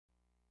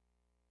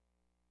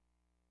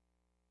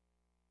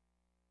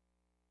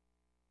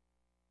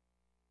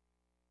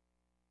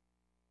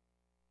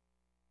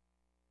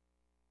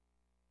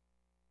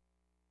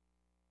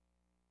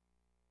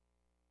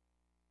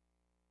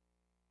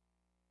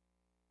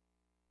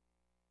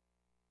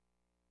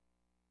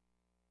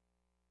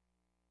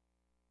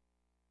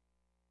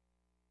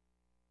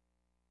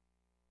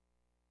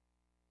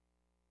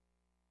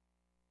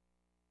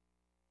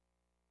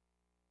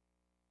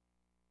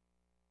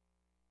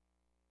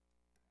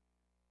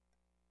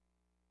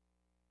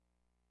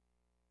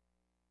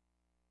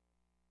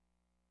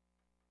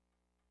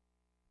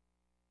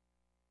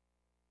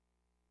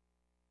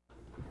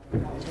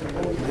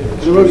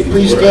Everybody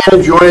please stand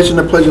and join us in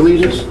the Pledge of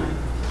Allegiance.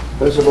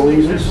 Pledge of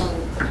Allegiance.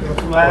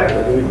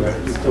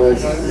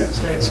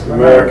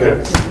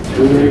 America,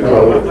 to the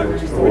republic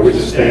for which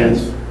it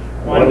stands,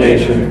 one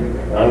nation,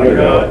 under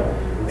God,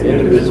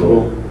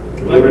 indivisible,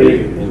 with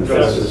liberty and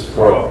justice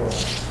for all.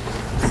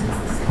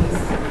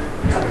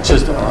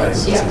 Just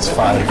since it's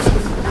 5.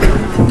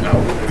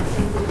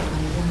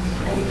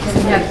 Can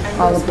we have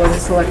all the board of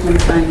selectmen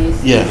sign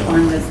these? Yeah.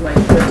 On this way.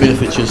 Even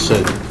if it just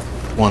said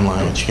one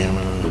line,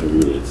 chairman.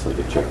 It's like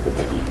a check for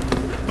Becky.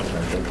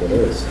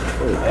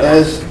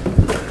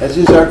 As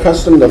is our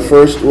custom, the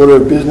first order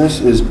of business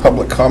is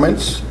public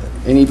comments.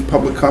 Any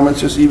public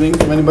comments this evening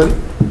from anybody?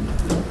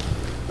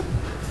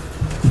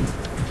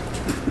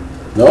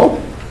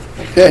 No?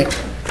 Okay.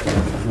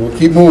 We'll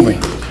keep moving.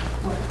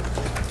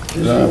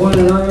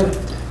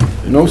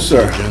 No,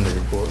 sir. Agenda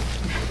report.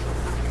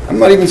 I'm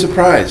not even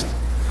surprised.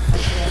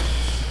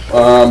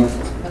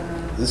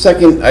 The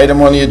second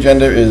item on the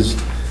agenda is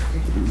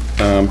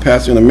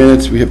passing the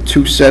minutes. We have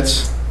 2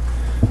 sets.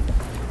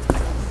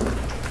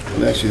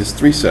 Well, actually, there's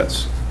 3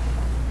 sets.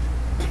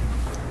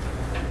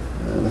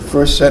 The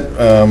first set,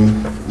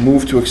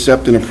 move to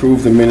accept and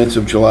approve the minutes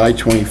of July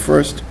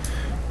 21st,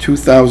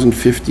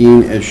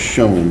 2015 as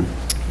shown.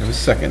 There's a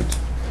second.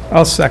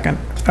 I'll second.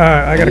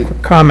 I got a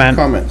quick comment.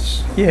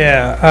 Comments?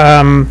 Yeah.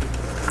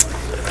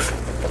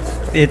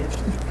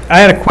 I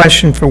had a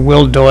question for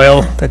Will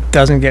Doyle that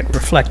doesn't get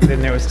reflected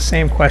in there. It was the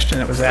same question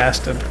that was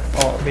asked of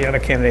all the other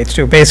candidates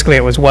too. Basically,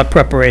 it was what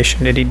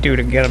preparation did he do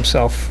to get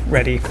himself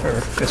ready for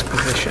this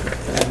position?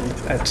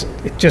 And it's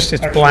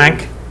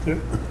blank.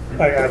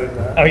 I added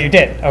that. Oh, you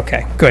did?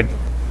 Okay, good.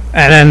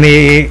 And then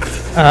the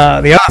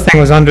other thing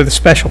was under the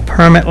special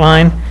permit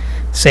line,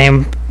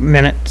 same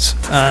minutes,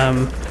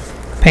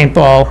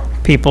 paintball,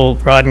 people,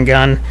 rod and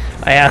gun.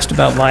 I asked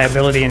about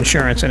liability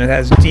insurance, and it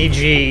has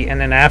DG, and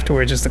then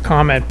afterwards is the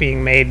comment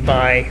being made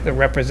by the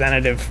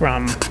representative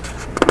from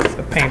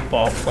the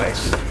paintball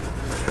place,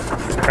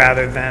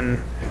 rather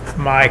than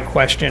my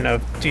question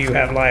of, do you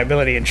have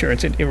liability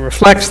insurance? It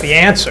reflects the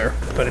answer,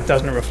 but it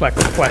doesn't reflect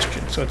the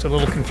question, so it's a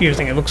little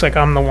confusing. It looks like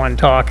I'm the one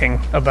talking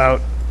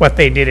about what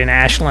they did in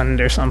Ashland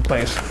or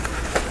someplace.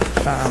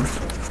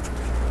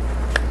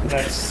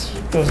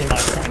 Those are my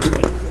points,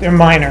 but they're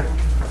minor.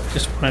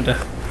 Just wanted to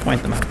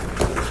point them out.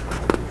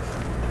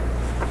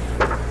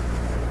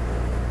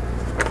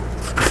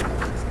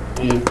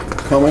 Any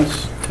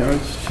comments,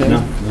 Terrence, Shane?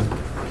 No.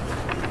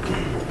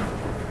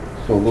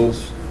 So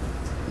those,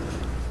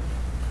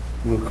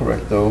 we'll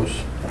correct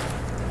those.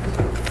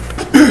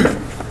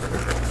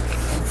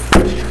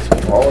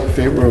 All in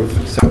favor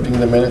of accepting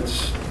the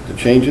minutes, the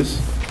changes?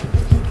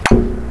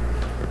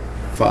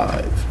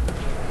 5.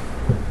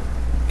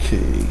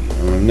 Okay,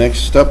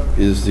 next up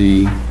is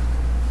the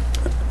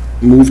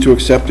move to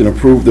accept and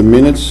approve the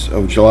minutes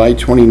of July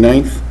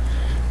 29th,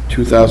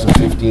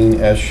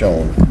 2015 as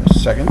shown. A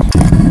second?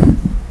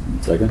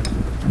 Second.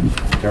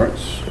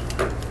 Terrence?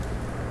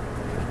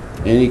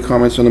 Any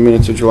comments on the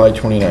minutes of July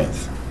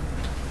 29th?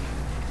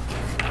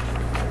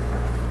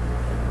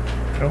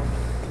 No.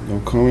 No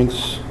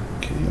comments?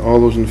 Okay, all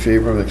those in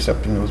favor of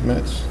accepting those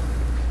minutes?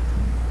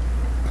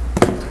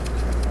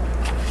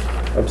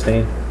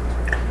 Abstain.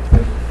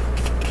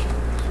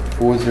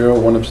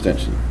 4-0, 1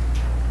 abstention.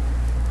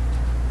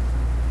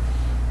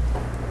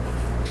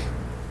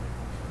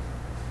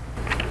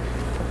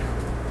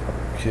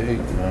 Okay,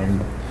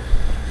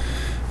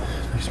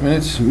 next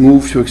minutes,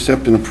 move to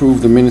accept and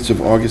approve the minutes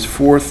of August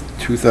 4th,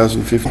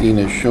 2015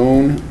 as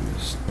shown.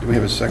 Do we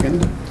have a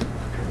second?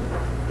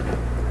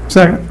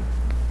 Second.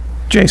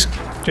 Jason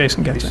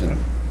gets it. Jason.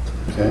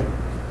 Okay.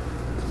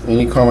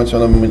 Any comments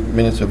on the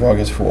minutes of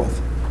August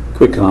 4th?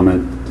 Quick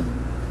comment.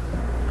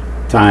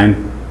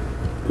 Time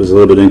was a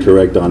little bit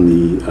incorrect on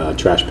the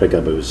trash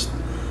pickup. It was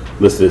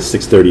listed as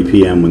 6:30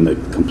 p.m. when the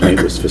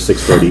complaint was for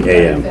 6:30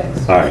 a.m.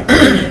 All right.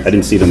 I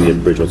didn't see it on the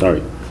original.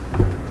 Sorry.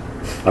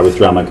 I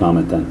withdraw my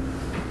comment then.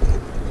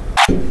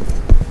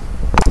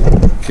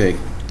 Okay.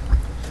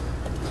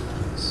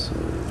 So,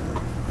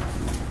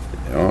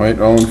 all right,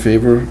 all in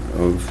favor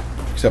of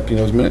accepting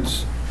those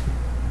minutes?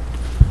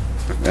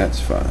 That's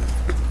 5.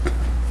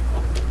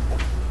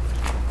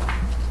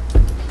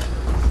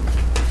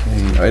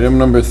 Okay, item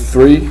number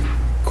 3,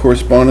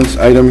 correspondence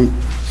item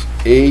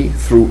A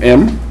through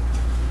M.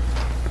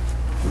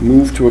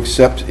 Move to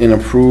accept and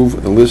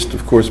approve the list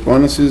of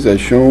correspondences as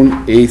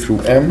shown, A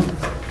through M.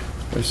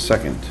 A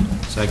second.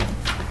 Second.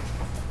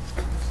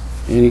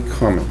 Any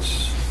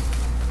comments?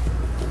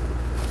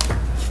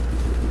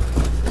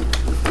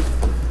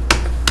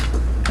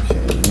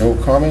 Okay, no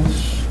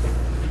comments.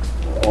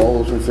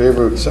 All those in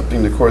favor of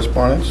accepting the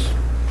correspondence?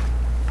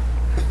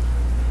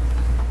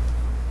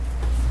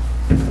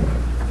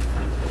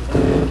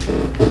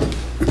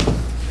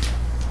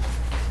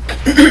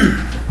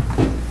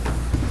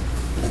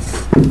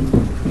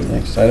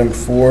 Next, item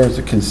 4 is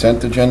the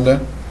consent agenda.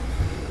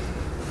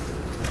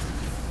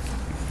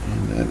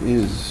 And that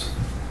is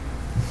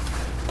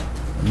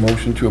a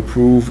motion to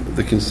approve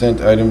the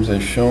consent items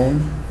as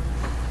shown.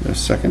 A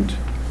second.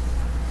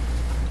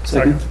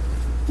 Second.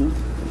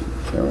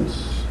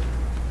 Terrence?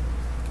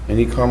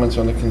 Any comments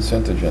on the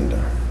consent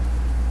agenda?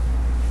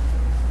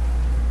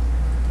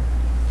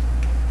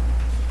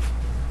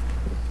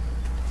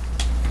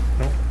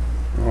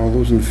 All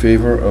those in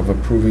favor of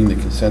approving the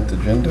consent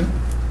agenda?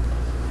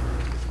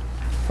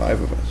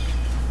 5 of us.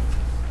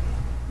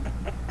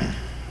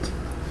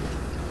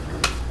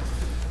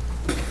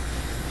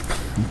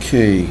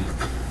 Okay.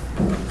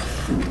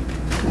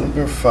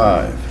 Number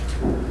 5.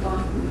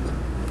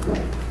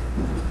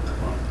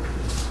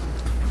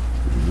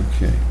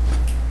 Okay.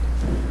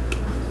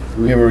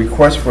 We have a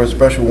request for a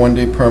special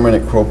one-day permit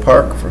at Crow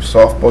Park for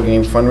softball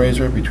game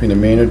fundraiser between the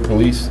Maynard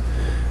Police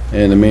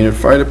and the Maynard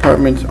Fire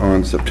Department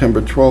on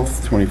September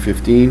 12th,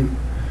 2015.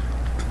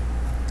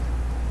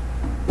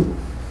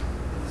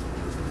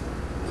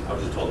 I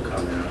was just told to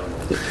come in.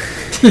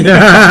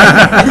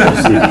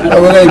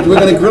 We're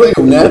gonna grill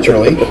you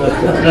naturally.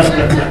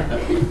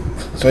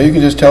 So you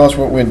can just tell us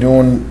what we're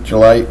doing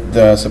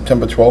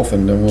September 12th,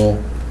 and then we'll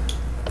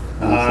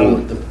move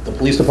forward. The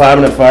police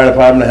department and fire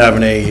department are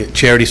having a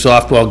charity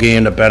softball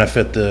game to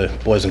benefit the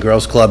Boys and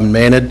Girls Club in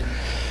Maynard.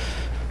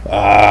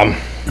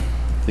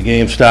 The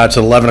game starts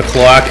at 11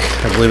 o'clock.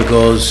 I believe it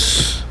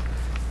goes,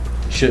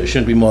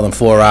 shouldn't be more than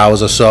 4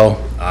 hours or so.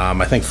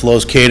 I think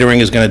Flo's Catering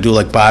is going to do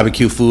like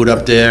barbecue food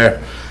up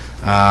there.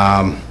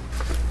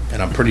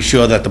 And I'm pretty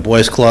sure that the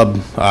Boys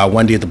Club,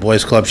 Wendy at the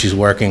Boys Club, she's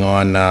working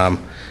on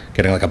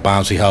getting like a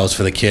bouncy house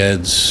for the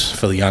kids,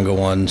 for the younger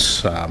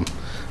ones.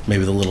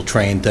 Maybe the little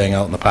train thing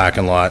out in the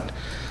parking lot.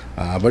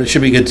 But it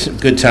should be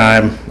good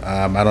time.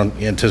 I don't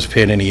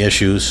anticipate any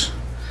issues.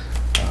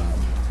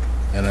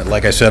 And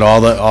like I said, all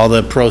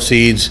the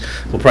proceeds,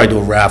 we'll probably do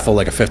a raffle,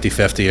 like a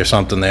 50-50 or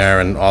something there,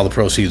 and all the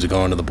proceeds are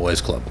going to the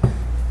Boys Club.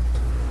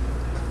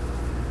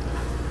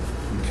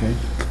 Okay.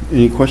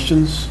 Any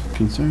questions,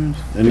 concerns?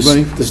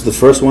 Anybody? This is the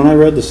first one I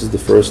read? This is the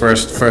first?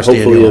 First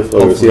Hopefully, annual.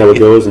 we'll see how it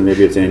goes, and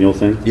maybe it's an annual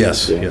thing?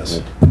 Yes, Yeah,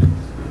 yes. yeah.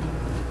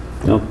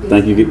 No,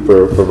 thank you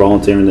for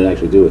volunteering to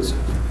actually do it.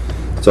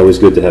 It's always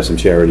good to have some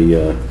charity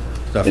in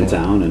Definitely.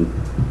 town and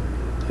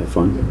have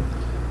fun.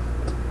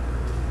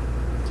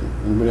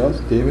 Anybody else?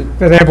 David? If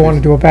they ever want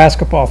to do a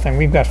basketball thing,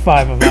 we've got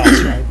 5 of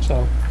us, right,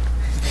 so.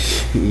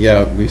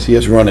 Yeah, we see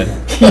us running.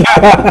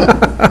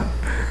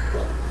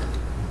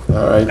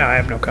 All right. No, I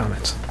have no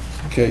comments.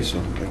 Okay, so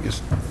I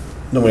guess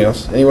nobody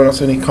else. Anyone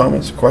else, any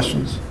comments,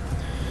 questions?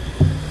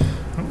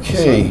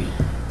 Okay.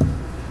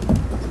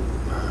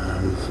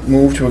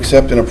 Move to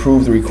accept and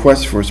approve the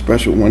request for a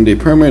special one-day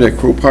permit at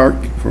Crow Park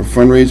for a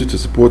fundraiser to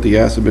support the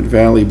Assabet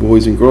Valley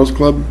Boys and Girls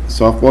Club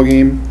softball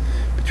game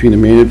between the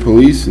Maynard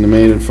Police and the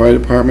Maynard Fire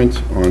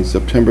Department on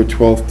September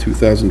 12th,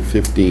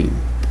 2015.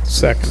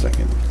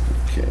 Second.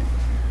 Okay.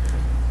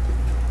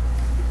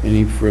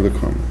 Any further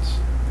comments?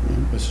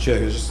 Mr. Chair,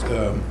 just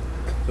to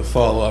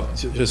follow up,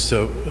 just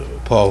to,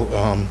 Paul,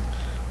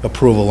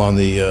 approval on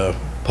the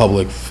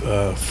public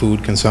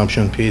food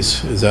consumption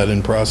piece, is that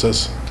in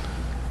process?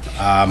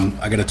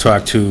 I got to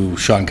talk to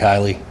Sean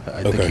Kiley.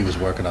 I think Okay. he was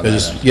working on I that.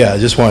 just, yeah, I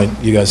just want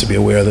you guys to be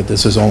aware that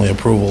this is only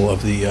approval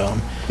of the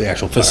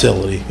actual park.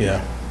 facility,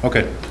 yeah.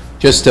 Okay.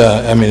 Just,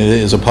 I mean, it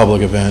is a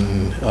public event,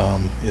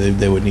 and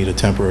they would need a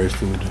temporary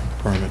food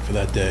permit for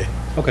that day.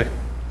 Okay.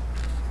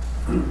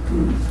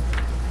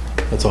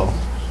 That's all.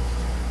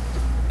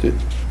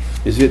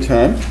 Is it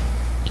time?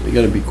 You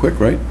gotta be quick,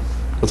 right?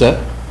 What's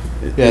that?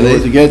 Yeah, In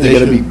order to get it, they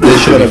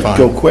should be fine.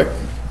 go quick.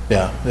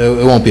 Yeah,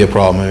 it won't be a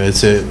problem.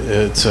 It's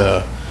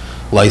a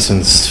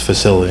licensed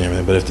facility and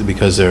everything, but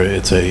because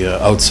it's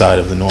outside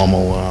of the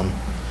normal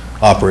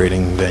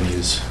operating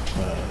venues,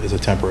 is a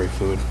temporary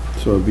food.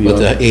 So it'd be, But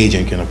the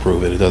agent can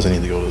approve it. It doesn't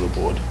need to go to the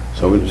board.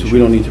 so we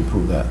don't need to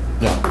approve that?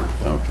 No,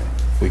 Okay,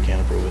 we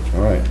can't approve it.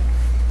 all right.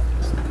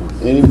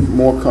 Any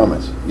more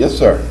comments? Yes,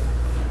 sir.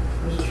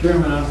 Mr.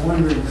 Chairman, I'm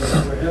wondering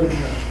if we're having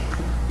a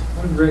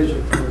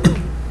fundraiser for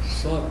a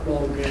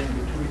softball game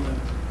between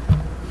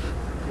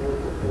the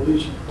local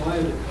police and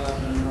fire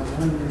department, and I'm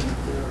wondering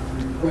if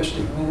they're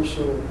requesting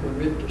also a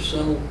permit to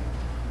sell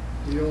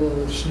the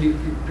old Sneaky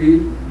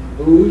Pete and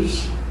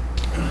booze.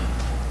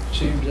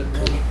 Seems that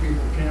most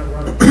people can't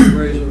run a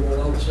fundraiser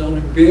without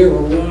selling beer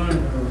or wine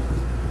or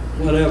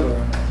whatever.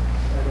 And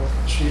I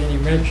don't see any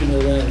mention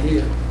of that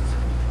here.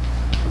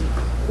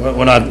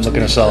 We're not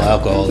looking to sell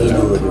alcohol.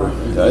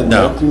 I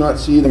No. do not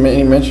see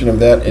any mention of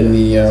that in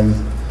the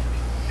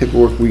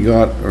paperwork we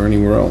got or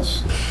anywhere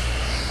else.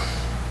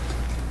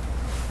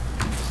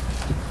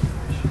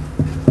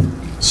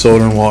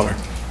 Soda and water.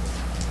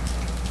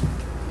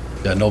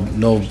 Yeah, no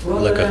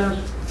liquor.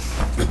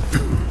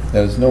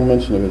 There's no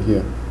mention of it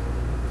here.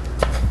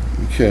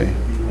 Okay.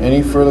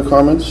 Any further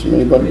comments from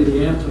anybody?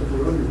 The answer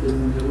for everything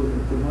when you're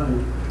looking for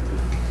money,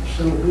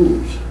 sell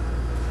booze.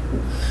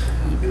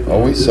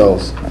 Always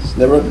sells.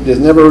 There's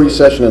never a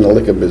recession in the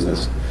liquor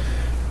business.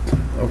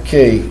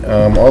 Okay,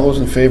 all those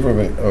in favor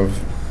of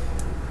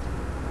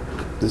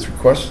this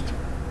request?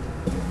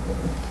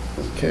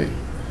 Okay.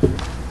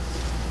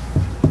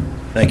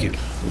 Thank you.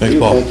 Thanks,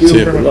 Paul. Thank you. See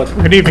you. Good luck.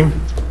 Good evening.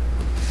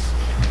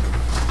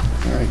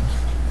 All right.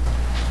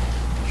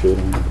 Show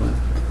them the plan.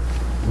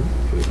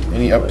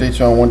 Any updates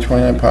on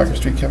 129 Parker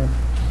Street, Kevin?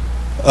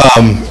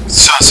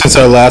 So since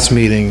our last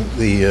meeting,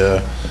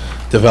 the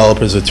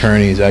developer's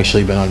attorney has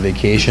actually been on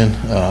vacation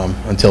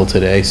until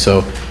today.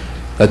 So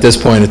at this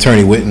point,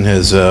 Attorney Whitten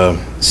has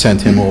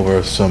sent him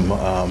over some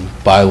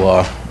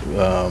bylaw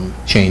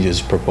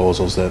changes,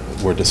 proposals that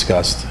were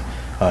discussed.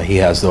 He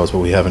has those, but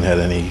we haven't had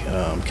any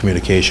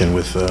communication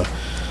with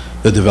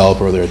the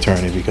developer or their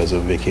attorney because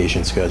of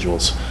vacation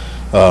schedules.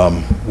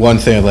 One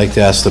thing I'd like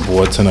to ask the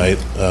board tonight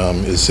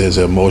is there's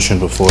a motion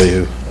before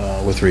you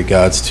with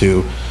regards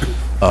to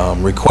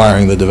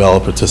requiring the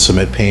developer to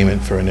submit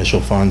payment for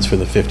initial funds for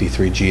the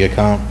 53G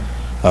account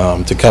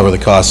to cover the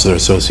costs that are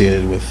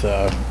associated with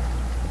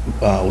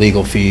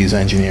legal fees,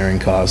 engineering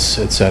costs,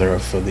 et cetera,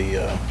 for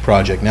the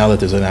project. Now that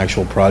there's an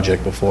actual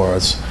project before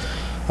us,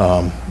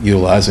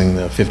 utilizing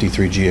the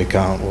 53G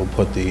account will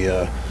put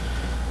the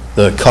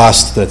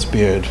cost that's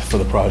beared for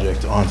the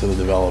project onto the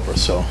developer.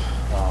 So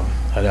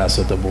I'd ask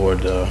that the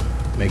board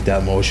make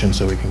that motion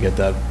so we can get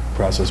that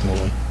process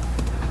moving.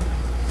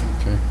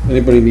 Okay.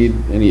 Anybody need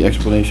any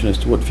explanation as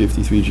to what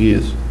 53G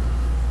is?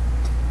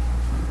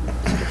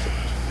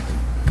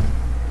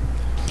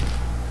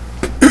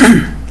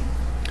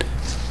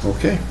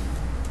 Okay.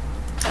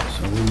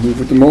 So we'll move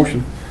with the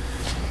motion.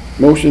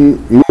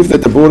 Move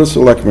that the Board of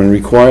Selectmen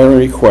require and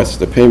request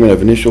the payment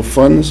of initial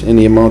funds in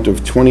the amount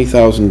of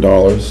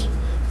 $20,000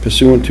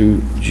 pursuant to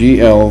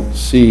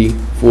GLC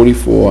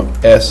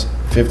 44S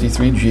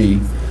 53G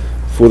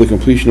for the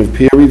completion of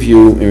peer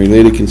review and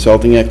related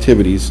consulting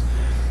activities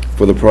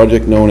for the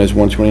project known as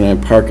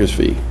 129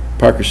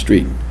 Parker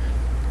Street.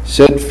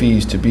 Said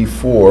fees to be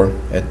for,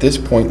 at this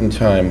point in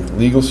time,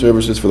 legal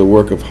services for the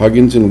work of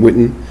Huggins and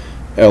Whitten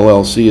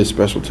LLC as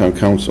special town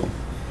counsel.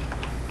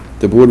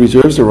 The board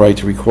reserves the right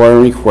to require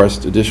and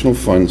request additional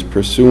funds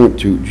pursuant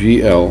to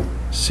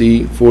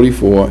GLC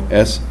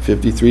 44S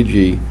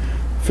 53G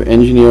for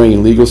engineering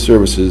and legal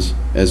services,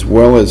 as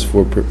well as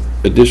for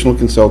additional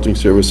consulting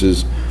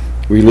services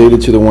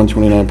related to the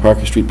 129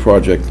 Parker Street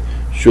project,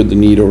 should the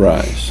need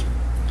arise.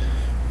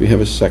 We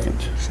have a second.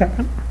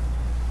 Second.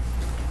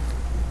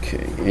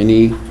 Okay,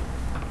 any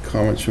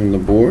comments from the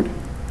board?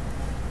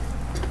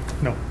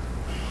 No.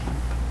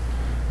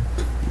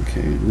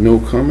 Okay, no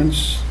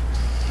comments.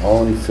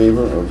 All in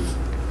favor of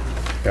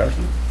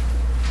Garrison?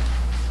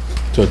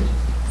 So,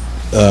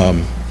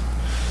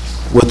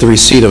 with the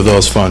receipt of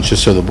those funds,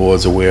 just so the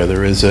board's aware,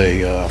 there is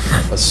a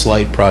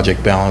slight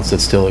project balance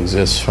that still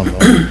exists from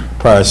the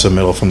prior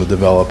submittal from the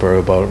developer,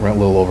 about a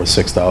little over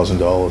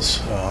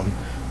 $6,000.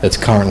 That's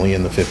currently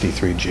in the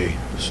 53G.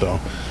 So,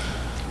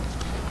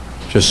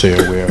 just so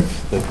you're aware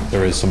that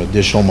there is some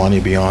additional money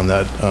beyond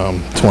that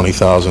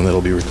 $20,000 that'll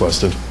be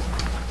requested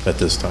at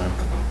this time.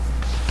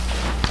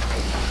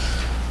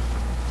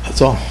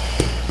 That's all.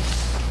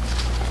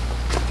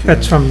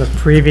 That's from the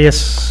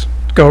previous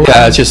go-round?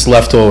 Yeah, it's just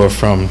leftover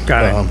from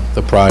Got it.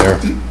 the prior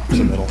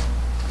submittal.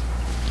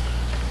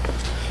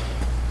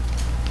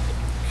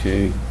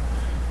 Okay.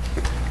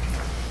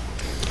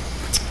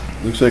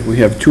 Looks like we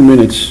have 2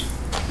 minutes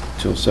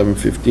till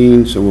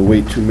 7:15, so we'll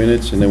wait 2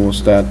 minutes and then we'll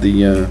start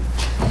the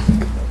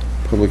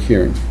public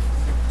hearing.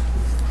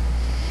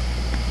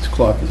 This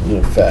clock is a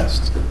little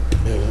fast.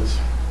 Yeah, it is.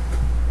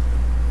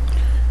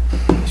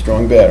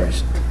 Strong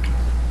batteries.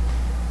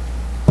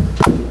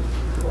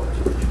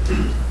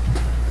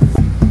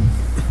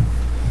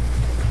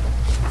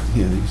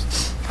 Yeah,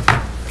 these.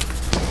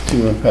 Do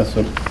you want to pass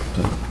up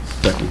to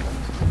Becky?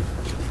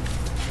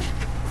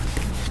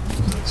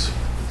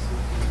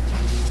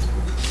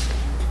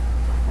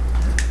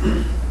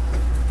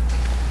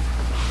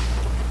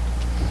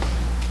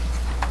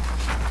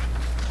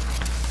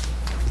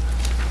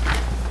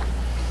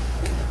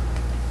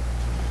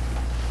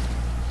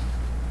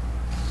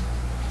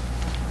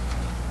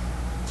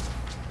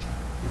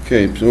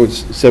 Okay, so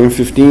it's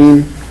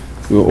 7:15.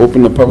 We'll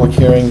open the public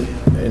hearing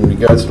in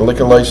regards to the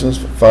liquor license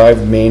for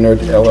 5 Maynard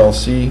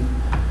LLC,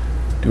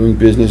 doing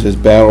business as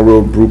Battle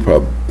Road Brew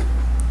Pub.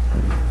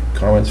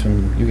 Comments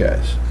from you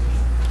guys?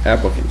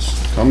 Applicants.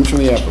 Comments from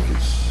the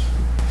applicants.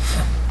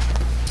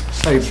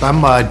 Hi,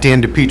 I'm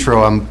Dan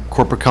DePietro. I'm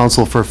corporate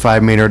counsel for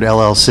 5 Maynard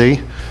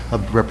LLC,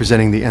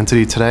 representing the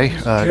entity today.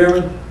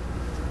 Chairman,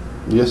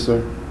 Yes,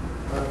 sir.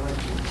 I'd like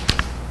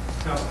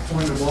to have a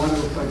point of order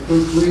if I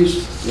could,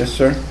 please. Yes,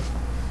 sir.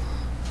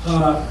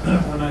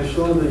 When I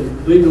saw the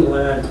legal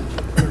ad,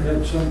 I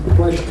had some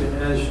question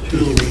as to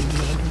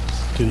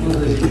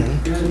whether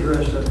the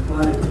address at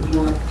 5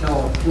 Clock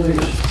Tower Place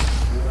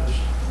was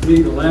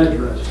legal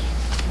address.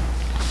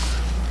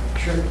 I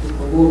checked with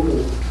the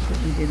local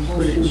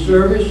postal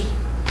service,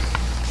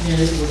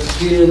 and it would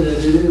appear that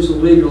it is a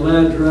legal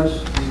address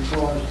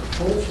because the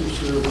postal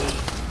service,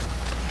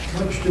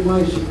 much to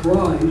my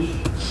surprise,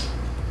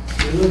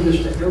 delivers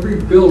to every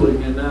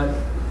building in that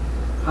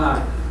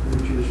park,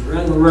 which is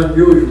rather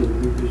unusual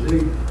because they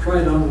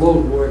try to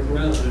unload work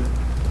rather than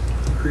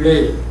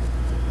create it.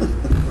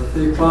 But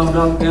they found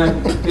out back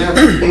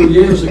a few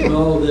years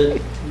ago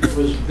that it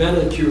was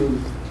better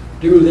to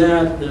do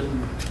that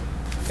than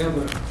have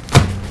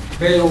a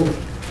bail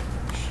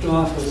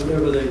stop or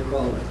whatever they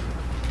call it.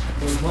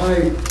 But my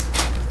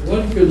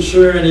one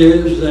concern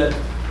is that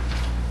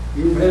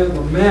you have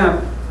a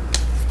map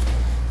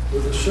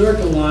with a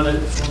circle on it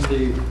from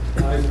the,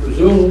 I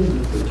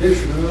presume, the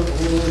petitioner or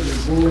the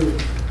board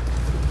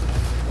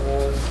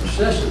of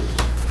assessors.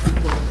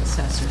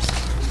 Assessors.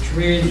 Which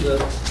means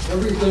that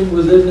everything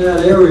within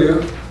that area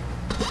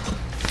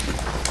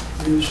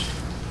is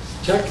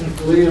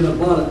technically in a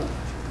butter.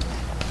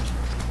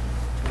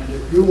 And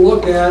if you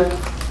look at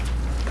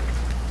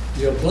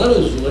the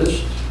abutters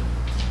list,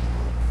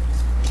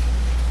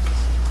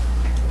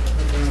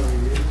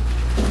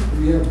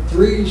 we have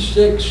 3,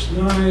 6,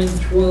 9,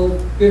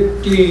 12,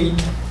 15,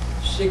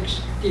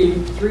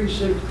 16, 3,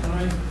 6,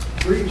 9,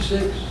 3,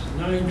 6,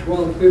 9,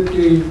 12,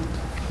 15,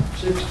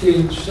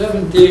 16,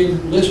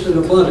 17 listed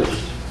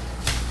abutters.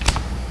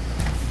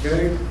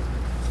 Okay?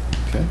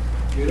 Okay.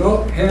 You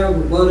don't have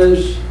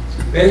abutters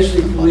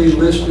basically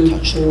listed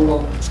for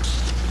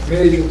a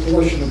major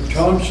portion of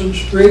Thompson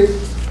Street,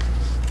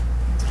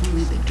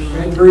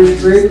 Sandbury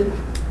Street,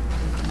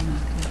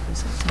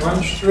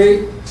 Front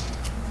Street,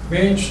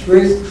 Main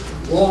Street,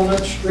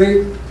 Walnut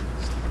Street,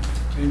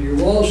 and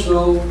you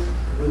also,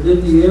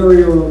 within the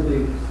area of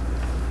the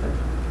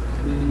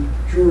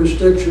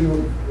jurisdiction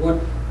of what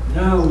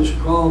now is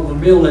called the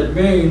Mill at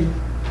Main,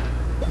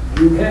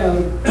 you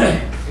have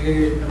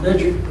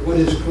what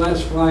is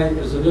classified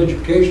as an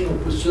educational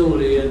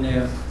facility in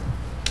there.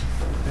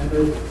 And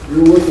if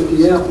you look at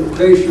the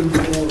application for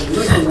a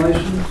liquor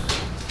license,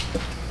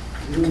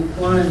 you will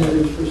find that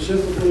it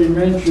specifically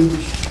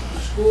mentions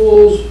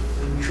schools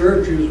and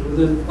churches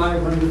within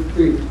 500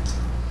 feet.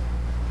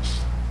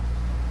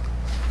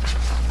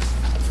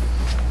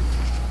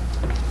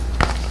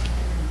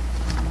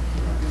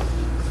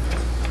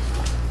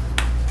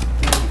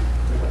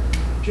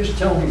 Just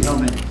tell me how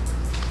many.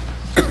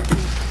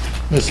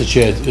 Mr.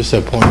 Chair, just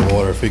a point of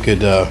order, if we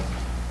could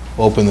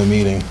open the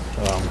meeting,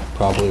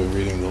 probably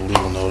reading the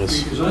legal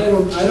notice. Because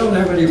I don't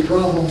have any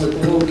problem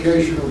with the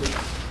location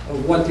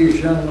of what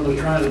these gentlemen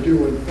are trying to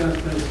do. In fact,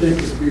 I think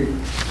it'd be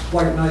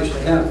quite nice to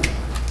have it.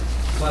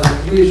 But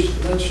at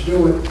least let's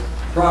do it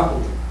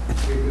properly,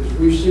 because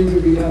we seem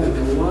to be having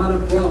a lot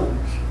of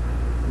problems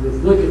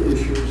with liquor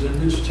issues in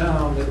this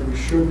town that we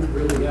shouldn't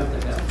really have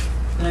to have.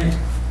 Thank you.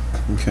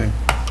 Okay.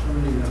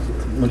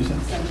 What is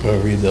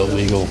that? Read the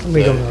legal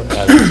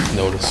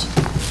notice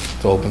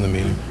to open the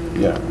meeting.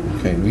 Yeah,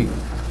 okay,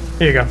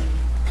 Here you go.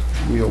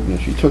 we opened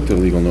it. She took the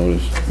legal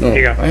notice. No, There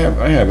you go.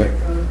 I have it.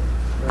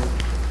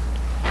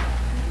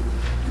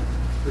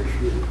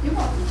 Appreciate it.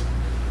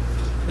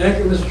 Thank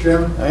you, Mr.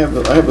 Chairman. I have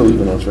the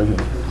legal notes right here.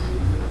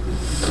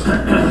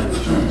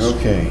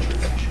 Okay.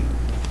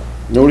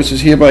 Notice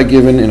is hereby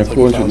given in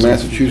accordance with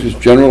Massachusetts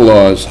General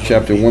Laws,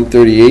 Chapter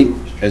 138,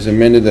 as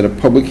amended, that a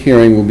public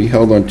hearing will be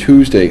held on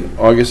Tuesday,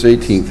 August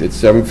 18th at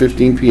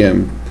 7:15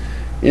 p.m.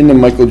 in the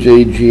Michael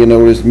J.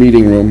 Giannotis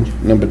Meeting Room,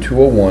 number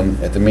 201,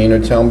 at the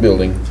Maynard Town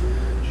Building,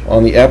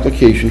 on the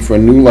application for a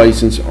new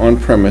license on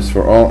premise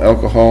for all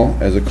alcohol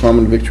as a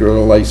common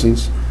victualler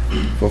license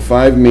for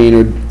 5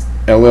 Maynard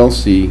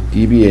LLC,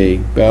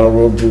 DBA, Battle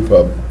Road Brew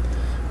Pub,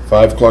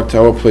 5 Clock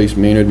Tower Place,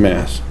 Maynard,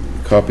 Mass.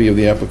 A copy of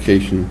the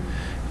application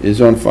is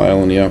on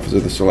file in the office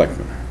of the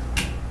Selectmen.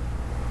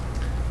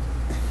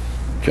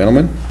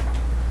 Gentlemen?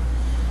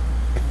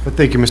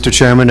 Thank you, Mr.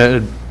 Chairman.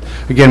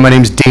 Again, my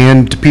name's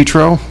Dan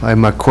DePietro.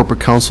 I'm a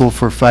corporate counsel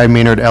for 5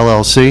 Maynard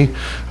LLC,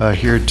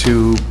 here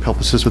to help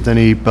assist with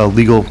any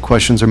legal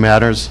questions or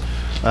matters.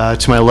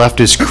 To my left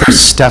is Chris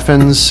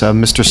Steffens.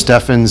 Mr.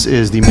 Steffens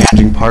is the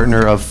managing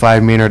partner of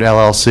 5 Maynard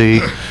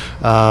LLC,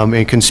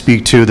 and can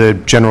speak to the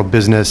general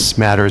business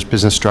matters,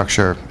 business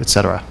structure,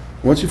 etc.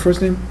 What's your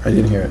first name? I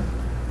didn't hear it.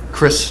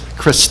 Chris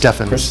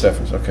Steffens. Chris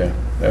Steffens, okay.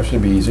 That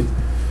should be easy.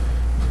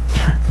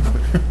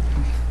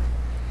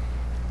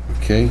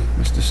 Okay,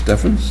 Mr.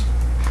 Steffens?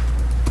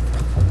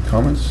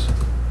 Comments?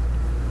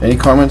 Any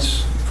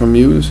comments from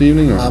you this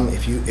evening? Or?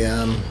 If you,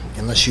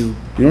 unless you,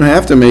 You don't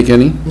have to make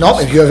any. no,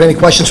 if you have any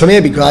questions for me,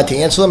 I'd be glad to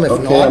answer them. If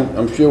Okay, not,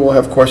 I'm sure we'll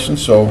have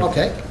questions, so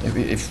okay.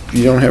 if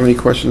you don't have any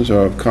questions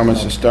or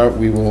comments to start,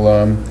 we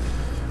will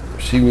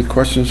proceed with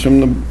questions from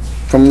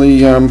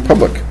the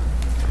public.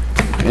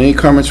 Any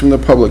comments from the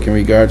public in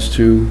regards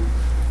to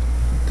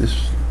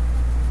this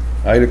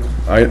item?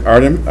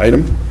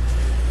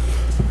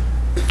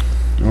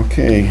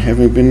 Okay,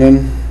 having been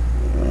done,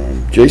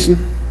 Jason,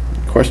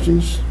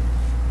 questions?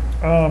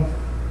 I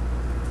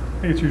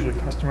think it's usually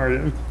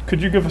customary.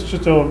 Could you give us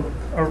just a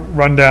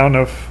rundown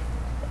of,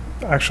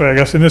 actually, I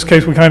guess in this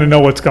case, we kind of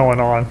know what's going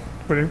on,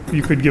 but if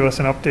you could give us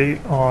an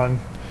update on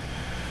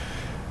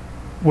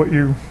what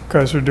you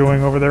guys are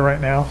doing over there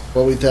right now?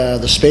 Well,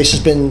 the space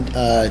has been,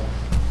 the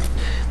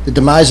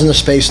demise in the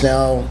space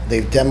now,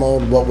 they've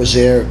demoed what was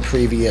there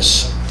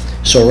previous.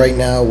 So right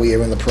now, we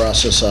are in the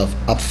process of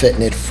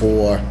upfitting it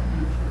for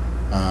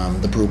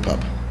the brew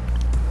pub.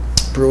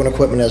 Brewing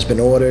equipment has been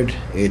ordered.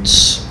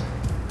 It's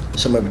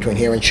somewhere between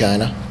here and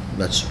China.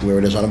 That's where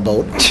it is on a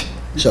boat.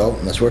 So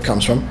that's where it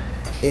comes from.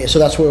 So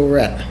that's where we're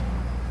at.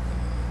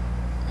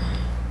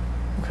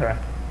 Okay.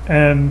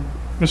 And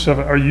Mr.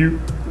 Evans,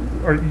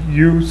 are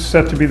you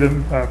set to be the,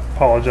 I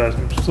apologize,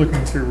 I'm just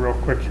looking through real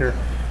quick here.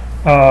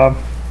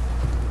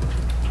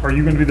 Are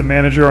you going to be the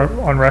manager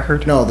on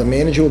record? No, the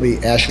manager will be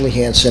Ashley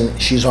Hanson.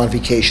 She's on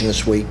vacation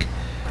this week.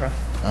 Okay.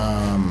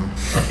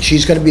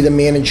 She's going to be the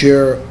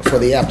manager for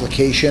the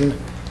application.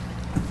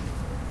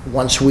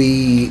 Once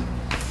we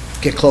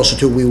get closer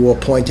to it, we will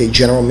appoint a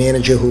general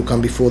manager who will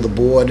come before the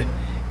board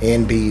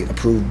and be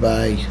approved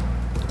by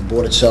the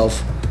board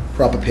itself.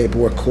 Proper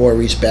paperwork,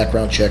 queries,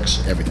 background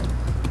checks, everything.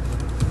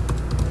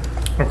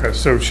 Okay,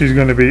 so she's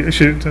going to be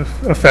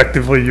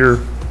effectively your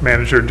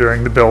manager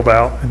during the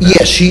build-out? and then-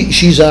 Yes,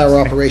 she's our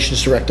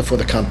operations director for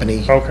the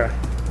company. Okay.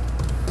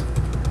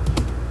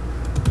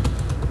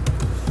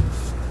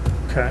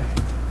 Okay.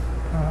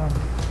 I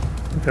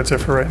think that's it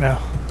for right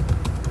now.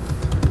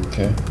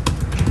 Okay.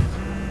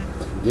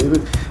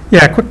 David?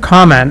 Yeah, quick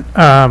comment.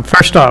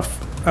 First off,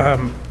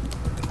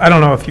 I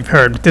don't know if you've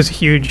heard, but there's a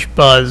huge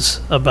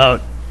buzz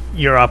about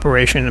your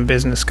operation and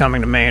business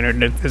coming to Maynard.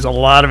 There's a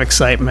lot of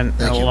excitement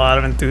and a lot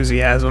of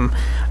enthusiasm,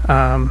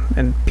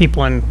 and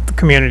people in the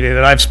community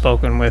that I've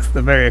spoken with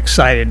are very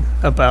excited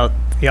about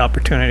the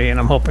opportunity, and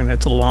I'm hoping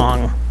it's a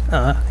long,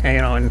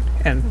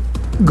 and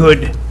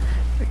good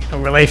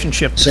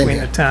relationship Same between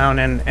here. the town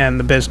and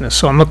the business.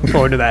 So I'm looking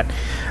forward to that.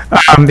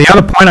 The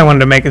other point I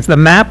wanted to make is the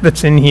map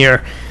that's in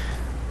here.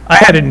 I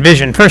had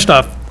envisioned, first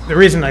off, the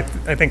reason I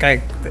think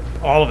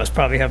all of us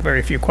probably have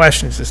very few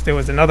questions is there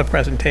was another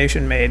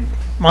presentation made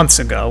months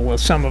ago where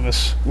some of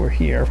us were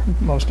here,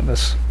 most of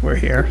us were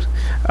here,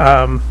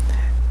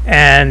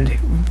 and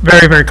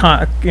very, very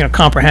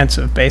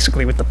comprehensive,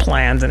 basically, with the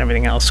plans and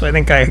everything else. So I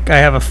think I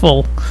have a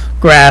full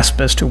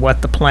grasp as to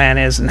what the plan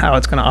is and how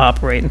it's going to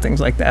operate and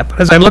things like that. But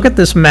as I look at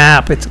this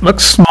map, it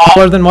looks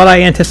smaller than what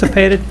I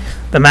anticipated,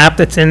 the map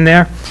that's in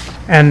there,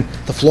 and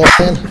The floor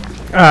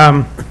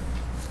plan?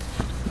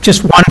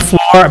 just one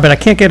floor, but I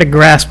can't get a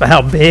grasp of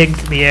how big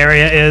the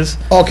area is.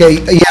 Okay,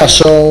 yeah,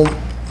 so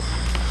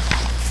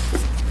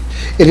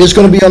it is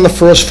going to be on the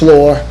first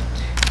floor.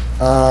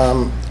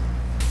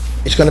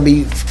 It's going to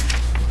be,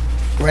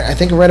 I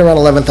think, right around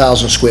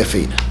 11,000 square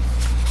feet.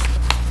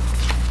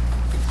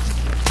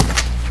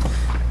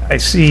 I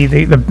see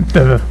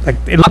like,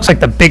 it looks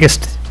like the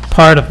biggest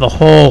part of the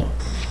whole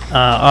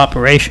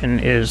operation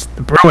is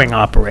the brewing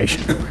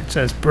operation. It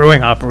says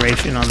brewing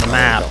operation on the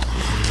map,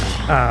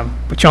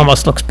 which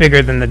almost looks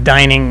bigger than the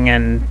dining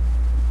and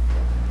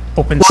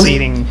open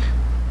seating.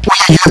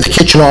 You have the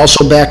kitchen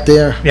also back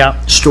there.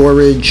 Yeah.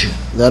 Storage,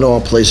 that all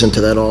plays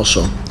into that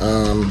also.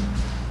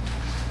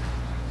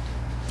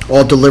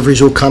 All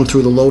deliveries will come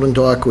through the loading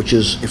dock, which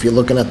is, if you're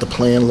looking at the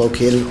plan,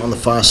 located on the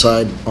far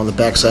side, on the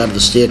back side of the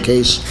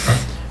staircase.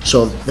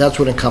 So that's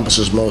what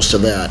encompasses most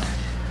of that.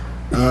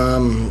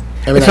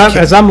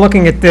 As I'm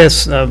looking at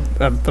this,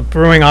 the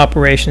brewing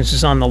operations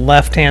is on the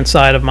left-hand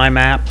side of my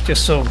map,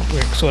 just so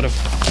we're sort of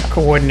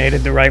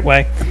coordinated the right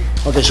way.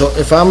 Okay, so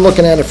if I'm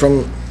looking at it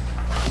from,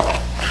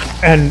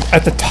 And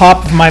at the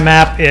top of my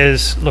map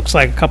looks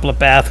like a couple of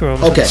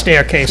bathrooms, and a Okay.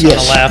 staircase on the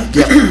yes. left.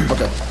 Yeah,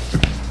 okay.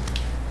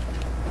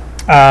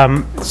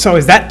 So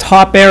is that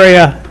top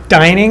area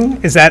dining?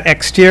 Is that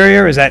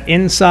exterior? Is that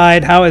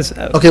inside? How is,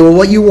 Okay, well,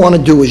 what you want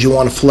to do is you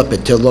want to flip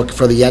it to look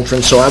for the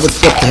entrance. So I would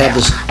flip to have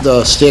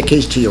the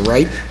staircase to your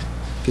right,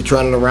 if you're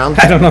turning around.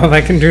 I don't know if I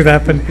can do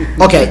that, but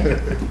Okay.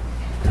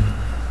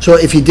 So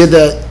if you did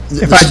that.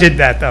 if I did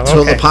that, though,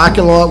 So the okay.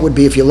 parking lot would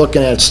be, if you're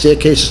looking at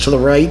staircases to the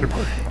right, Yeah.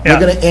 you're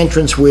gonna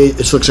entrance where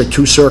it looks like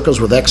two circles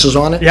with X's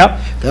on it. Yep.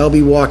 That'll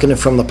be walking in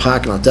from the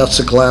parking lot. That's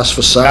the glass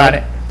facade. Got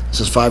it.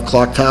 This is 5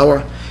 Clock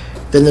Tower.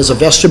 Then there's a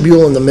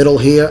vestibule in the middle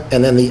here,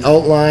 and then the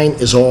outline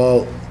is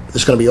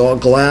it's gonna be all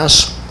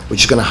glass,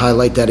 which is gonna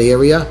highlight that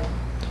area.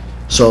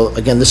 So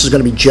again, this is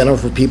gonna be general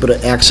for people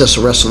to access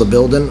the rest of the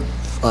building,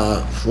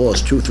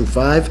 floors 2 through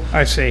 5.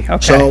 I see, okay.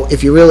 So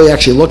if you really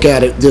actually look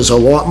at it, there's a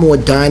lot more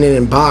dining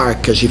and bar,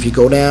 because if you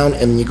go down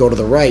and you go to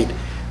the right,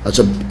 it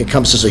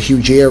encompasses a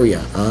huge area.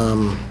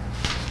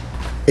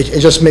 It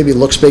just maybe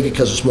looks bigger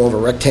because it's more of a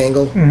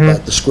rectangle, Mm-hmm.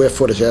 but the square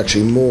foot is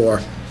actually more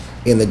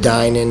in the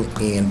dining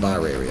and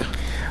bar area.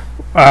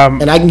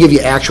 And I can give you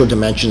actual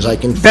dimensions, I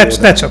can.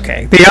 That's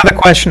okay. The other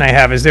question I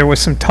have is, there was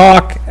some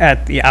talk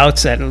at the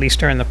outset, at least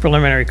during the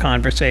preliminary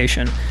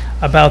conversation,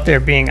 about there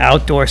being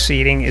outdoor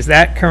seating. Is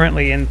that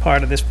currently in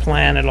part of this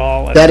plan at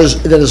all? That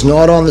is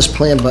not on this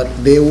plan, but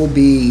there will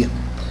be,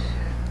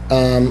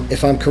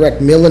 if I'm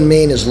correct, Mill and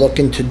Main is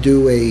looking to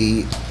do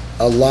a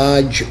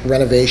large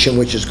renovation,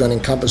 which is going to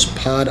encompass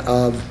part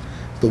of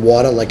the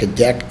water, like a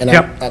deck, and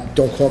Yep.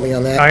 don't quote me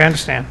on that. I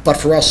understand. But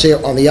for us here,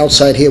 on the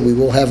outside here, we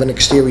will have an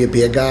exterior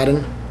beer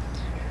garden.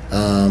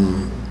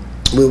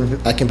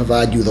 I can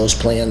provide you those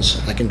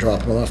plans. I can drop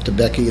them off to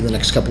Becky in the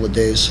next couple of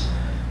days.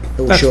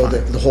 It will That's show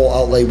fine. the whole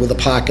outlay with the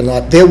parking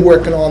lot. They're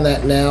working on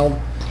that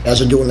now, as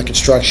they're doing the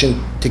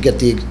construction, to get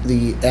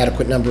the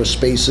adequate number of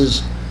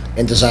spaces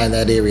and design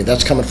that area.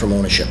 That's coming from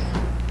ownership.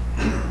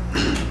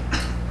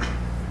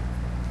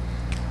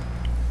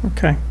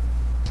 Okay.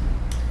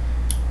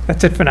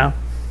 That's it for now.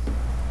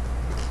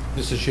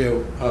 Mr. Chair,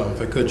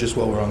 if I could, just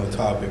while we're on the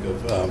topic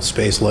of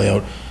space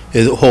layout,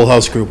 is Whole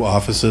House Group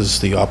offices,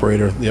 the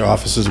operator, their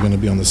offices are going to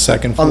be on the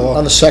second floor?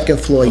 On the second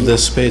floor. Of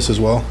this space as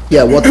well?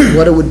 Yeah, what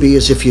it would be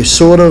is if you're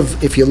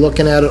if you're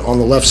looking at it on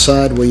the left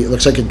side where it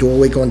looks like a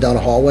doorway going down a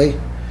hallway,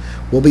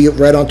 we'll be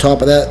right on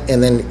top of that,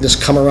 and then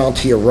just come around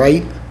to your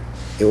right,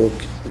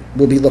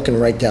 we'll be looking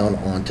right down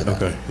onto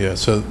that. Okay, yeah,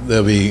 so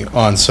there'll be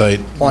on-site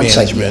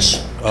On-site, management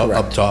yes, up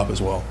correct. top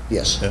as well?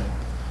 Yes. Yeah.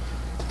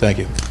 Thank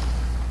you.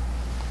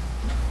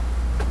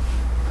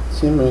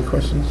 Sam, any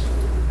questions?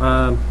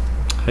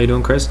 How you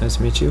doing, Chris? Nice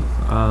to meet you.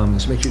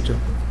 Nice to meet you too.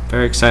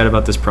 Very excited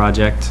about this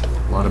project.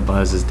 A lot of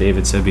buzz, as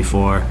David said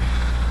before.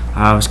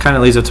 Which kind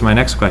of leads up to my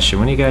next question.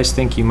 When do you guys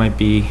think you might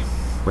be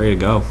ready to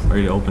go,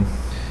 ready to open?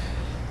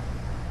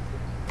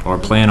 Or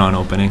plan on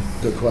opening?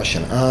 Good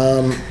question.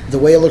 The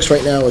way it looks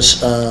right now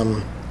is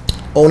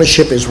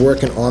ownership is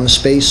working on the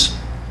space.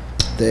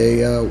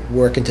 They are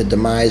working to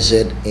demise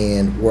it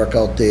and work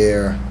out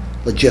their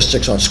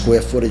logistics on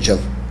square footage of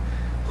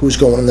who's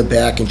going in the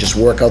back and just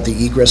work out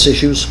the egress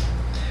issues.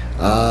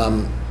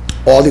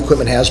 All the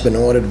equipment has been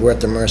ordered. We're at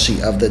the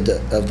mercy of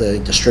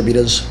the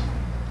distributors.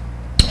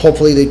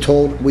 Hopefully,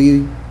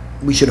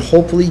 we should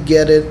hopefully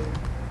get it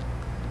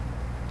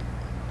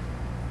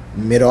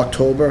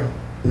mid-October,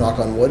 knock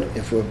on wood,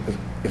 if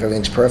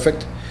everything's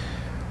perfect.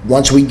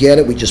 Once we get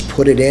it, we just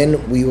put it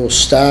in. We will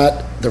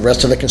start the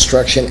rest of the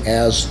construction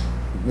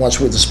once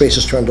the space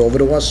is turned over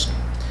to us.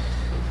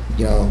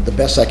 You know, the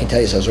best I can tell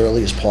you is as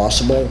early as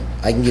possible.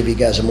 I can give you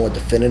guys a more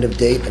definitive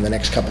date in the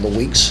next couple of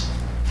weeks.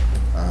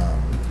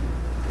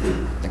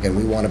 Again,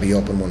 we want to be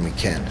open when we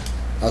can.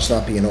 Us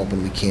not being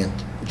open, we can't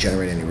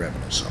generate any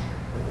revenue, so.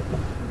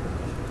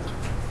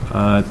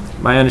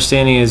 My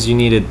understanding is you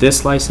needed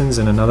this license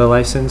and another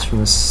license from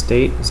the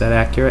state. Is that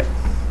accurate?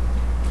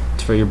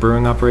 It's for your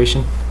brewing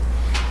operation?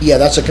 Yeah,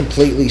 that's a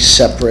completely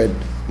separate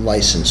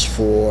license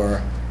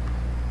for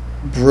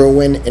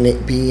brewing, and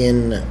it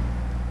being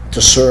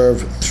to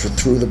serve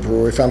through the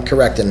brewery, if I'm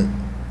correct, and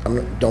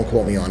don't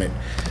quote me on it,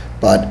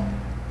 but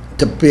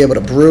to be able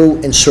to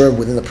brew and serve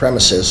within the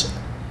premises,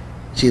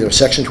 it's either a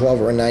Section 12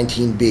 or a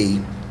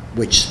 19B,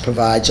 which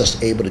provides us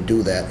able to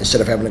do that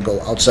instead of having to go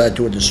outside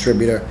to a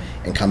distributor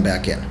and come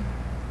back in.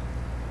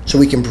 So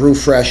we can brew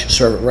fresh,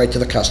 serve it right to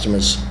the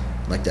customers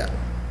like that.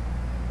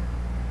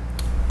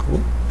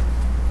 Cool.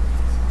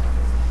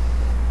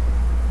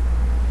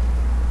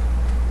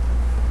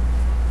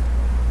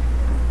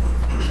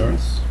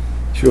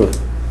 Sure.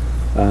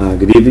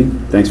 Good evening.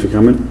 Thanks for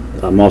coming.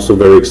 I'm also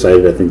very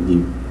excited. I think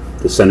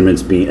the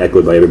sentiments being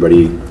echoed by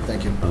everybody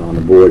Thank you. on the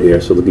board here,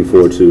 so looking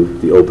forward to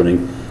the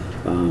opening.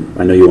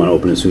 I know you want to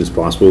open as soon as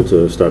possible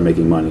to start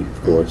making money,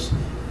 of course.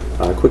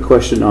 Quick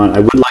question on, I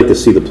would like to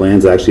see the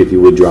plans, actually, if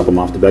you would drop them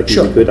off to Becky,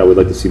 if you could. I would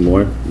like to see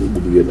more. It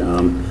would be good.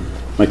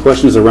 My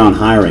question is around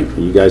hiring. Are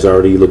you guys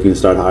already looking to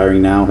start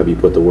hiring now? Have you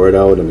put the word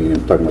out? I mean,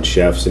 I'm talking about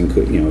chefs and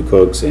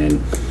cooks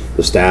and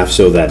the staff,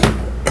 so that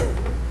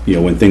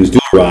when things do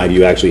arrive,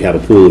 you actually have a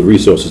pool of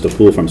resources to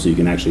pull from, so you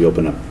can actually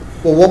open up.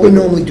 Well, what we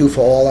normally do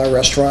for all our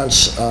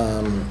restaurants,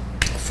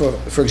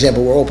 for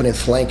example, we're opening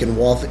Flank in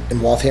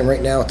Waltham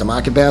right now at the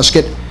Market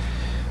Basket.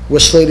 We're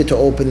slated to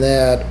open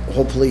that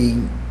hopefully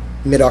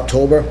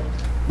mid-October.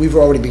 We've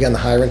already begun the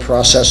hiring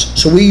process.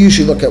 So we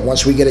usually look at,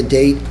 once we get a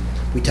date,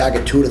 we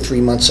target 2 to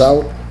 3 months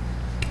out.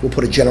 We'll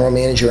put a general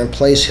manager in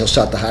place. He'll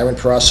start the hiring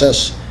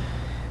process.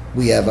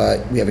 We have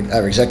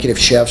our executive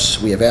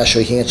chefs. We have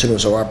Ashley Hanson,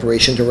 who's our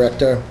operation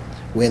director,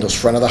 who handles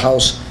front of the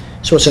house.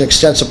 So it's an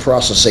extensive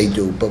process they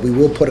do, but we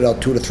will put it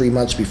out 2 to 3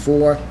 months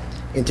before,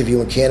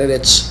 interviewing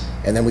candidates,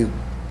 and then we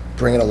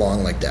bring it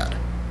along like that.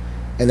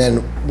 And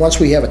then once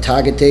we have a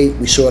target date,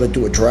 we sort of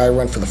do a dry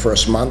run for the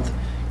first month,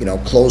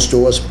 close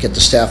doors, get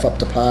the staff up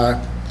to par,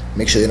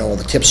 make sure they know all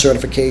the tip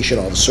certification,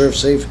 all the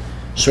ServSafe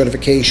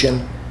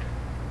certification.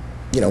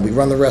 We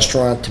run the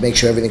restaurant to make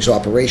sure everything's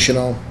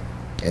operational,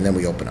 and then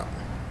we open up.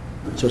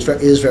 So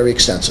it is very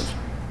extensive.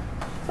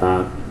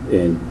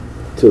 And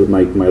to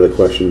my other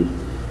question,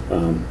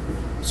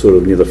 sort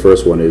of near the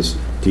first one is,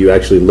 do you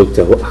actually look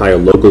to hire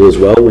local as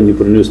well when you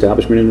put a new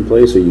establishment into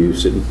place, or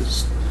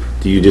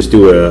do you just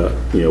do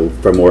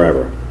from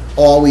wherever?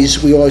 We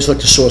always look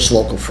to source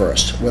local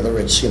first, whether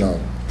it's,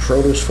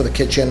 produce for the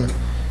kitchen,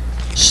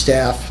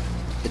 staff.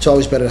 It's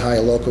always better to hire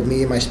local.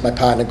 Me and my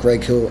partner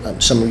Greg, who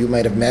some of you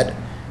might have met,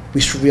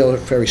 we feel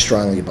very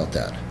strongly about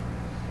that.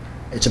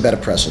 It's a better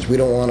presence. We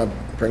don't want to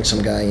bring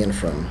some guy in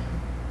from,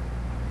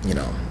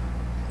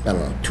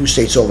 2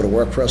 states over to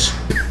work for us.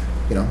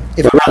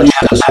 If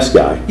the best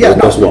guy, yeah,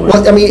 the best woman.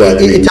 Well,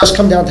 it does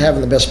come down to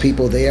having the best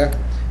people there,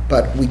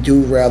 but we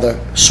do rather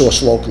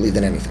source locally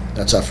than anything.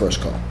 That's our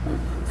first call.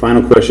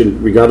 Final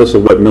question, regardless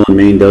of what Mill and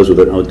Main does with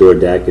an outdoor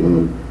deck,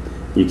 and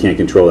you can't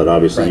control that,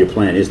 obviously, your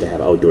plan is to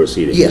have outdoor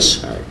seating.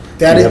 Yes. Right.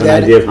 Do you have an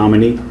idea of how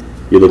many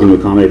you're looking to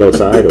accommodate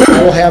outside? Or?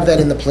 I will have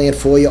that in the plan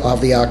for you. I'll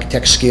have the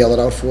architect scale it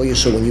out for you,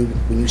 so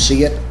when you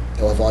see it,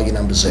 it'll have all your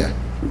numbers there.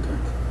 Okay,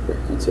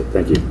 great. That's it.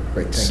 Thank you.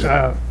 Great, thank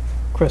you.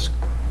 Chris,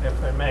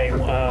 if I may,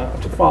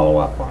 to follow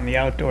up on the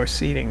outdoor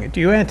seating, do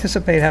you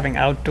anticipate having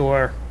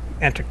outdoor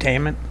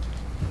entertainment?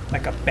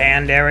 like a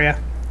band area?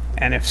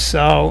 And if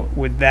so,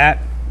 would that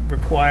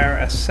require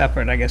a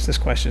separate, I guess this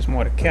question is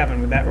more to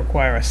Kevin, would that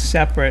require a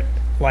separate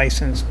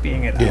license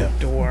being an Yeah.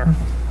 outdoor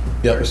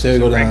Yep, versus say a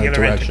go down that regular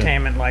direction.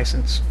 entertainment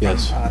license from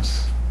Yes.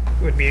 us?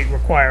 Would be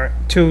require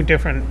two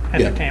different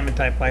Yeah. entertainment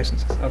type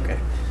licenses? Okay.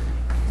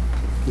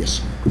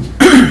 Yes.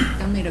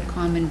 They'll need a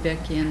common vic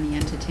and the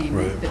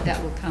entertainment, Right. but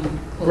that will come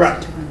closer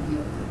Right. to when you.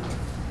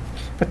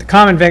 But the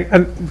common vic,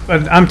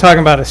 but I'm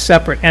talking about a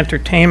separate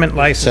entertainment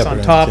license on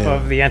Separate top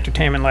entertainment. of the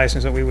entertainment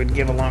license that we would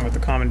give along with the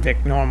common vic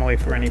normally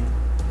for any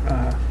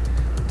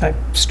type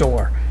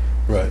store.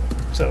 Right,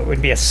 So it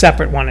would be a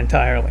separate one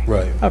entirely.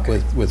 right.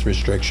 Okay. With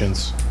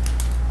restrictions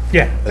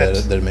Yeah,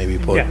 that's, that may be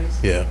put, Yeah.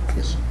 yeah.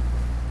 Yes.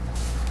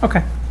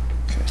 okay.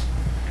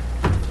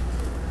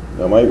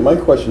 Now, my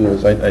question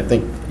was, I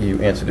think you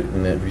answered it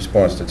in the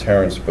response to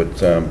Terrence,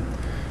 but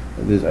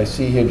I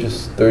see here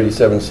just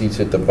 37 seats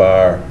at the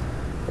bar,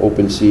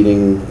 open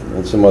seating,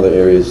 and some other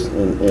areas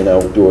and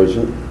outdoors.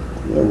 You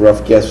know,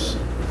 rough guess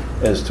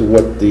as to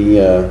what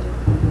the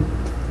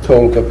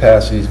total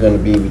capacity is going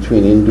to be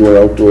between indoor,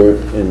 outdoor,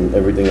 and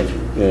everything,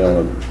 you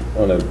know,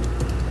 on a,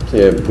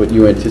 say, what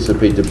you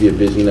anticipate to be a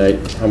busy night,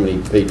 how many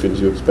patrons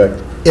you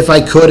expect? If I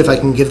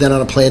can give that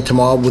on a plan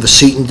tomorrow with a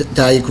seating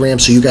diagram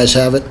so you guys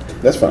have it.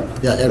 That's fine.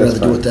 Yeah, I'd That's rather do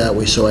fine. it that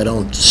way so I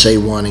don't say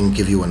one and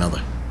give you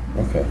another.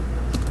 Okay.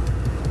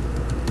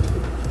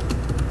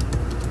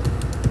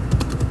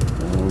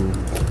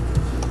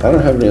 I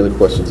don't have any other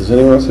questions. Does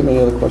anyone else have any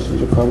other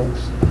questions or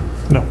comments?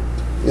 No.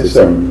 Yes,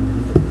 sir.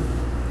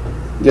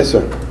 Yes,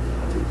 sir.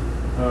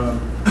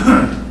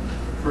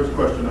 First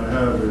question I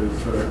have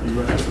is, do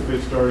you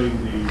anticipate starting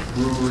the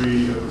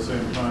brewery at the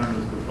same time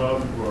as the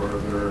pub, or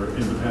they're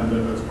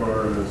independent as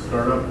far as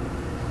startup?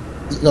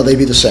 No, they'd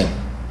be the same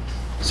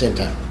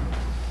time.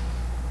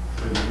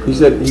 He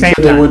said Same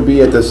they time. would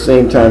be at the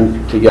same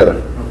time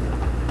together.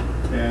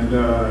 And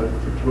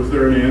was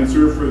there an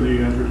answer for the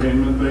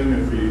entertainment thing,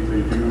 if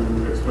they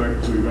do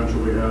expect to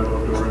eventually have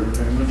outdoor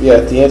entertainment? Yeah,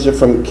 the answer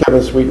from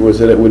Kevin Sweet was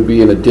that it would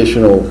be an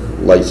additional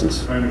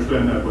license. I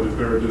understand that, but is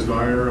there a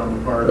desire on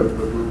the part of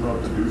the brew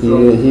pub to do He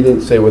so? he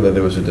didn't say whether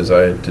there was a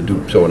desire to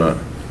do so or not.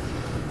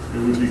 It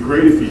would be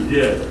great if he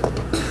did.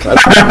 I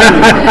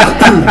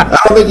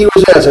don't think he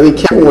was asked. I think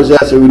Kevin was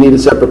asked if we need a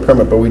separate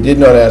permit, but we did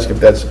not ask if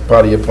that's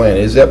part of your plan.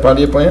 Is that part of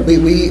your plan?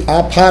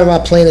 Part of our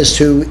plan is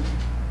to,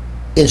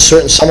 in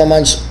certain summer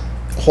months,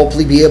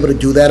 hopefully be able to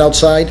do that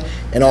outside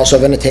and also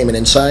have entertainment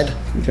inside.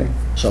 Okay.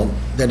 So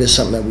that is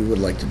something that we would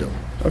like to do.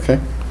 Okay.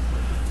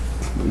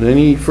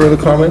 Any further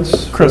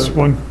comments? Chris,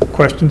 one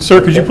question.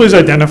 Sir, could you please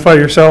identify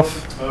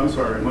yourself? I'm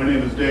sorry, my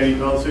name is Danny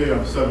Kelsey,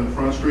 I'm 7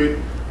 Front Street.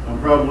 I'm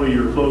probably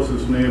your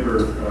closest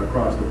neighbor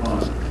across the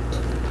pond.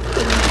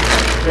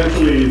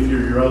 Potentially, if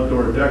your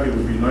outdoor deck, it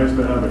would be nice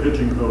to have a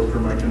hitching post for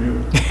my canoe.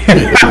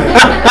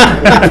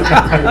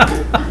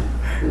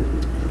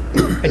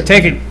 I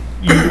take it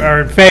you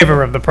are in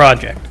favor of the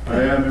project?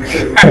 I am in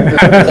favor.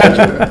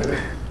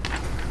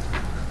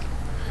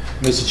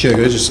 Mr. Chair,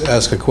 could I just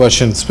ask a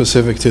question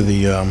specific to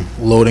the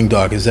loading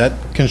dock? Is that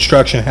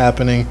construction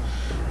happening?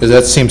 Because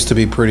that seems to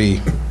be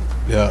pretty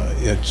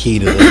key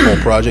to this whole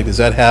project. Does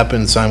that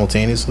happen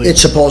simultaneously?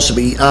 It's supposed to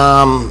be.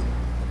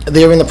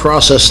 They're in the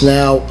process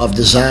now of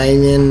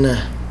designing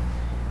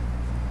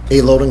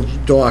a loading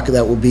dock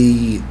that will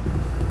be,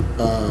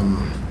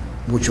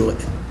 which will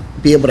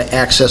be able to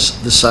access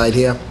the side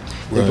here.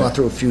 They've gone Right.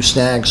 through a few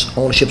snags.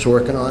 Ownership's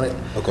working on it.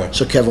 Okay.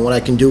 So Kevin, what I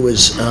can do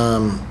is,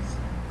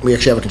 we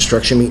actually have a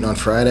construction meeting on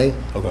Friday.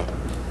 Okay.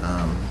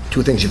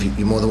 Two things, if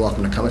you're more than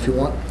welcome to come if you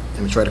want,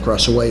 and it's right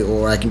across the way,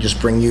 or I can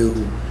just bring you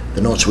the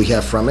notes we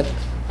have from it,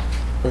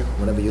 Great.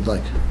 whatever you'd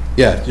like.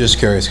 Yeah, just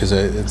curious, because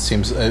it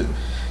seemed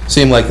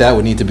like that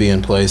would need to be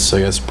in place, I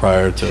guess,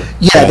 prior to...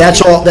 Yeah,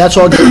 that's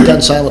all getting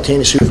done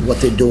simultaneously with what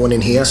they're doing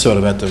in here. Sort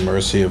of at the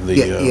mercy of the...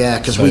 Yeah,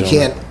 because we site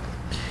owner.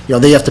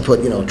 can't, they have to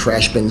put,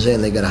 trash bins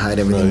in, they gotta hide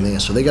everything Right. there,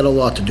 so they got a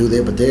lot to do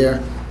there, but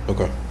they're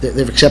Okay.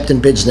 accepting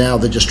bids now,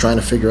 they're just trying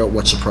to figure out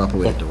what's the proper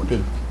way to do it.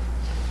 Good.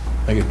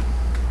 Thank you.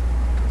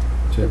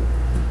 That's it.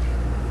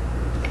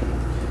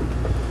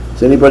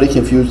 Is anybody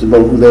confused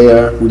about who they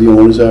are, who the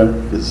owners are?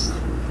 Because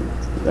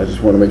I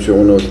just want to make sure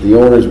everyone knows the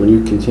owners, when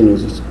you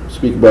continuously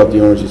speak about the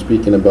owners, you're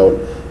speaking about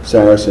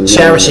Saracen.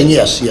 Saracen,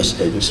 yes.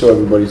 Okay, just so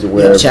everybody's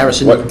aware Yeah, of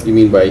Saracen. what you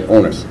mean by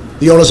owners.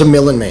 The owners of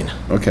Mill and Main.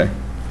 Okay.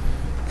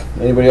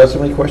 Anybody else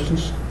have any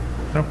questions?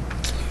 No.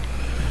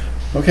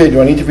 Okay,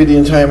 do I need to read the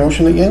entire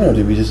motion again, or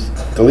did we just,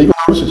 the legal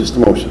notice or just the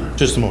motion?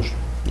 Just a motion.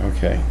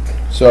 Okay,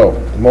 so,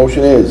 the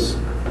motion is,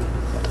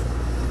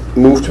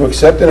 move to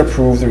accept and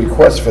approve the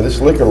request for this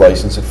liquor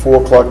license at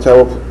 4 O'Clock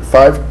Tower,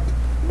 5,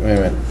 wait a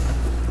minute,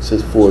 it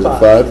says 4, is it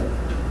 5?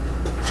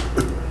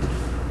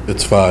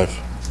 It's 5.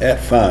 At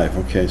 5,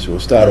 okay, so we'll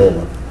start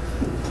over.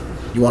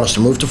 You want us to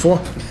move to 4?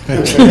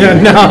 It's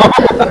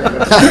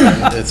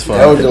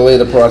That would 5. delay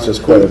the process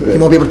quite a He bit.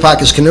 won't be able to park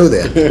his canoe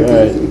there.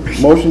 All right,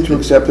 motion to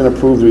accept and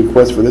approve the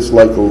request for this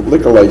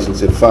liquor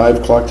license at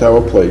 5 Clock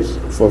Tower Place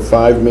for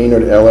 5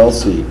 Maynard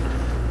LLC,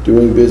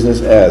 doing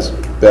business as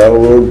Battle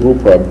Road Brew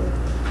Pub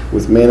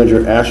with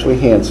manager Ashley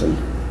Hanson.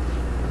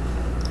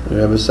 Do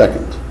you have a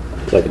second?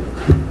 Second.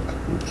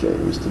 Okay,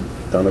 Mr.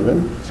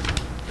 Donovan.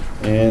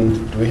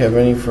 And do we have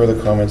any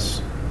further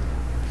comments?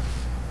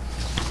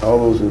 All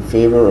those in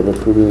favor of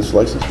approving this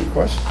license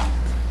request?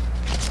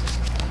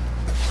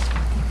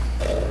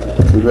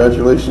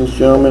 Congratulations,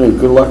 gentlemen, and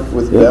good luck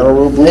with Battle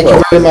Road Thank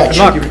Boulevard. you very much.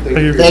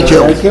 Thank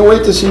you. I can't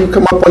wait to see you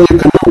come up on your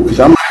canoe, because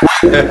I'm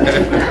I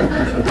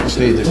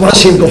want to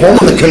see him go home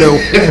in the canoe.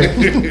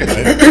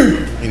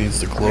 He needs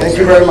to close. Thank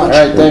you very much.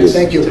 All right, thanks.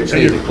 Thank you. He needs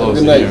to close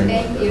Good the night. hearing.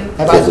 Thank you.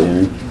 Bye-bye.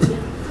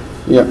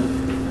 Yeah.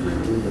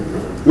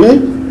 Really?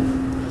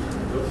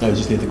 No, we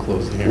just need to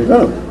close the We're hearing.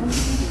 gonna.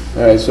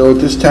 All right, so at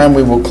this time,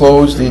 we will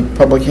close the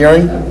public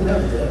hearing.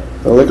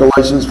 The liquor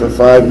license for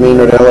 5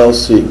 Maynard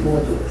LLC.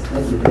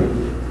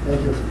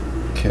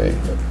 Okay.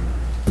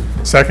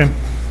 Second.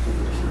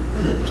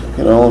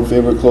 And all in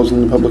favor of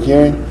closing the public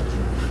hearing?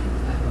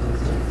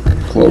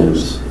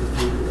 Close.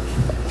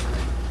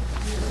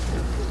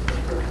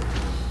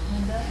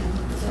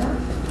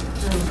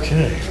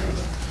 Okay.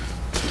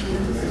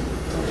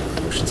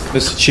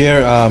 Mr.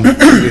 Chair,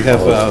 we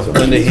have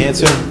Linda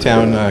Hanson,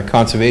 Town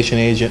Conservation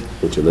Agent,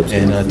 Put your lips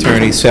and on.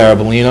 Attorney Sarah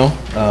Bellino,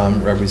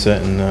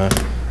 representing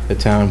the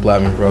town,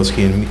 Blackman,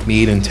 Borowski, and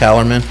Mead and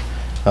Tallerman,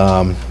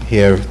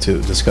 here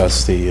to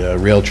discuss the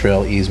rail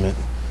trail easement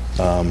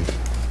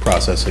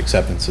process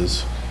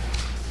acceptances.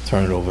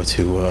 Turn it over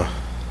to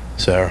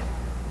Sarah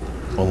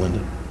or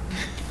Linda.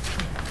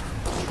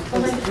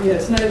 Yeah,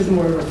 tonight is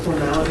more of a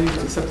formality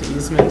to accept the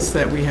easements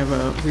that we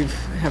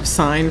have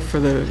signed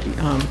for the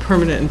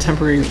permanent and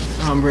temporary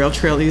rail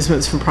trail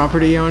easements from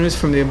property owners,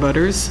 from the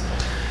abutters.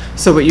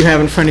 So what you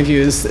have in front of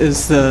you is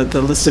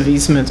the list of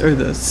easements, or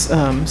the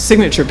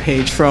signature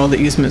page for all the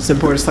easements, the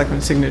Board of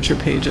Selectmen signature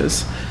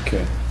pages.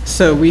 Okay.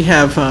 So we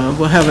have,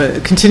 we'll have a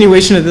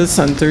continuation of this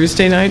on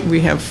Thursday night. We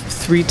have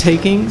 3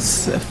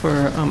 takings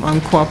for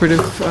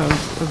uncooperative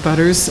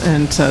abutters,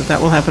 and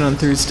that will happen on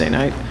Thursday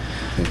night.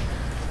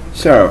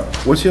 Sarah,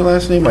 what's your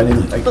last name? I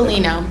didn't.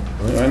 Bellino.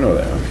 I know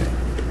that, okay.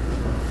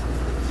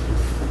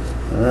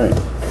 All right.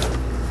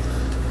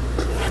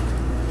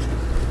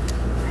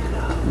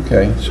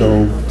 Okay,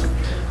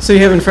 So you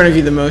have in front of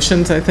you the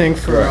motions, I think,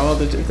 for all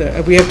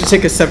we have to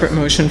take a separate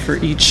motion for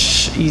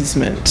each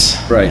easement.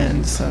 Right.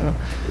 And so,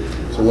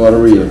 it's a lot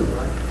of reading.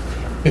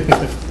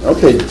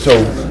 Okay,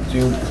 so do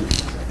you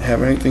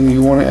have anything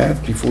you want to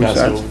add before we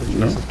start?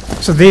 No?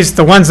 So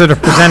the ones that are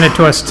presented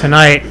to us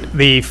tonight,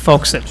 the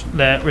folks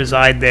that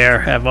reside there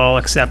have all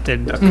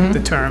accepted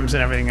the terms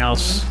and everything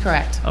else?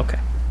 Correct. Okay.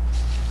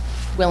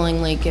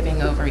 Willingly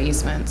giving over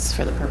easements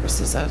for the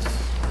purposes of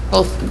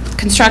both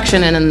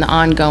construction and in the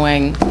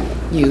ongoing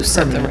use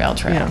of the rail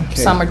trail. Yeah. Okay.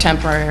 Some are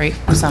temporary,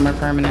 some are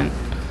permanent,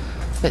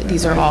 but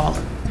these are all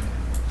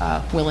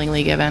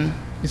willingly given.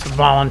 It's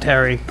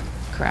voluntary.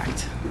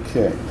 Correct.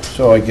 Okay,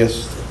 so I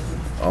guess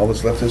all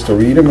that's left is to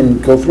read them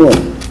and go through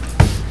them.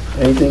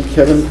 Anything,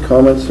 Kevin,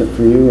 comments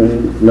from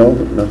you? No?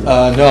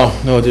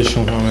 Nothing? No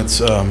additional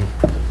comments.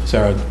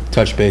 Sarah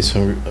touched base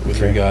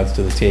with regards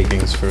to the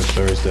takings for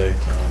Thursday.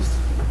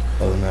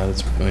 Other than that,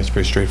 it's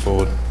pretty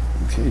straightforward.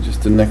 Okay,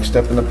 just the next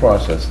step in the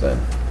process then.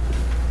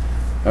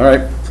 All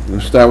right,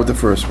 let's start with the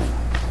first one.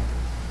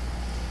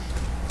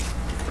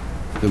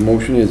 The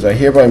motion is, I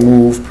hereby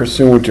move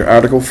pursuant to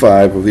Article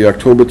 5 of the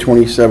October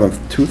 27th,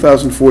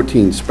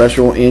 2014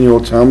 Special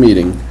Annual Town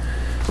Meeting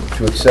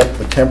to accept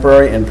the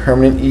temporary and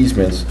permanent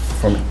easements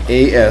from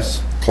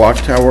A.S. Clock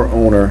Tower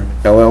Owner,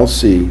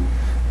 LLC,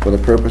 for the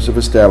purpose of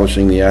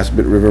establishing the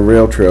Assabet River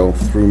Rail Trail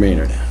through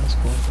Maynard.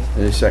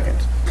 Any second?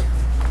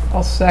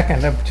 I'll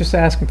second. I'm just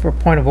asking for a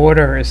point of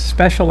order. Is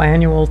special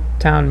annual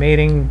town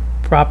meeting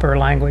proper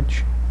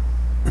language?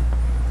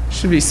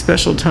 should be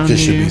special town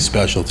Just should meeting. be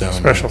special town.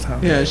 Special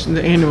town. Yeah,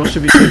 the annual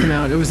should be taken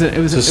out. It was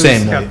It's the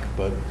same night,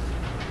 but.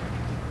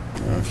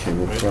 Okay,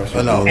 we'll cross Oh,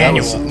 it.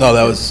 no,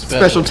 that was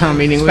special town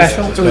meeting. It was-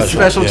 Special? It was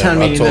special Yeah, town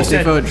meeting that they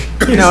October.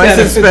 voted. No, I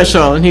said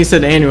special, and he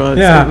said annual.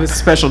 Yeah. It was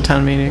special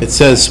town meeting. It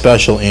says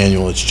special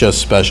annual, it's just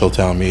special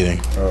town meeting.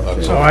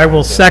 Okay. So I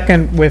will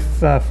second with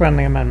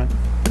friendly amendment.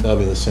 That'll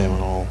be the same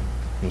on all.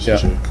 Mr. Yeah.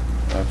 Chair.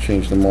 I'll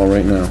change them all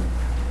right now.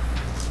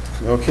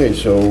 Okay,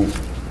 so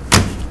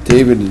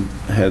David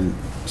had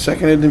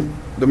seconded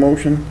the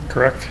motion.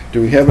 Correct.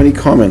 Do we have any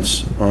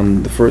comments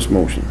on the first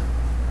motion?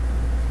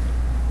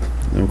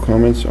 No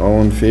comments? All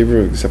in favor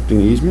of accepting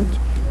the easement?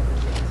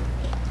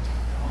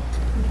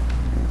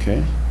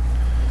 Okay.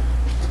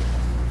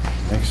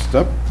 Next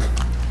up.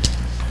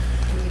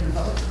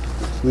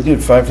 We did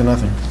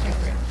 5-0.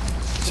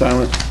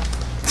 Silent.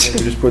 You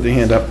just put the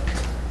hand up.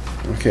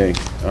 Okay.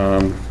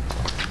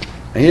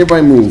 I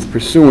hereby move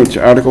pursuant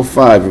to Article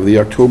 5 of the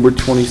October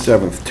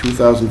 27th,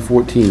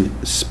 2014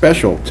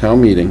 special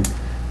town meeting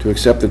to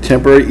accept the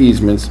temporary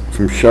easements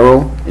from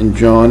Cheryl and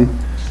John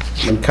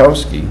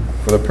Mankowski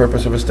for the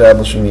purpose of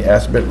establishing the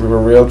Assabet River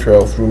Rail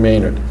Trail through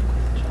Maynard.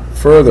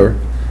 Further,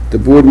 the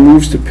board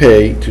moves to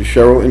pay to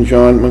Cheryl and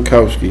John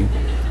Mankowski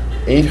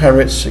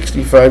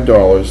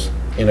 $865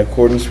 in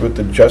accordance with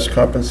the just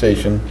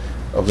compensation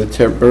of the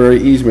temporary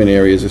easement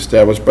areas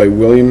established by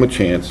William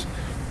LaChance,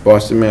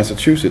 Boston,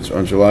 Massachusetts,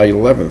 on July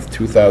 11th,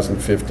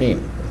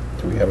 2015.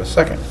 Do we have a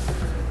second?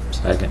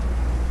 Second.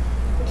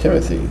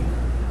 Timothy,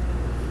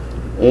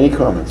 any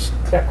comments?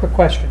 Yeah, quick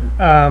question.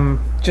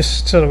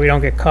 Just so that we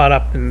don't get caught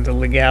up in the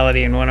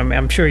legality and what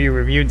I'm sure you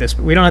reviewed this,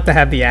 but we don't have to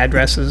have the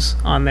addresses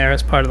on there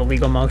as part of the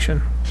legal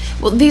motion?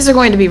 Well, these are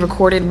going to be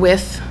recorded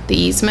with the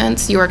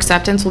easements. Your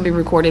acceptance will be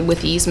recorded with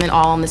the easement,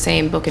 all on the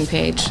same book and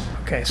page.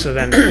 Okay, so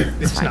then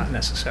it's fine. not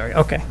necessary.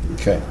 Okay.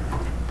 Okay.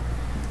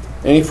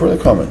 Any further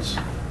comments?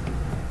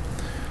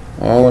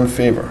 All in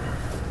favor?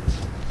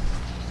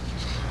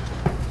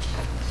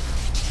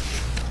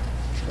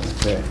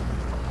 Okay.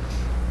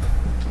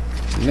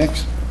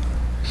 Next.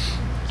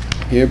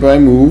 Hereby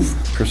move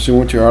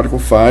pursuant to Article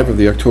 5 of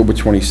the October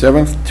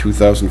 27th,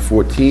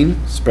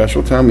 2014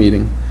 Special Town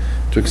Meeting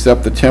to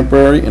accept the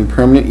temporary and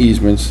permanent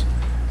easements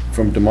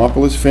from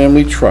Demopolis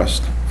Family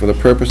Trust for the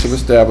purpose of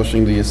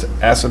establishing the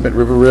Assabet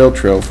River Rail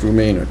Trail through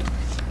Maynard.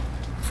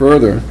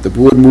 Further, the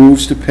board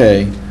moves to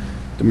pay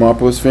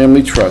Demopolis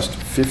Family Trust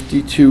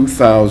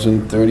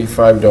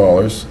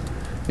 $52,035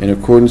 in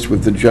accordance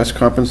with the just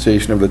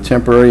compensation of the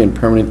temporary and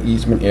permanent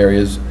easement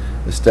areas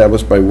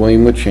established by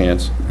William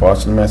LaChance,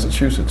 Boston,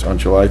 Massachusetts, on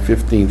July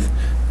 15th,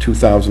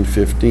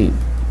 2015. You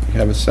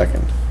have a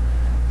second.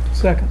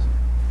 Second.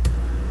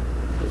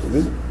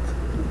 David?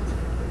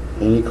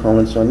 Any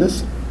comments on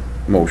this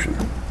motion?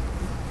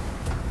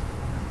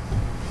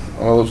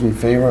 All those in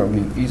favor of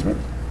the easement?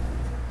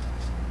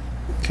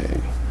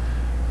 Okay,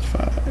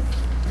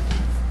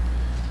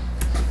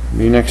 5.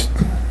 Me next.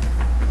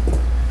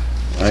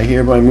 I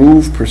hereby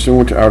move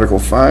pursuant to Article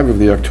 5 of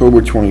the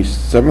October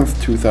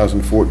 27th,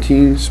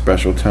 2014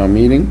 Special Town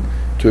Meeting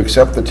to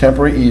accept the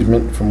temporary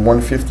easement from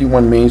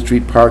 151 Main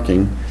Street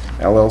Parking,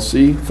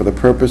 LLC, for the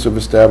purpose of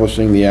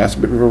establishing the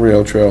Assabet River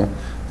Rail Trail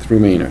through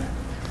Maynard.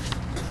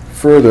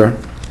 Further,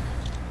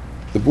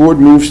 the board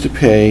moves to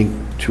pay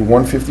to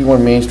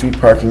 151 Main Street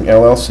Parking,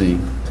 LLC,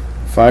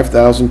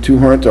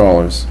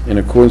 $5,200 in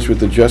accordance with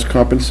the just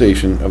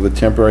compensation of the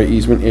temporary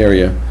easement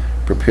area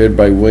prepared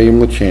by William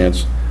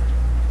LaChance,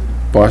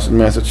 Boston,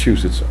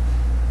 Massachusetts,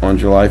 on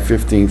July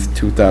 15th,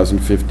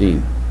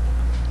 2015.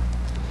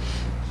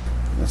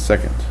 A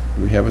second.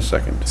 We have a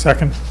second.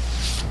 Second.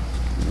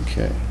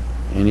 Okay.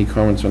 Any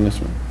comments on this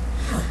one?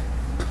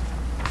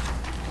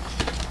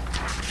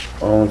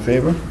 All in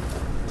favor?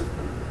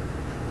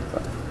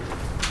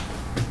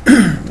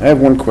 I have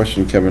one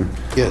question, Kevin.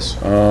 Yes.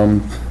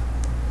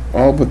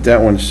 All but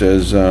that one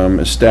says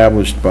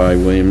established by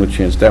William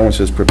LaChance. That one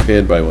says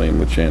prepared by William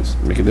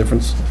LaChance. Make a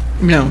difference?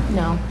 No.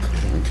 No.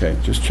 Okay,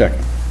 just checking.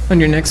 On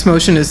your next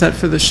motion, is that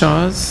for the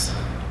Shaws?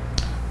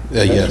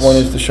 Next Yes. one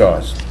is the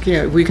Shaws.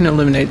 Yeah, we can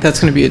eliminate, that's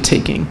going to be a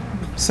taking,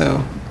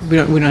 so we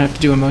don't have to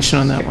do a motion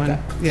on that one.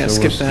 Yeah, So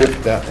skip we'll that.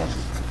 skip that one.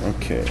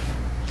 Okay.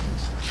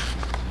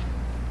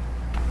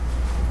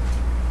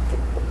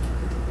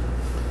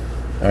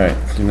 All right,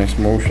 the next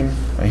motion.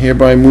 I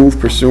hereby move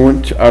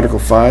pursuant to Article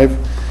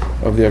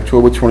 5 of the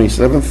October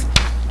 27th,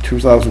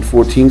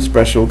 2014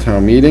 Special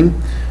Town Meeting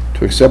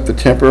to accept the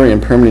temporary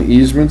and permanent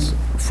easements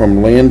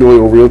from Land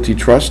Oil Realty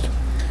Trust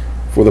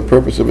for the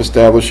purpose of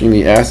establishing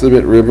the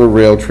Assabet River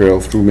Rail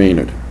Trail through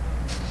Maynard.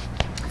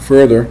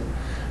 Further,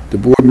 the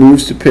board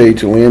moves to pay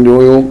to Land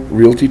Oil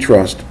Realty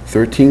Trust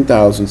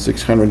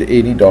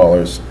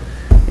 $13,680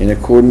 in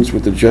accordance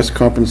with the just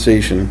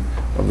compensation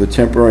of the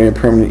temporary and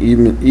permanent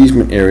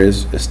easement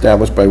areas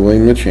established by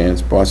William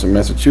LaChance, Boston,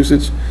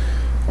 Massachusetts,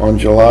 on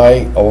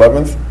July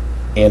 11th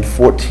and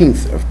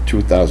 14th of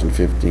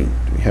 2015. Do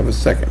we have a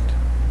second?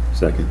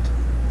 Second.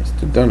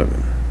 Mr.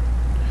 Donovan.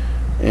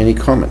 Any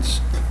comments?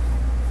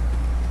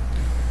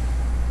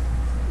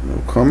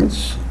 No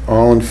comments?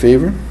 All in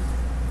favor?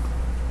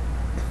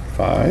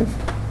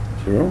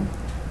 5-0.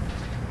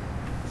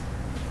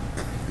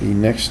 The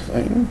next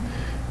item.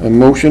 A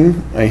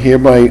motion, I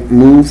hereby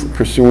move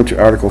pursuant to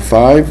Article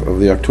 5 of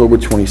the October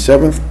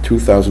 27th,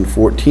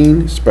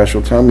 2014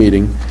 Special Town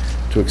Meeting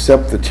to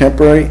accept the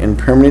temporary and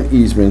permanent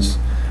easements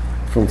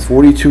from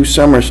 42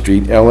 Summer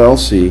Street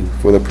LLC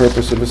for the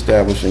purpose of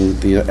establishing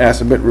the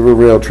Assabet River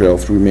Rail Trail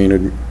through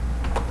Maynard.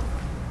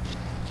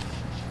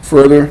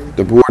 Further,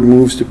 the board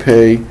moves to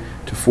pay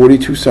to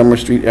 42 Summer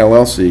Street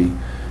LLC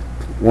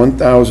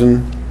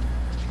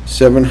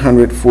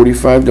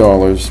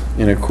 $1,745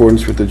 in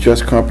accordance with the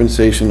just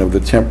compensation of the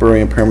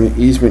temporary and permanent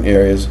easement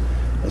areas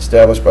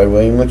established by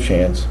William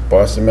LaChance,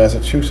 Boston,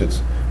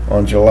 Massachusetts,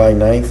 on July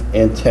 9th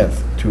and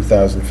 10th,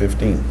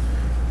 2015.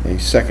 A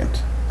second.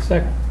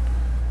 Second.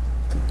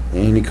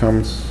 Any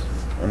comments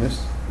on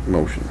this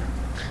motion?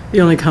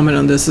 The only comment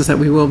on this is that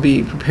we will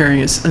be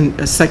preparing a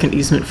second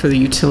easement for the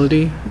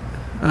utility.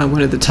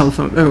 One of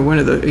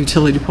the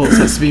utility poles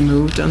has to be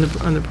moved on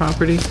the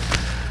property.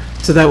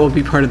 So that will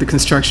be part of the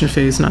construction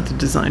phase, not the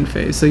design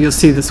phase. So you'll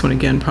see this one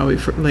again probably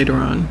later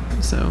on,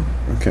 so.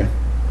 Okay.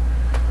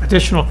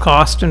 Additional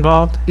cost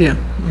involved? Yeah.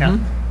 Yeah.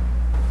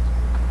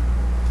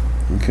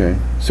 Okay.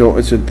 So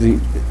it's the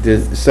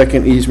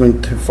second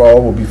easement to follow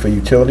will be for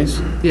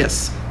utilities?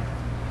 Yes.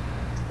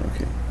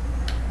 Okay.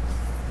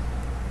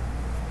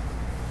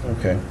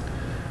 Okay.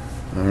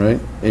 All right.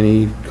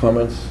 Any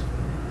comments?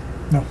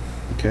 No.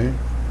 Okay.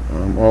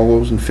 All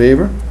those in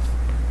favor?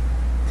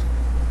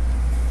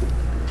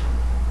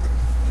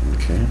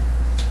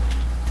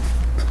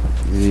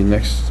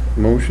 next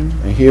motion,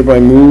 I hereby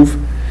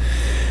move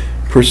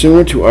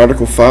pursuant to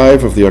Article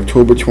 5 of the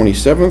October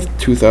 27th,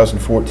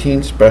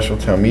 2014 special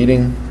town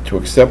meeting to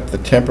accept the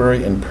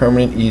temporary and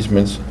permanent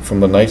easements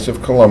from the Knights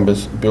of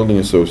Columbus Building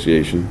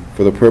Association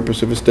for the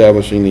purpose of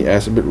establishing the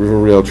Assabet River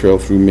Rail Trail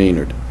through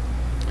Maynard.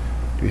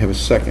 Do we have a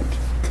second?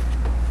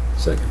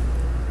 Second.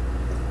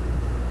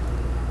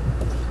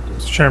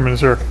 Mr. Chairman,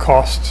 is there a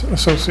cost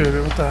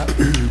associated with that?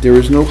 There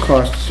is no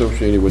cost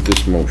associated with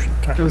this motion.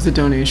 It was a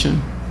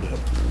donation.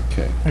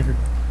 Okay, Thank you.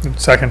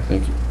 Second.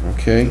 thank you.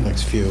 Okay,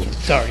 Next few.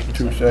 Sorry.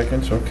 2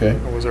 seconds, okay.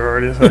 Or was there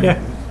already a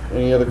second?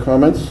 Any other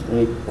comments?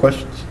 Any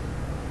questions?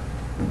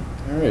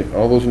 All right,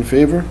 all those in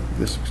favor?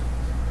 This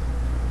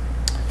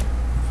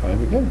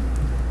 5 again.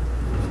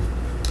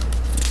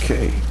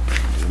 Okay,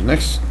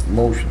 next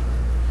motion.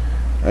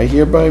 I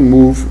hereby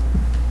move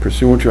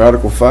pursuant to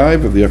Article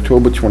 5 of the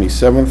October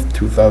 27th,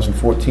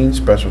 2014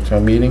 special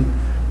town meeting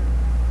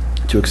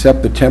to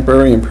accept the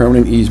temporary and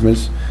permanent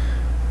easements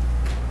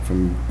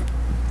from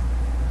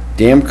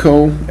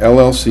Damco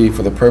LLC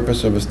for the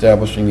purpose of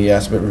establishing the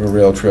Assabet River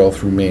Rail Trail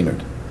through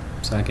Maynard.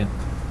 Second.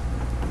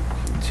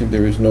 See,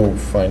 there is no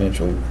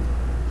financial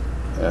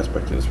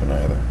aspect to this one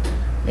either.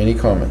 Any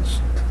comments?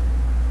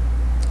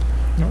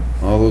 No.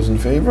 All those in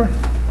favor?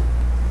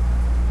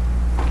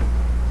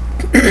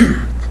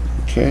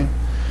 Okay.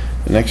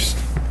 The next,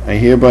 I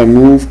hereby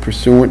move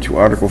pursuant to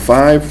Article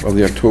 5 of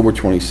the October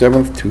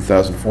 27th,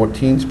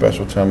 2014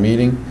 special town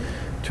meeting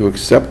to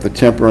accept the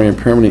temporary and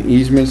permanent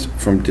easements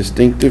from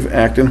Distinctive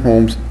Acton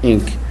Homes,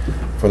 Inc.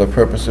 for the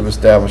purpose of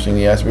establishing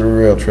the Assabet River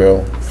Rail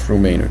Trail through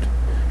Maynard.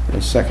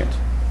 And second.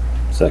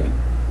 Second.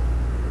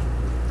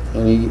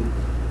 Any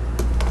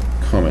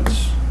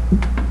comments?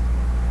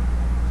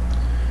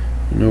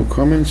 No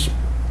comments?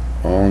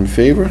 All in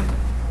favor?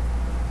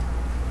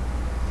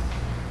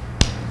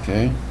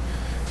 Okay.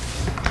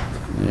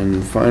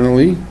 And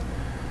finally,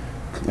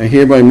 I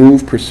hereby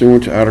move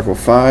pursuant to Article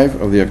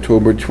 5 of the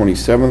October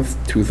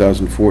 27th,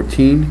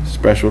 2014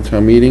 special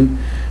town meeting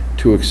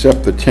to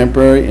accept the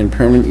temporary and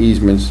permanent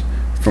easements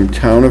from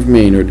Town of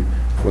Maynard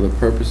for the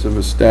purpose of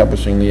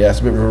establishing the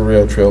Assabet River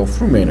Rail Trail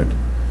through Maynard.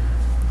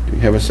 Do we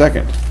have a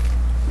second?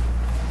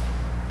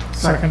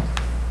 Second.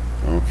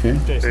 Okay.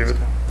 David.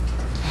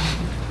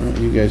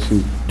 You guys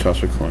can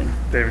toss a coin.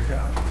 David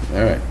got it.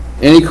 All right.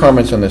 Any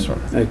comments on this one?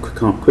 A quick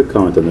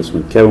comment on this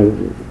one.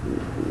 Kevin,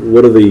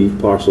 what are the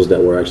parcels that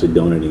we're actually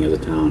donating as a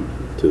town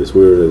to this?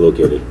 Where are they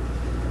located?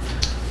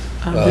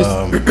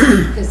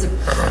 There's a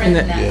print in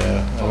that.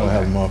 Yeah, I don't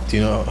have them up. Do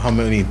you know how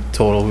many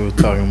total we were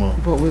talking about?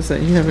 What was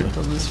that? You have it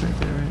on this right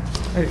there,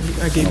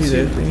 right? I gave you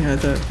the thing,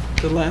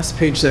 the last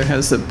page there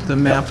has the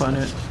map on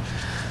it.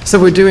 So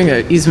we're doing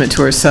an easement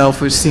to ourselves,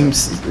 which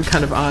seems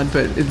kind of odd,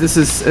 but this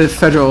is a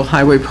federal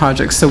highway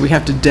project, so we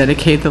have to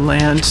dedicate the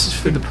land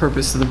for the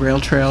purpose of the rail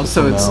trail.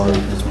 So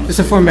it's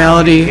a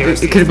formality.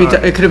 It could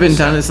have been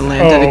done as a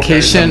land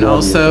dedication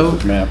also.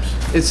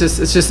 It's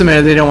just a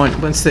matter, they don't want,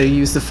 once they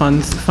use the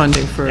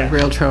funding for a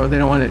rail trail, they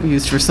don't want it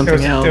used for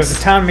something else. There was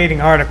a town meeting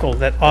article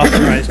that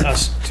authorized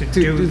us to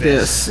do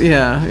this.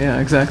 Yeah,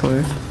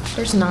 exactly.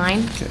 There's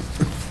 9.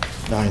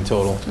 9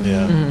 total,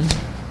 yeah.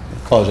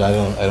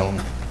 Apologize, I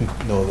don't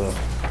know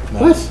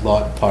the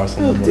lot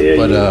parcel number.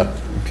 But,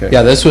 Okay.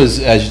 yeah, this was,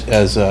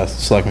 as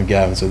Selectman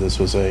Gavin said, this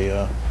was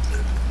a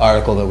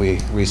article that we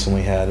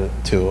recently had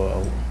to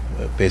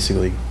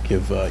basically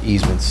give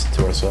easements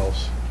to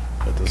ourselves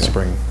at the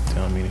spring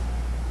town meeting.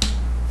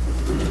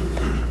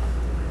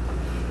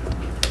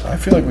 I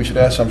feel like we should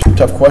ask some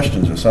tough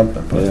questions or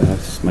something, but Yeah,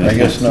 that's my I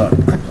guess not.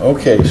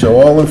 Okay, so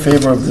all in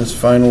favor of this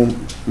final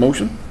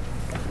motion?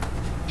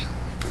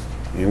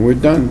 And we're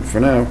done for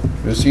now.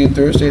 We'll see you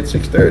Thursday at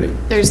 6:30.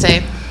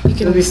 Thursday. You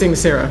You'll be seeing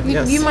Sarah, you,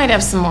 yes. you might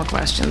have some more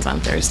questions on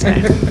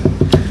Thursday.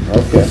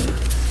 Okay.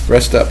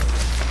 Rest up.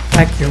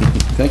 Thank you.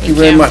 Thank you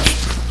very you. much.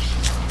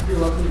 You're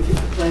welcome to keep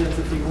the plans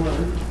if you want,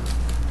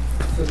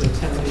 for the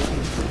town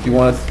meeting. Do you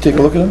want to take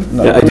a look at them?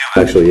 No. Yeah, I do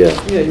actually,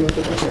 yeah. Yeah, you want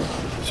the, okay.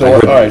 So, all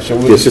right, so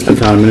The we'll assistant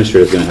town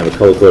administrator is going to have a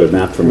color-coded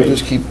map for me We'll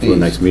just keep for the these.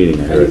 next meeting,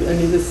 I I heard.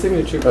 need the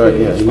signature All right,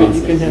 page, yeah, but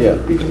you can have,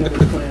 yeah. you can have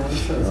the plan,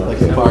 so it's like.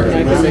 the parking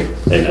I can make-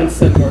 I can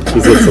send more He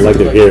said copies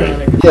selective hearing.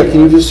 electronic. Yeah, can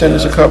you just send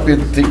us a copy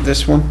of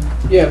this one?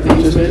 Yeah, the Just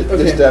easement,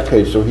 just okay, that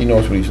page, so he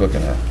knows what he's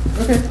looking at.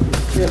 okay,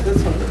 yeah,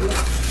 that's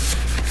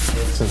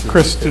fine.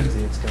 Chris,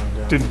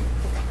 did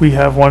we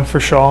have one for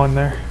Shaw in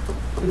there?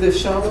 The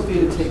Shaw will be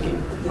a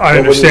taking. I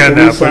understand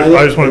that, but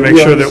I just want to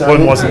make sure that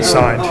one wasn't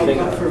signed.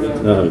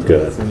 Oh,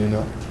 good. You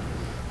know?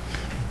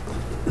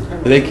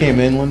 They came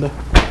in, Linda?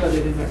 No,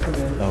 they did not come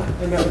in. Oh.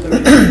 I met with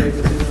them yesterday,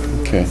 but they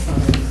don't Okay.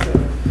 sign,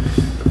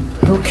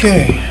 so.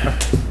 Okay.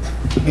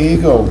 Here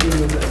you go.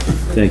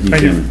 Thank you,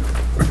 Thank you. Chairman.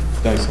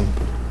 Thanks, Linda.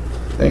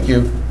 Thank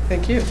you.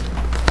 Thank you.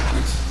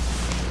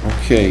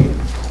 Okay.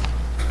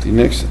 The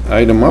next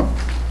item up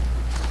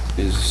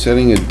is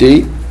setting a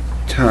date,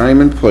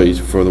 time, and place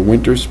for the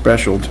winter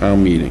special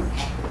town meeting.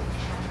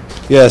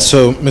 Yeah,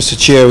 so, Mr.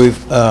 Chair,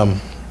 we've,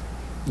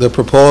 the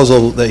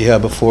proposal that you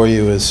have before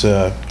you is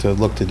to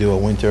look to do a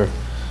winter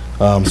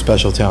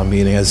special town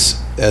meeting.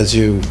 As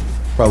you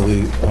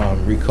probably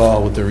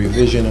recall with the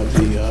revision of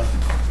the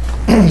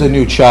the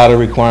new charter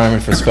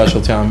requirement for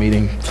special town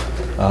meeting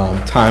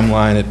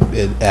timeline,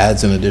 it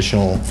adds an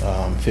additional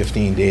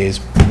 15 days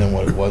than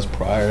what it was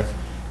prior.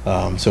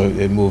 So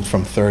it moved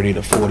from 30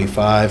 to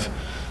 45,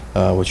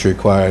 which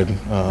required,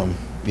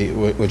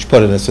 which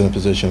put us in a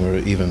position where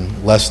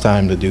even less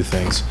time to do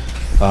things.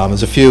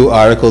 There's a few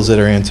articles that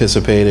are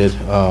anticipated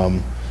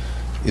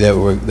that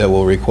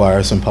will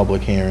require some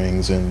public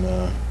hearings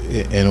and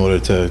in order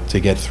to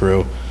get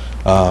through.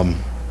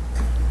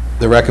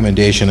 The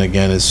recommendation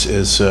again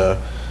is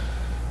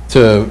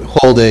to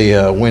hold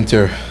a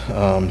winter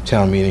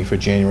town meeting for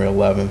January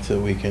 11th, that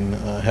we can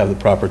have the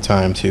proper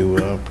time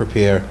to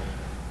prepare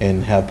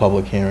and have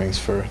public hearings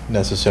for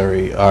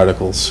necessary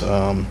articles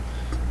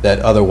that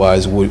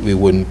otherwise we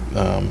wouldn't,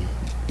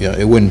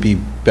 it wouldn't be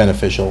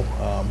beneficial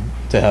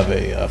to have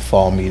a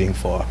fall meeting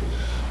for,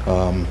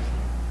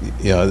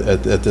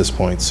 at this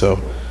point. So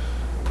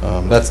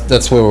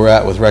that's where we're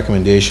at with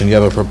recommendation. You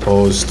have a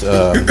proposed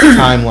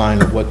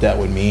timeline of what that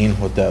would mean,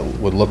 what that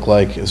would look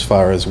like as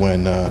far as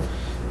when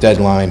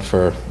deadline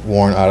for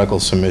warrant article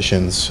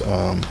submissions,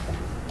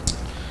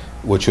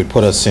 which would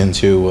put us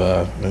into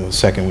the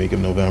second week of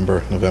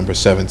November, November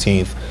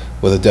 17th,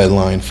 with a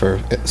deadline for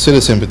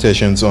citizen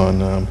petitions on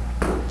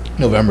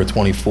November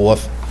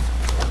 24th,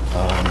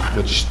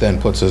 which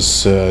then puts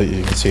us,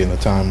 you can see in the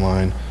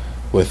timeline,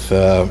 with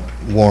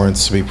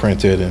warrants to be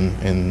printed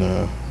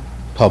and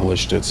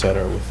published, et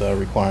cetera, with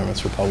requirements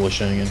for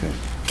publishing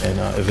and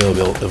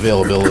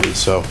availability.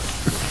 So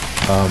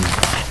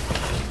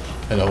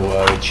I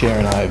know the chair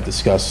and I have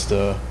discussed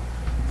the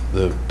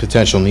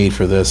potential need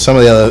for this. Some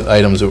of the other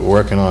items that we're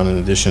working on, in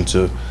addition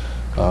to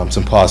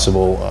some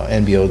possible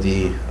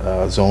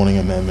NBOD zoning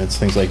amendments,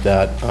 things like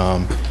that,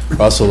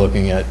 we're also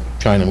looking at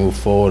trying to move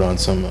forward on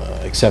some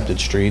accepted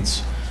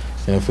streets.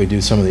 And if we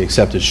do some of the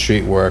accepted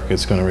street work,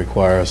 it's going to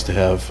require us to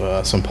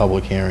have some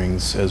public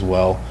hearings as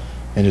well.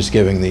 And just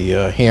giving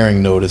the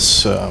hearing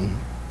notice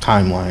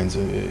timelines,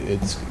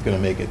 it's going to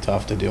make it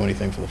tough to do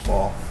anything for the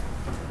fall.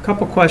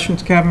 Couple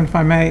questions, Kevin, if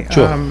I may.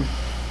 Sure.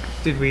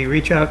 Did we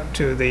reach out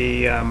to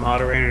the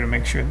moderator to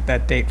make sure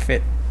that date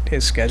fit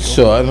his schedule?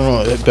 So I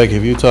don't know, Becky,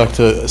 have you talked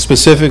to,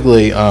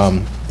 specifically,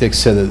 Dick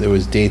said that there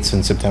was dates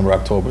in September,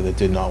 October that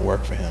did not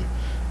work for him.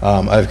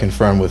 I've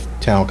confirmed with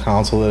town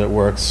council that it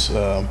works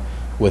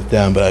with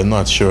them, but I'm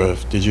not sure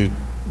if, did you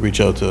reach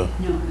out to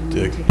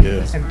Dick?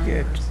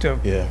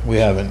 Yeah, we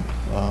haven't.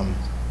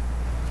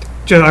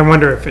 I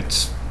wonder if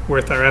it's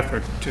worth our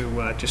effort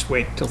to just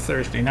wait till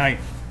Thursday night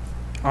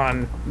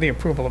on the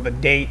approval of a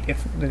date,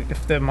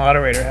 if the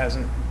moderator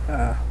hasn't,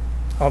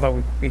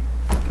 although we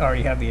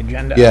already have the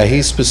agenda. Yeah,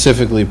 he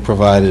specifically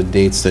provided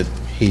dates that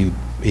he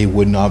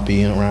would not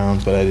be in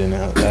around, but I didn't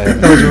have.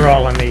 Those are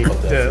all in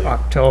the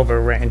October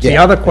range. The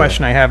other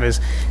question I have is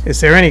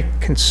there any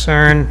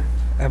concern,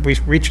 have we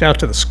reached out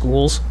to the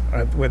schools?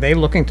 Were they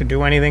looking to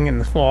do anything in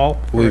the fall?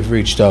 We've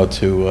reached out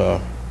to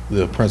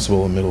the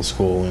principal of middle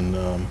school, and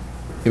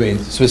you mean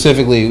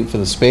specifically for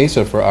the space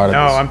or for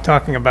articles? No, I'm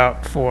talking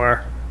about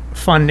for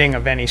funding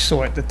of any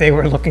sort, that they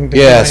were looking to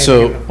do Yeah, anything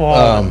so, in the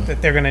fall,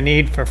 that they're going to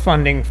need for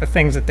funding for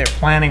things that they're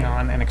planning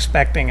on and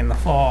expecting in the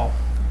fall.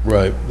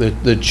 Right.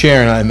 The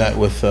chair and I met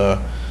with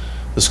the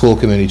school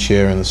committee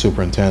chair and the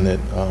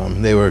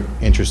superintendent. They were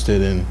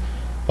interested in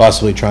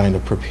possibly trying to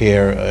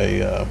prepare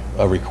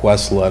a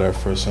request letter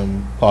for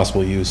some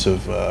possible use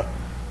of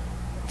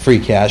free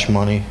cash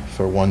money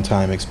for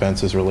one-time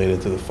expenses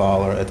related to the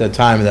fall. Or at the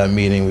time of that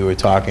meeting, we were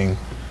talking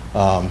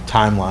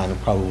timeline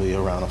of probably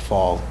around a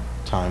fall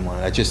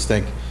timeline. I just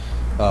think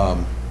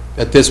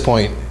at this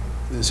point,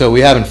 so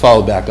we haven't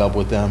followed back up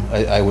with them.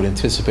 I would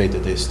anticipate that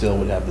they still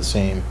would have the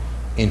same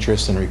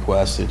interest and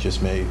request. It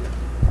just may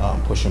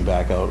push them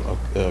back out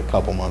a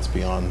couple months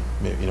beyond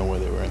where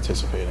they were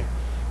anticipating.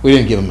 We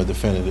didn't give them a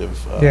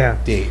definitive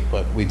date,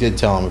 but we did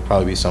tell them it would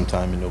probably be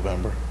sometime in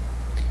November.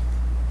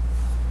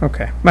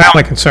 Okay. My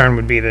only concern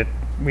would be that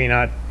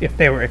if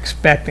they were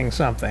expecting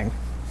something,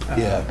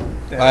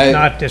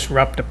 not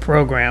disrupt a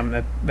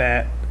program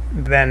that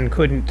then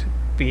couldn't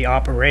be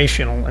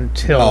operational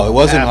until No, it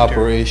wasn't after.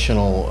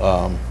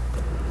 operational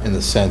in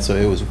the sense of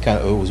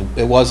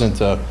it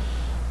wasn't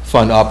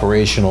fund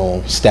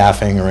operational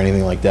staffing or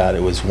anything like that.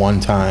 It was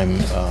one-time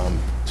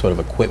sort of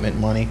equipment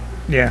money.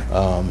 Yeah.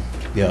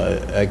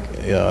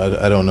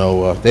 I don't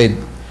know.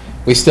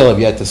 We still have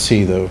yet to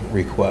see the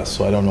request,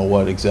 so I don't know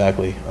what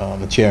exactly.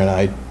 The chair and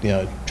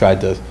I,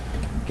 tried to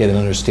get an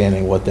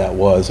understanding what that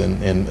was,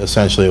 and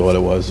essentially what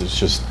it was is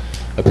just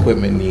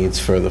equipment needs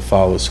for the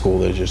follow school.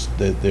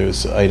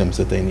 There's items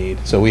that they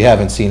need. So we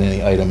haven't seen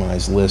any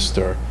itemized list,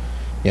 or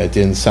it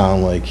didn't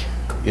sound like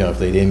if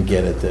they didn't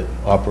get it, that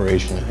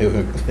operationally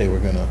they were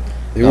gonna.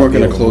 They weren't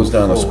gonna close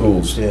down the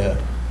schools. Yeah.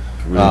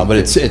 But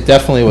it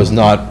definitely was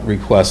not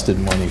requested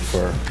money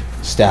for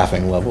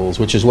staffing levels,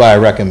 which is why I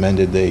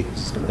recommended they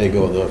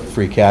go the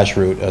free cash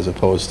route as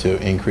opposed to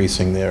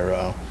increasing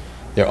their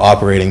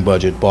operating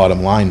budget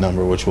bottom line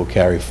number, which will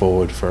carry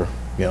forward for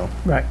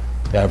right.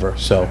 ever.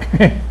 So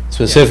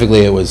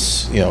specifically, it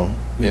was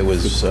it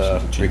was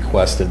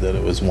requested that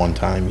it was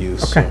one-time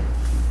use. Okay.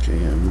 Okay,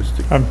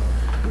 Mr.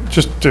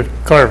 Just to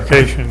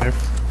clarification,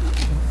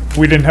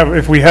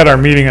 if we had our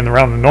meeting in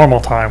around the normal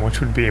time, which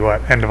would be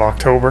what, end of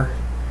October?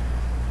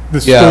 The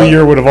Yeah. school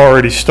year would have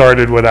already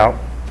started without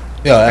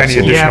Yeah, any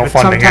absolutely. additional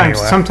funding anyway.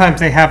 Sometimes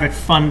they have it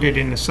funded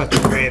in such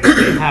a way that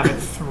they have it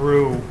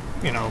through,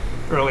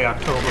 early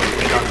October,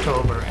 late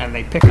October, and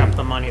they pick up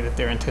the money that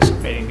they're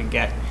anticipating to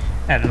get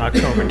at an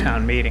October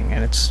town meeting,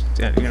 and it's,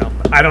 I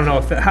don't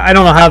know I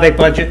don't know how they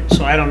budget,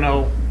 so I don't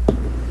know,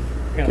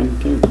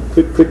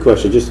 Quick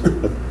question, just,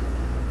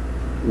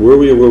 were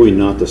we or were we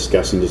not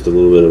discussing just a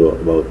little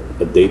bit about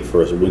a date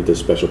for a winter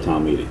special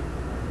town meeting?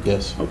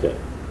 Yes. Okay.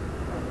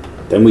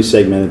 Then we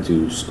segmented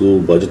to school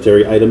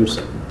budgetary items.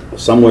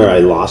 Somewhere I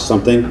lost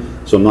something,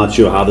 so I'm not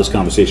sure how this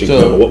conversation came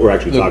up, or what we're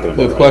actually talking about.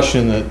 The right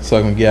question that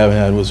Selectman Gavin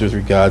had was with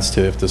regards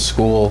to if the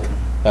school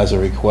has a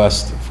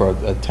request for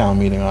a town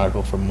meeting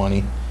article for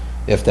money,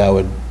 if that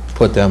would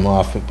put them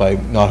off by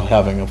not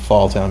having a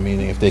fall town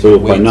meeting, if they So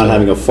could wait. by not till-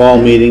 having a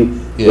fall meeting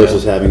Yeah.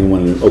 versus having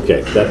one,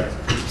 okay, that,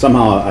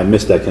 somehow I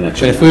missed that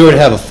connection. But if we were to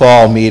have a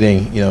fall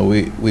meeting,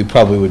 we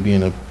probably would be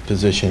in a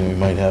position, we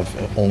might have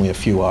only a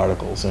few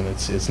articles, and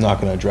it's not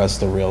gonna address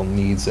the real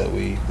needs that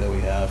we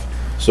have.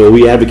 So are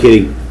we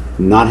advocating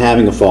not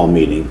having a fall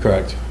meeting?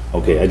 Correct.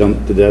 Okay, I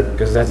don't, did that,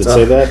 Because did that's it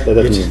say that? That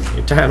doesn't,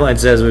 your timeline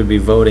says we'd be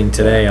voting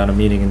today on a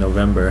meeting in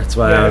November. That's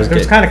why I was it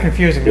was getting. kind of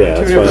confusing. There yeah, were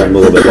that's two why I'm different- a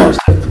little bit lost.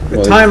 The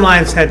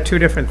timelines had two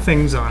different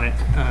things on it.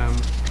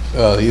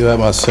 You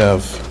must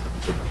have,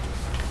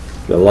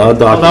 Got a lot of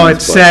documents. Although it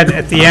but- said,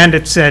 at the end,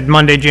 it said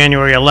Monday,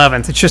 January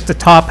 11th. It's just the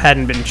top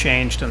hadn't been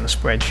changed on the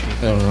spreadsheet.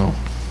 I don't know.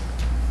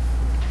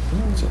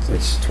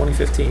 It's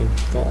 2015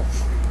 fall.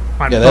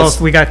 On Yeah, that's-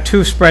 both, we got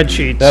two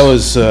spreadsheets. That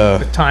was,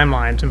 with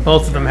timelines, and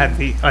both of them had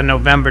a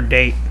November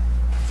date.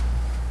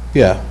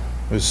 yeah,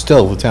 it was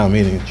still the town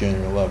meeting, is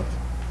January 11th.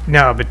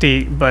 No,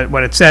 but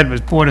what it said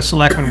was Board of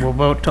Selectmen will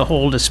vote to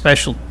hold a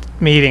special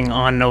meeting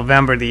on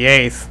November the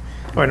 8th,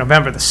 or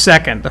November the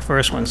 2nd, the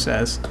first one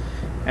says.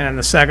 And then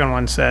the second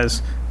one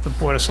says, the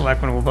Board of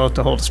Selectmen will vote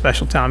to hold a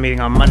special town meeting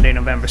on Monday,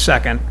 November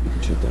 2nd.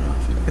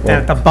 But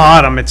then at the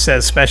bottom, it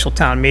says special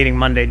town meeting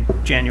Monday,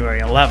 January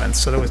 11th.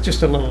 So there was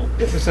just a little,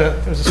 it was a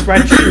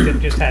spreadsheet that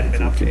just hadn't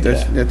been updated.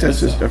 That's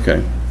just,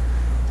 okay.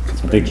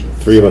 I think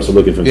three of us are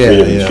looking from three Yeah,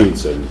 different yeah.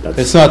 sheets, and It's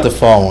that's, not the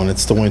fall one,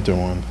 it's the winter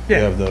one. We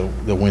Yeah. have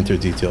the winter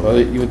detail. Well,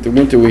 the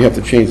winter, we have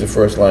to change the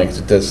first line, because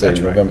it does say That's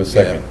right. November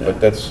 2nd, Yeah.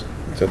 but that's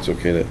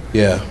okay.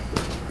 Yeah,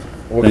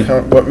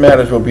 What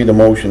matters will be the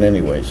motion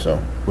anyway, so.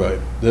 right.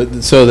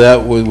 So that,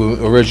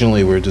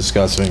 originally, we were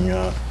discussing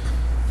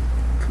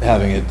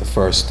having it the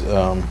first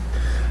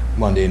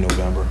Monday in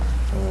November.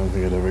 I don't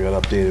think it ever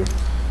got updated.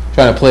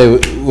 Trying to play,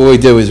 what we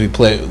did was we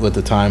played with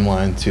the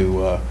timeline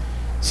to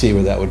see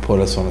where that would put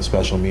us on a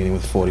special meeting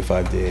with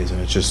 45 days,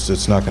 and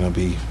it's not going to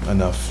be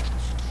enough.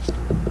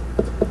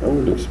 I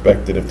would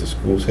expect that if the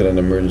schools had an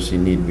emergency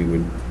need, we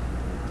would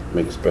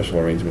make special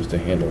arrangements to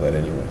handle that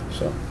anyway,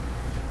 so.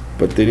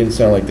 But they didn't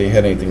sound like they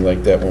had anything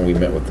like that when we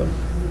met with them.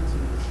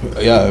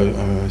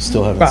 Yeah, I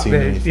still haven't But seen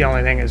anything. the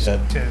only thing is Yeah.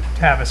 to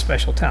have a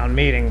special town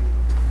meeting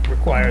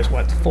requires,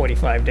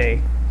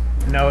 45-day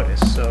notice.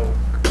 So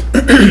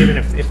even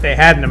if they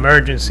had an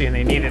emergency and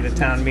they needed a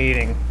town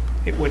meeting,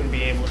 it wouldn't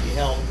be able to be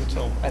held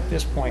until, at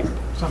this point,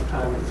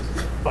 sometime.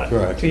 But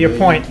Correct. to your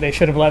point, they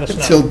should have let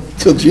us know.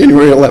 Till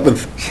January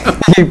 11th.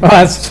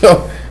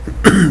 So,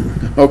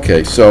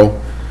 okay, so,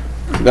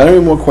 got any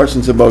more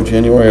questions about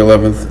January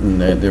 11th?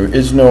 And there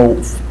is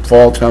no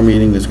fall town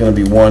meeting, there's gonna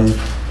be one,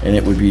 and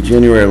it would be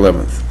January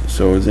 11th.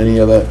 So is any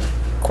other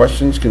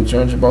questions,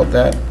 concerns about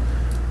that?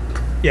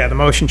 Yeah, the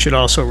motion should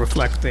also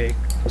reflect the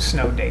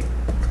snow date.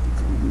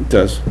 It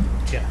does.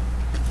 Yeah.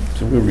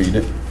 So we'll read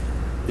it.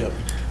 Yep.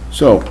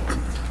 So,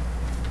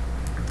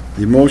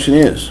 the motion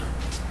is,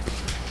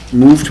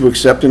 move to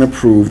accept and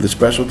approve the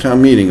special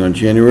town meeting on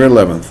January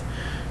 11th,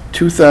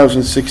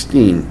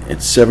 2016, at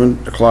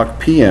 7:00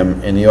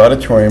 PM in the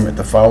auditorium at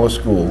the Fowler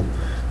School,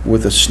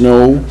 with a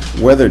snow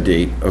weather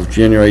date of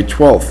January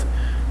 12th,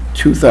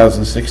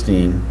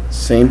 2016,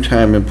 same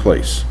time and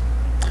place.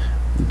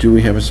 Do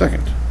we have a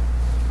second?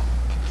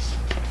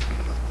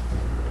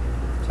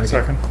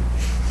 Second.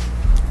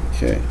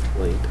 Okay.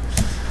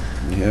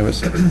 We have a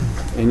second.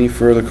 Any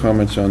further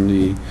comments on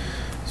the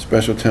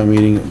special town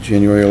meeting,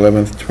 January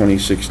 11th,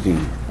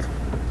 2016?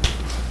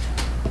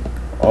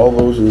 All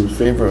those in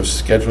favor of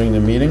scheduling the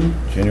meeting,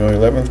 January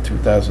 11th,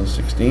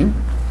 2016?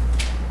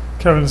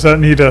 Kevin, does that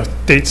need a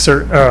date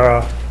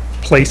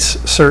place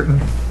certain,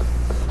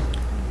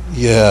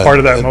 Yeah. part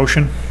of that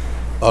motion?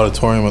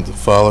 Auditorium at the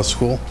Fowler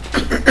School.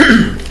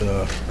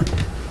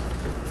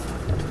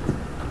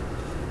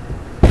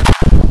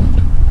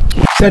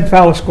 Said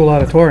Fowler School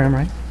Auditorium,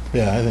 right?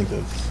 Yeah, I think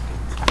that's,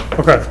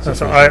 Okay,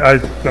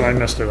 then I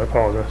missed it, I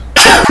apologize.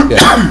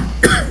 yeah.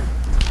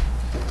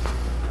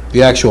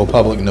 The actual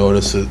public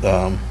notice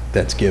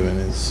that's given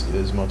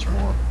is much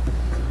more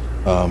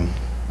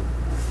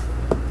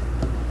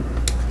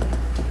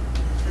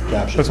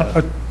captures That's-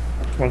 that.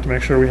 I wanted to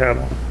make sure we had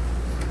one.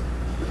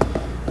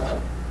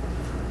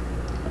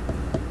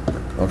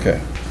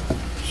 Okay.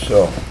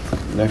 So,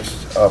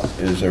 next up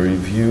is a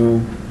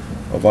review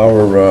of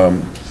our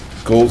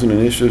goals and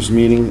initiatives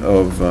meeting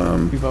of...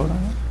 We vote on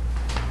it?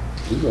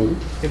 We voted.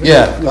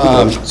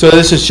 Yeah, so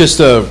this is just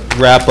a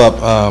wrap-up.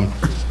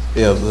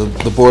 Yeah,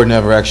 the board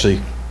never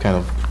actually kind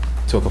of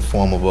took a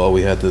formal vote.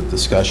 We had the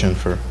discussion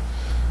for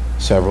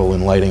several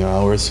enlightening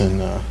hours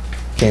and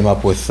came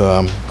up with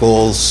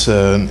goals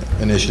and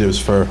initiatives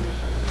for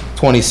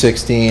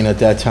 2016. At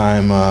that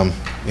time,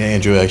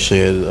 Andrew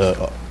actually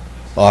had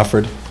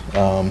offered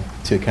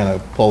to kind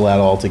of pull that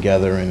all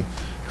together and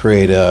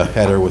create a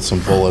header with some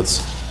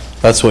bullets.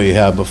 That's what you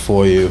have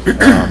before you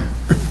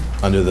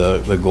under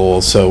the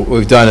goals. So what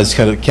we've done is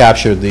kind of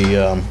captured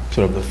the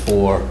sort of the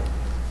four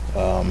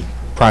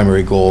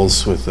primary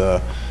goals with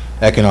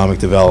economic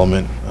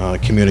development,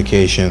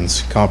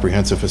 communications,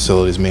 comprehensive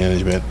facilities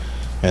management,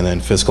 and then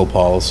fiscal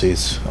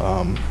policies,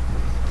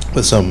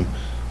 with some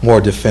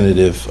more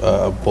definitive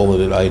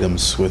bulleted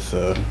items with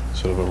sort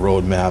of a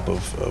roadmap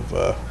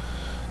of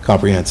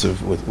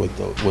comprehensive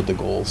with the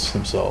goals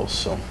themselves.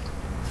 So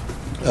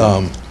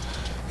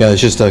yeah,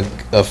 it's just a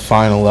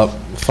final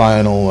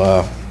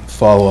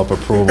follow-up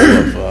approval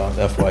of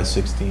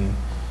FY16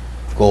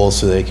 goals,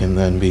 so they can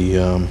then be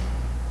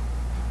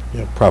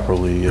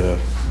properly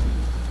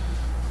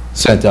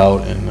sent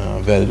out and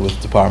vetted with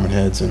department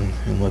heads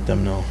and let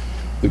them know.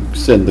 You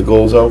send the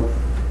goals out?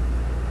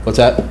 What's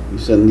that? You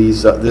send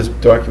these, this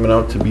document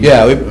out to be...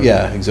 Yeah,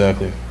 yeah,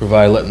 exactly.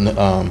 Provide letting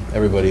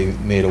everybody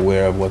made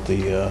aware of what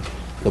the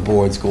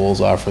board's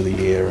goals are for the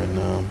year,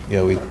 and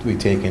yeah, we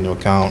take into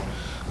account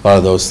a lot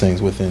of those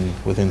things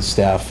within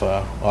staff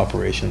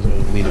operations,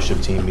 leadership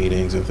team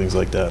meetings and things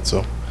like that.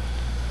 So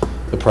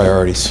the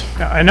priorities.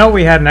 I know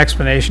we had an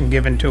explanation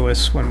given to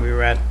us when we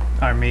were at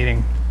our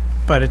meeting,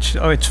 but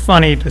it's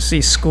funny to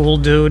see school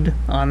dude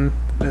on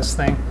this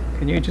thing.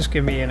 Can you just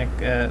give me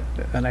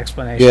an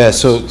explanation? Yeah,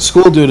 so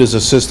school dude is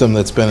a system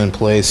that's been in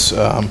place.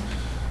 So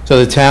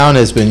the town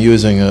has been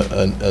using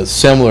a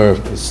similar,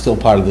 still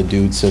part of the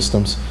dude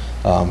systems,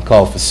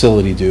 called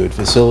Facility Dude.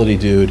 Facility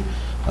Dude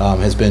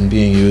has been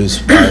being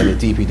used by the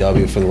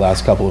DPW for the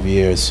last couple of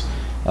years.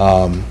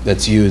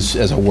 That's used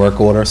as a work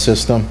order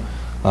system.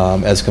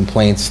 As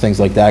complaints, things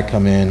like that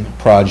come in,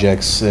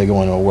 projects, they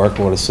go into a work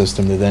order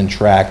system. They're then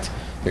tracked.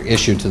 They're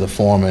issued to the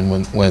foreman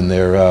when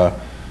they're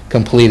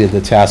completed. The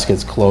task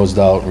gets closed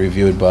out,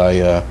 reviewed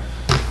by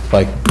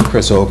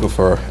Chris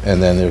Okafor,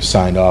 and then they're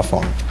signed off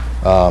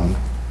on.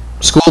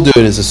 School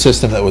Dude is a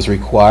system that was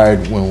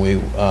required when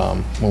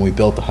we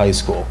built the high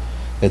school.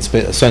 It's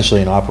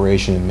essentially an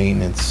operation and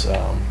maintenance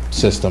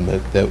system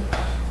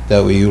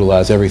that we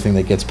utilize. Everything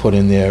that gets put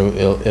in there,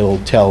 it'll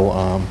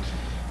tell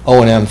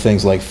O&M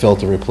things like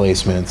filter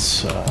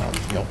replacements,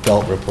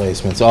 belt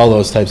replacements, all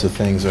those types of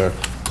things are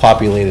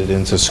populated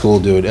into School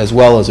Dude, as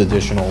well as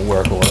additional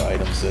work order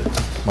items that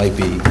might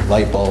be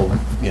light bulb,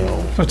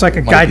 So it's like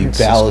a might guidance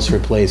be ballast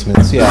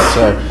replacements. Yeah,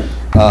 so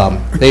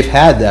they've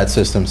had that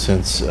system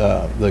since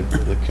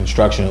the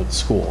construction of the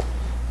school.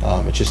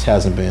 It just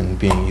hasn't been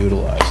being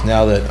utilized.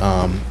 Now that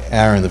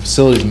Aaron, the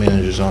facilities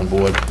manager, is on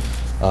board,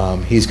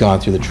 he's gone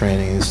through the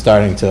training. He's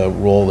starting to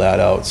roll that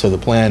out. So the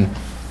plan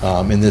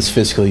in this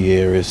fiscal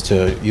year is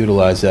to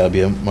utilize that, be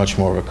a much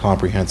more of a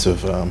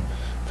comprehensive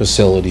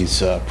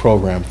facilities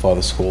program for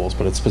the schools,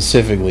 but it's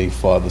specifically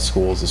for the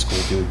schools, the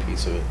School Dude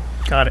piece of it.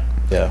 Got it.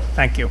 Yeah.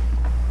 Thank you.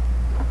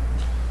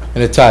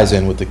 And it ties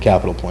in with the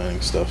capital planning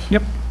stuff.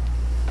 Yep.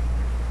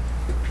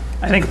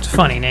 I think it's a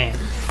funny name.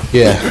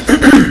 Yeah.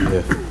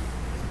 Yeah.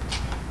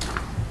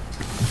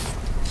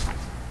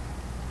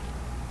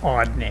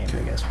 Odd name, I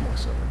guess, more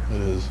so.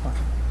 It is.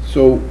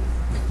 So,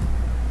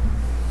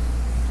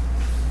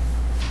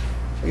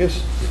 I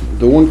guess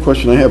the one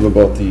question I have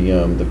about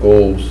the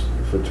goals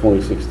for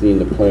 2016,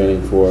 the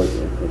planning for it,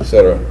 et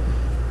cetera,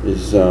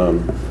 is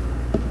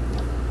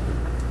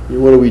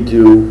what do we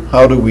do?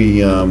 How do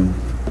we,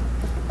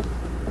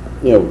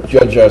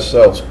 judge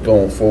ourselves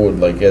going forward,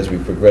 like as we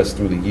progress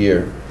through the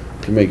year,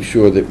 to make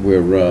sure that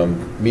we're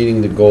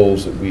meeting the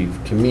goals that we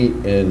can meet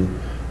and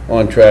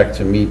on track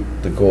to meet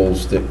the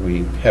goals that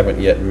we haven't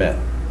yet met.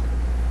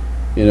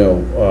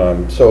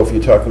 So if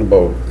you're talking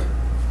about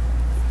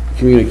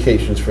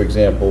communications, for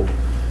example,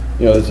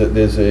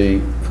 there's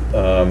the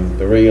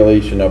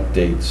regulation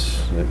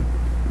updates, the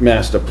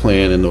master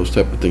plan, and those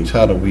type of things.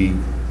 How do we,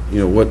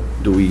 what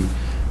do we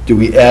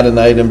add an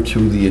item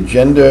to the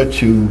agenda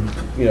to,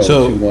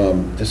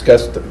 to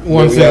discuss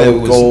where we are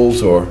with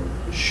goals, or?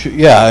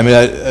 Yeah, I mean,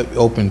 I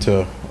open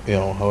to,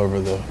 however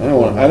the.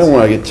 I don't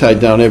want to get tied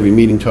down every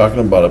meeting talking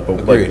about it,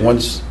 but like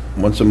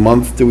once a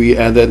month, do we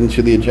add that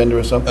into the agenda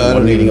or something?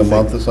 One meeting a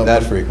month or something?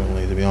 That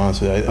frequently, to be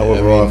honest with you.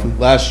 However often?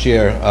 Last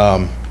year,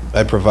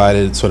 I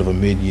provided sort of a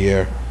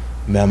mid-year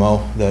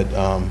memo that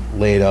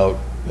laid out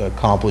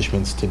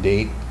accomplishments to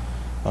date,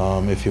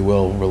 if you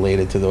will,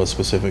 related to those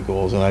specific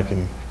goals, and I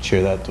can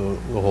share that to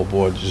the whole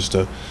board, just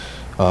to,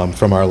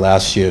 from our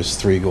last year's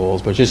 3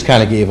 goals, but just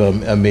kind of gave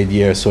a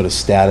mid-year sort of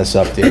status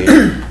update,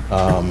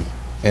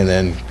 and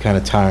then kind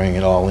of tying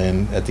it all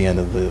in at the end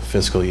of the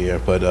fiscal year.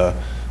 But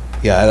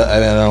Yeah, I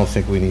don't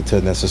think we need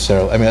to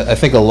necessarily, I mean, I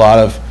think a lot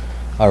of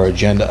our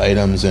agenda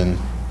items and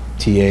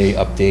TA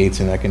updates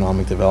and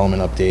economic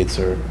development updates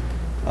are,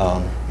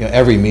 you know,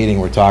 every meeting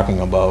we're talking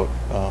about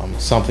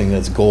something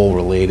that's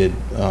goal-related,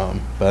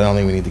 but I don't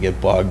think we need to get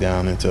bogged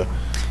down into,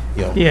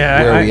 you know,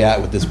 where are we at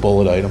with this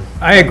bullet item.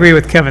 I agree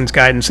with Kevin's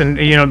guidance, and,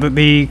 you know,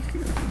 the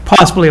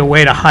possibly a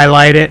way to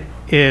highlight it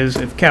is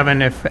if,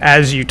 Kevin, if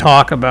as you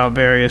talk about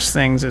various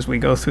things as we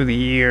go through the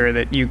year,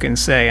 that you can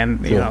say,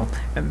 and, you know,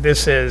 and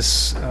this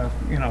is,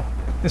 you know,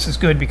 this is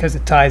good because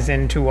it ties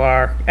into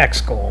our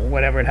X goal,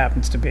 whatever it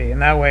happens to be,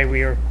 and that way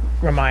we are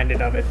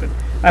reminded of it. But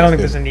I don't think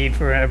there's a need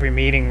for every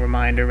meeting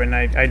reminder, and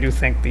I do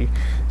think the,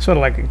 sort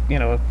of like, you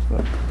know,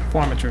 a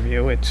performance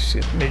review, it's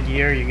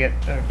mid-year, you get,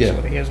 sort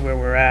of here's where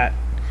we're at.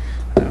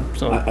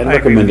 So I'd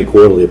recommend a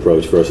quarterly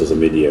approach versus a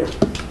mid-year.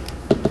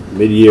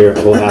 Mid-year,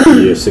 a whole half a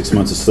year, 6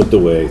 months has slipped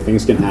away.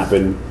 Things can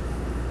happen.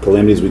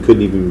 Calamities we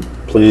couldn't even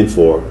plan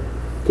for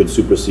could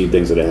supersede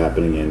things that are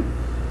happening, and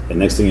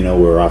next thing you know,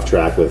 we're off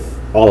track with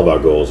all of our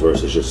goals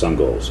versus just some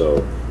goals.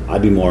 So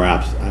I'd be more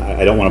apt.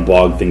 I don't want to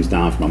bog things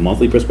down from a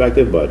monthly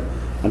perspective, but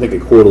I think a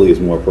quarterly is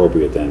more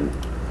appropriate then,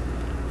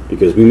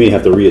 because we may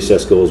have to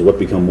reassess goals, what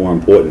become more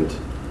important,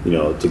 you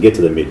know, to get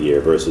to the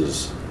mid-year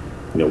versus,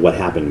 you know, what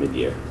happened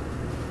mid-year.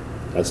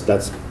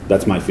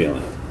 That's my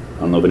feeling.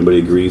 I don't know if anybody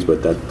agrees,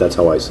 but that's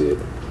how I see it.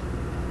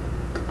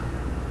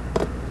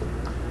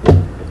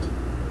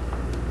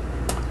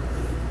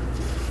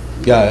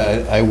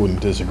 Yeah, I wouldn't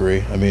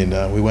disagree. I mean,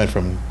 we went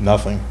from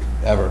nothing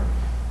ever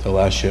to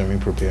last year, I mean,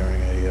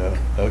 preparing a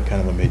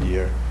kind of a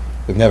mid-year.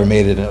 We've never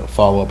made it a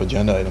follow-up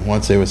agenda item.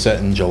 Once they were set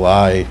in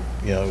July,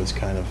 you know, it was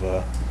kind of,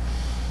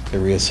 they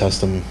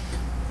reassessed them,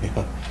 you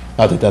know,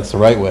 not that that's the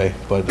right way,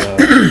 but,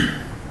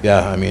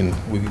 yeah, I mean,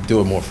 we could do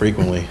it more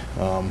frequently.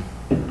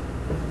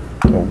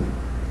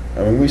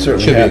 I mean, we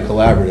certainly Should be have. a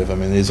collaborative. I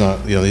mean, these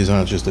aren't, you know, these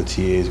aren't just the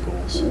TA's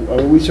goals. I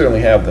mean, we certainly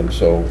have them,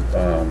 so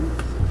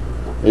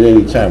at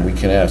any time, we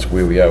can ask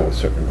where we are with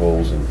certain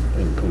goals and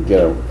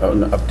get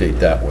an update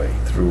that way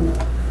through,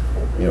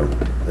 you know,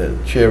 the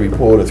chair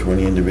report or through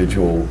any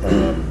individual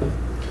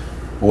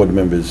board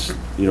members,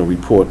 you know,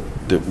 report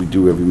that we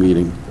do every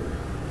meeting.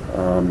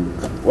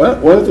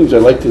 One of the things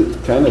I'd like to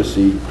kind of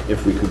see,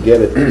 if we could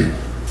get it,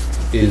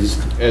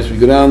 is as we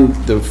go down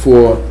the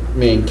four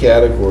main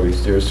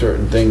categories, there are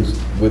certain things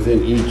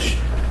within each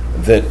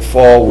that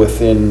fall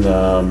within,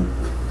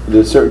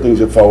 there's certain things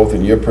that fall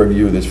within your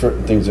purview, there's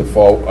certain things that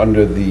fall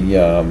under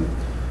the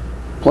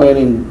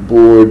planning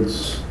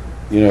board's,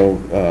 you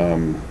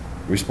know,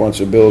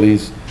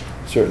 responsibilities,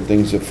 certain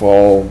things that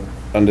fall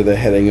under the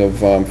heading of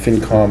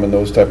FinCom and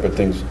those type of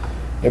things.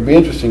 It'd be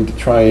interesting to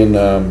try and,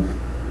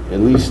 at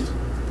least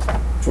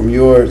from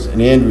yours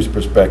and Andrew's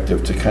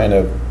perspective, to kind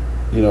of,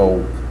 you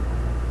know,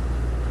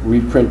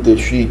 reprint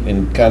this sheet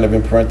and kind of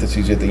in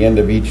parentheses at the end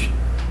of each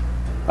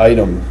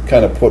item,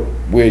 kind of put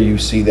where you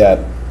see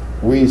that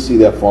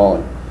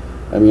falling.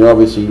 I mean,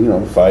 obviously, you know,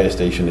 the fire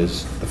station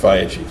is the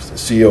fire chief, the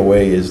COA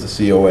is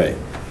the COA.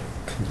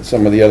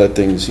 Some of the other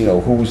things, you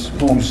know, who's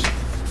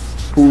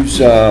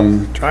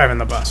driving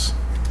the bus.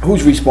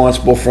 Who's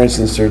responsible, for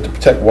instance, to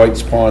protect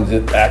White's Pond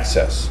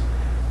access?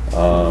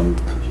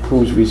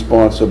 Who's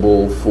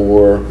responsible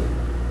for,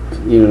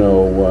 you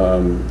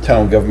know,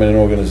 town government and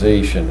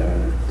organization,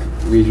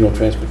 regional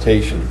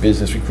transportation,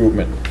 business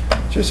recruitment,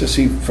 just to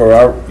see for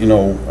our, you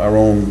know, our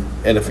own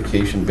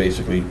edification,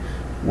 basically,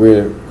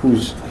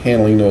 who's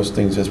handling those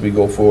things as we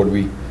go forward.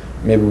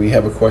 Maybe we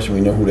have a question,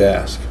 we know who to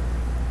ask.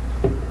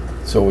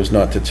 So as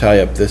not to tie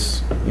up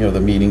this, you know,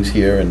 the meetings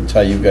here and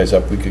tie you guys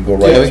up, we could go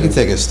right to. Yeah, we can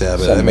take a stab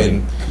at it. I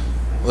mean,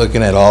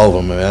 looking at all of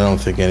them, I mean, I don't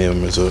think any of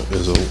them is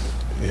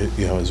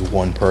you know, is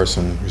one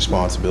person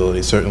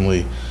responsibility.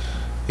 Certainly,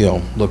 you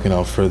know, looking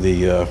out for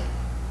the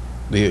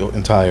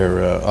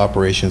entire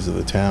operations of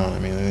the town. I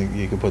mean, I think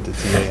you could put the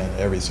TA on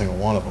every single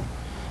one of them.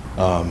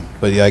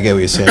 But yeah, I get what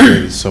you're saying.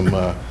 Maybe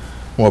some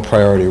more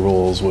priority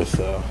roles with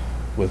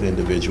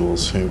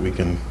individuals. Who we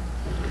can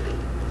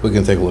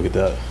take a look at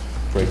that,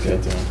 break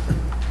that down.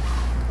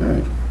 All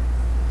right.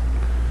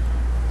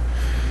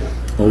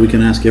 Well, we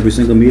can ask every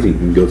single meeting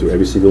and go through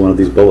every single one of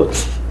these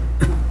bullets.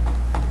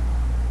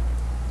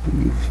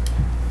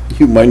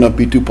 You might not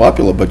be too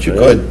popular, but you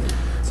could.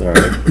 It's all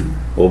right.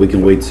 Well, we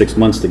can wait 6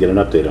 months to get an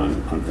update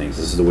on things.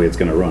 This is the way it's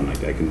gonna run.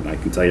 I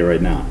can tell you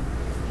right now.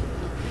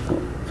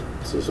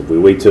 So if we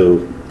wait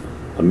till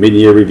a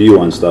mid-year review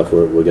on stuff,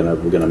 we're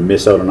gonna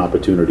miss out on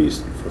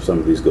opportunities for some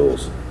of these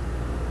goals.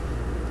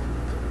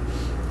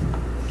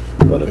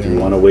 But if you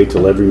wanna wait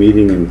till every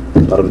meeting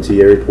and out of the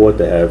TA report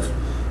to have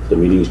the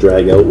meetings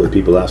drag out with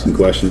people asking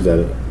questions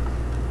that,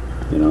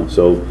 you know,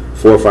 so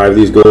 4 or 5 of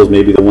these goals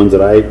may be the ones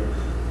that I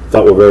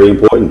thought were very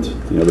important.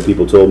 You know, the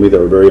people told me they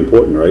were very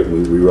important, right?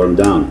 We wrote them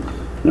down.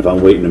 And if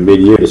I'm waiting a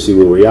mid-year to see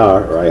where we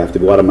are, or I have to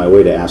go out of my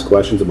way to ask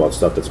questions about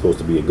stuff that's supposed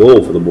to be a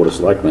goal for the Board of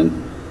Selectmen,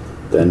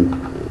 then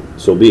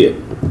so be it.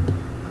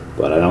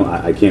 But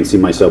I can't see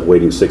myself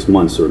waiting 6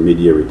 months or a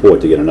mid-year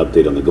report to get an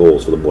update on the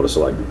goals for the Board of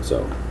Selectmen,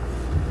 so.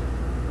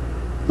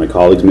 My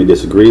colleagues may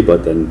disagree,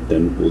 but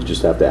then we'll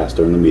just have to ask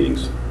during the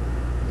meetings.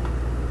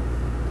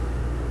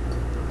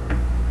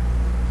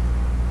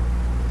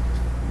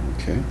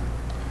 Okay.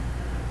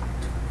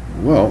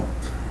 Well,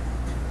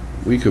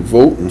 we could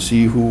vote and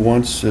see who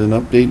wants an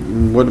update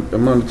and what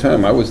amount of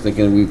time. I was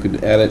thinking we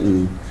could add it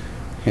and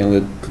handle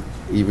it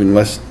even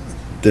less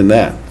than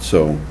that,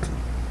 so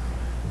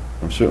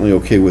I'm certainly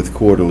okay with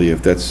quarterly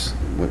if that's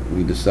what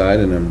we decide,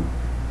 and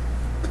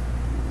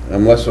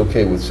I'm less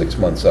okay with 6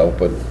 months out,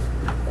 but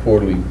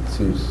quarterly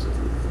seems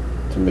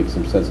to make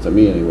some sense to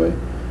me anyway.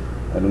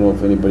 I don't know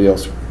if anybody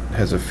else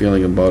has a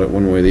feeling about it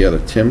one way or the other.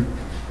 Tim?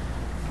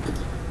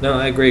 No,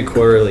 I agree.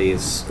 Quarterly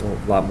is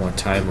a lot more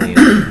timely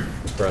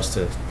for us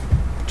to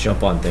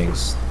jump on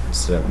things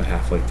instead of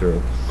halfway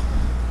through.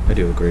 I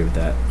do agree with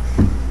that.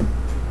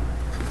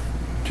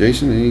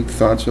 Jason, any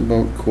thoughts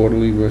about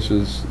quarterly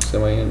versus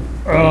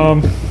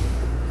semi-annual?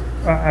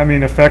 I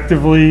mean,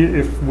 effectively,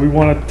 if we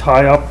want to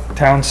tie up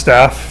town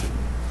staff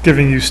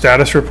giving you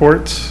status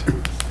reports,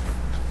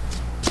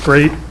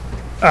 great.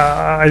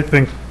 I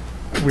think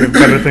we have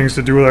better things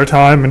to do with our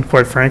time, and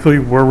quite frankly,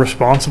 we're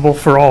responsible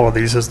for all of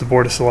these as the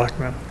Board of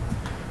Selectmen.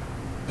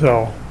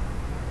 So,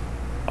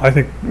 I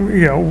think,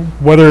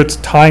 whether it's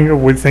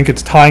we think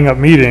it's tying up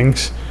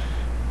meetings,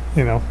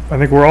 I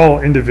think we're all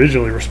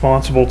individually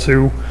responsible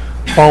to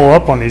follow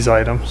up on these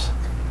items.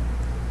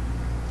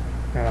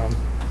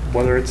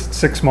 Whether it's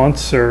 6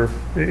 months, or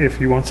if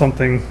you want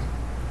something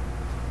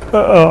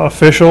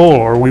official,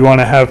 or we want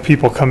to have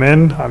people come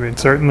in, I mean,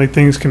 certainly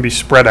things can be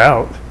spread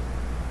out.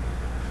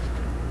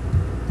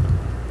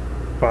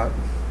 But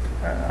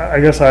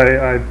I guess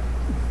I'm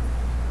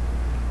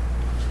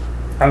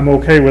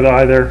okay with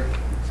either.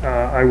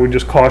 I would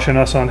just caution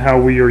us on how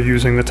we are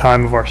using the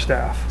time of our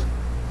staff.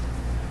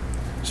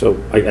 So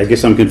I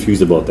guess I'm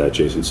confused about that,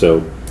 Jason.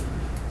 So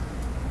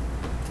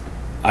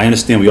I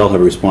understand we all have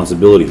a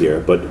responsibility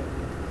here, but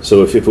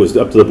so if it was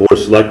up to the Board of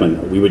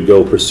Selectmen, we would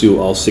go pursue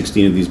all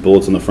 16 of these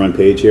bullets on the front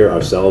page here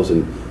ourselves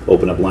and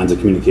open up lines of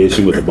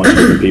communication with a bunch of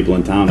different people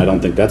in town. I don't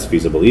think that's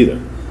feasible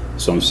either.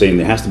 So I'm saying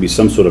there has to be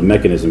some sort of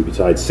mechanism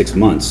besides 6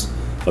 months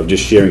of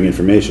just sharing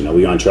information. Are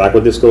we on track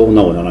with this goal?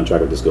 No, we're not on track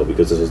with this goal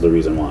because this is the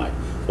reason why.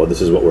 Or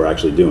this is what we're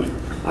actually doing.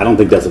 I don't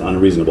think that's an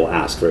unreasonable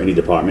ask for any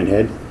department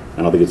head.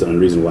 I don't think it's an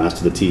unreasonable ask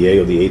to the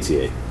TA or the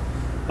ATA.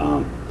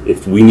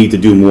 If we need to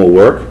do more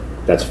work,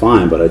 that's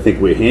fine, but I think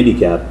we're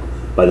handicapped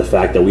by the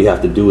fact that we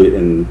have to do it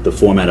in the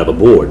format of a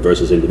board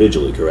versus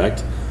individually,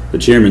 correct? The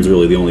chairman's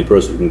really the only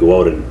person who can go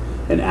out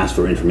and ask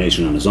for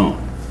information on his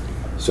own.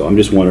 So I'm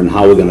just wondering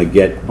how we're going to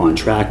get on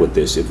track with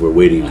this if we're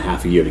waiting a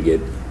half a year to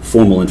get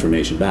formal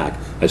information back.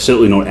 I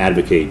certainly don't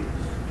advocate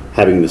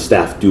having the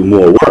staff do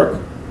more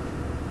work,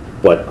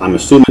 but I'm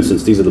assuming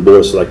since these are the Board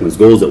of Selectmen's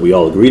goals that we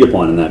all agreed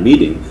upon in that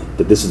meeting,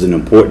 that this is an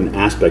important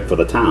aspect for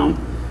the town,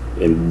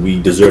 and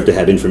we deserve to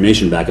have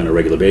information back on a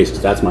regular basis.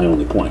 That's my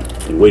only point.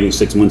 And waiting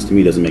 6 months to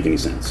me doesn't make any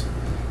sense.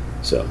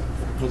 So.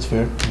 That's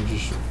fair.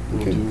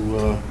 We'll do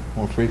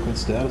more frequent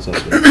status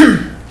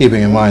updates.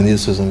 Keeping in mind,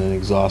 this isn't an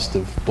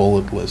exhaustive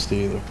bullet list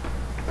either.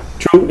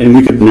 True, and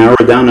we could narrow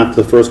it down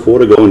after the first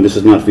quarter, going, this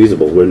is not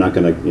feasible. We're not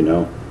going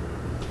to,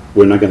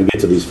 we're not going to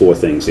get to these 4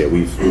 things here.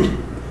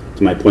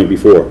 To my point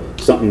before,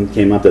 something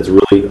came up that's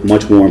really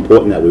much more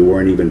important that we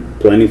weren't even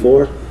planning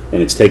for,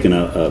 and it's taken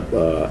a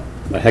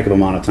heck of an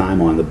amount of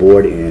time on the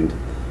board and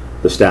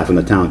the staff in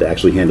the town to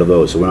actually handle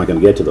those, so we're not going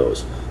to get to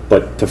those.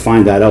 But to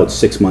find that out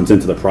 6 months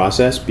into the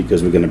process,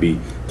 because we're going to be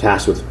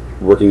tasked with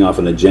working off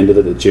an agenda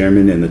that the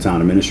chairman and the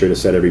town administrator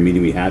set every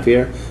meeting we have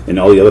here, and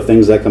all the other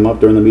things that come up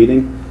during the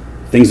meeting,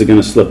 things are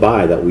going to slip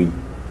by that we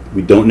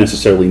don't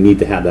necessarily need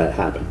to have that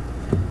happen.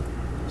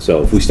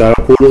 So if we start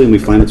out quarterly and we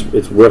find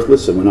it's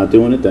worthless and we're not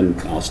doing it, then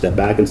I'll step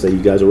back and say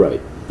you guys are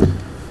right.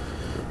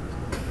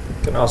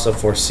 Can also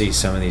foresee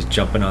some of these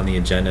jumping on the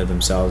agenda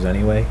themselves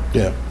anyway.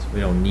 Yeah. So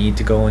we don't need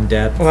to go in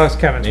depth. Well, that's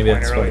Kevin's Maybe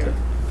point that's earlier.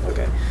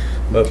 Okay.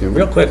 But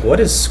real quick, what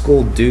is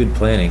school dude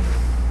planning?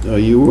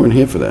 You weren't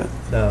here for that.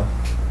 No.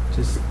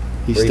 Just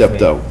He brief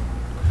stepped me. out.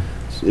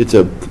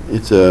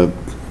 It's a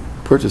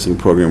purchasing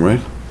program,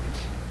 right?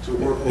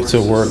 It's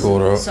a work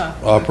order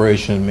Software.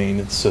 operation and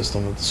maintenance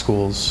system that the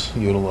schools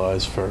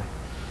utilize for,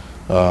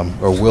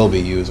 or will be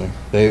using.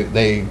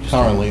 They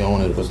currently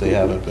own it, but they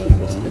haven't been.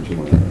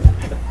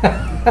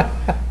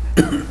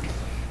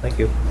 Thank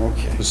you.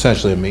 Okay.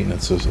 Essentially a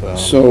maintenance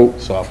So-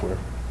 software.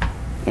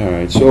 All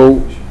right,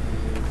 so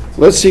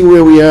let's see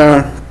where we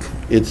are.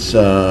 It's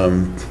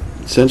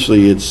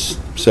essentially it's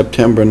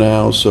September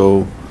now,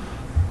 so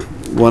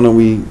why don't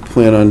we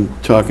plan on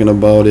talking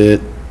about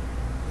it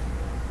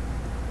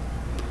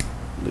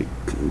like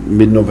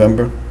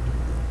mid-November?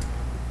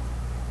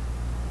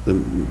 The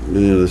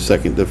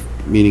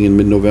meeting in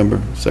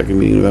mid-November, second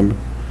meeting in November.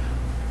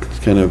 It's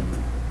kind of,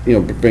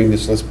 bring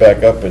this list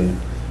back up and,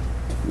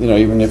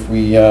 even if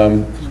we,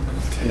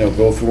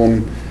 go through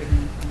them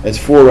as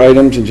 4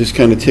 items and just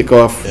kind of tick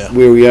off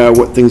where we are,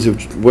 what things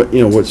have,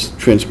 what's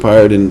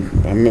transpired, and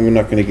I'm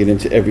not going to get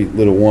into every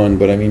little one,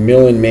 but I mean,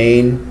 Mill and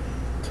Main,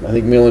 I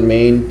think Mill and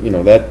Main,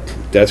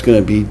 that's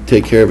going to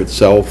take care of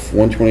itself.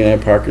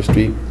 129 Parker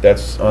Street,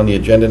 that's on the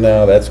agenda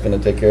now, that's going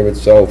to take care of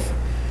itself.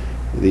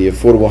 The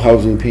affordable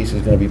housing piece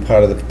is going to be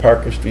part of the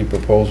Parker Street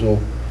proposal.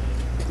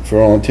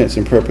 for all intents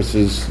and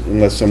purposes,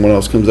 unless someone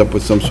else comes up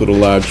with some sort of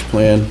large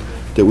plan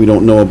that we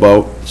don't know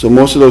about. So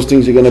most of those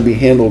things are gonna be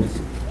handled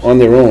on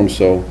their own,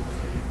 so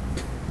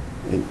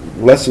it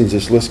lessens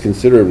this list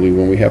considerably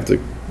when we have to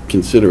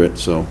consider it,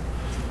 so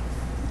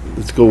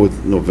let's go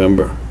with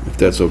November, if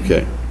that's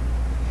okay.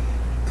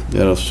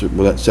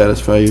 Will that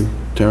satisfy you,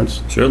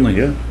 Terrence? Certainly,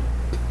 yeah.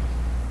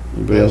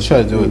 Anybody Let's else?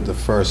 try to do it the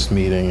first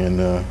meeting in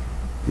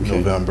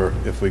November,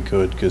 if we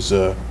could, because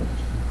I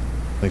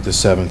think the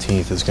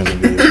 17th is going to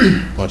be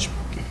much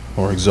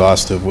more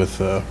exhaustive with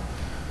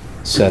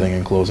setting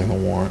and closing the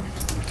warrant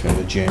for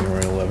the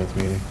January 11th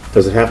meeting.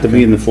 Does it have to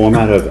be in the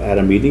format of at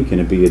a meeting? Can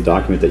it be a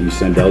document that you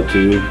send out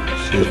to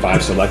the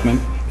 5 selectmen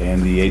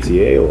and the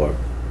ATA, or?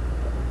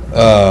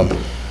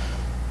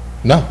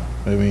 No,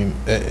 I mean,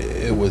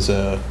 it was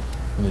an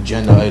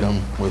agenda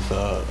item with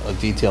a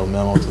detailed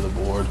memo to the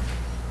board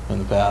in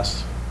the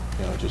past,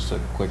 just a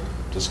quick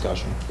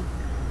discussion.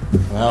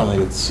 And I don't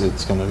think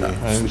it's going to be,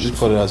 I think we should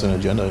put it as an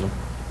agenda item.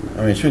 I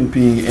mean, it shouldn't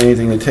be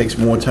anything that takes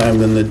more time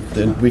than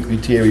the weekly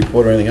TA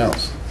report or anything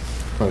else.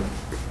 Right.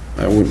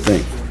 I wouldn't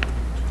think.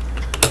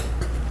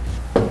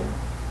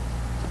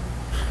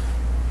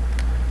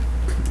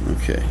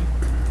 Okay.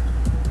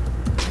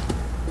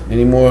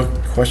 Any more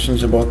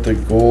questions about the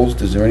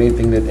goals? Is there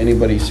anything that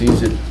anybody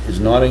sees that is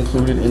not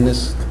included in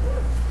this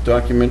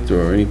document,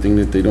 or anything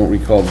that they don't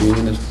recall being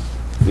in this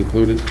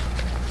included?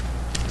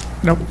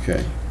 Nope.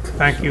 Okay.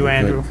 Thank you,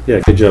 Andrew.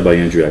 Yeah, good job by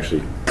Andrew,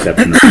 actually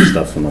capturing some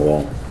stuff from the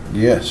wall.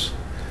 Yes,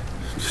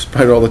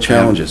 despite all the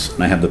challenges.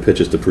 And I have the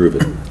pictures to prove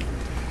it.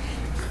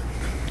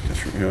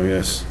 Oh,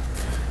 yes.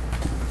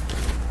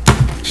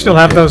 Still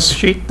have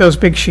those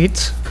big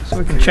sheets, so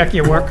we can check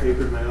your work.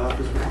 Paper in my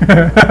office.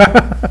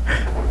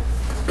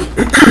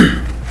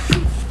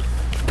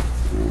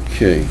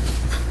 Okay.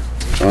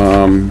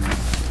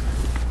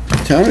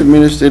 Town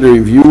administrator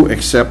review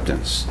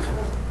acceptance.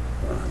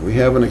 We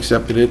haven't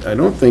accepted it. I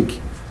don't think,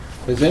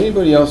 has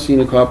anybody else seen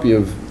a copy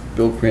of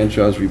Bill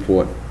Cranshaw's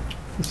report?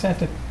 He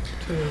sent it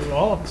to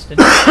all of us,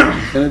 didn't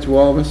he? Sent it to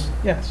all of us?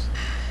 Yes.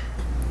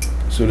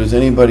 So does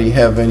anybody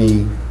have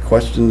any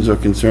questions or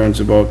concerns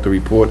about the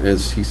report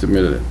as he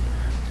submitted it?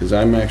 Because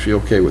I'm actually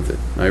okay with it.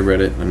 I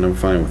read it and I'm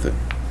fine with it.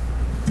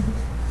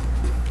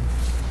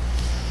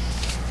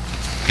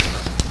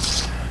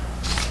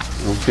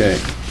 Okay.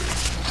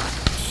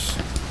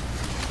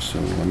 So,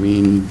 I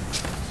mean,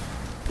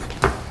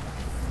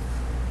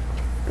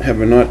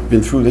 having not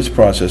been through this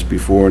process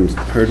before and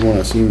heard one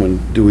or seen one,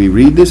 do we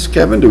read this,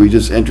 Kevin? Do we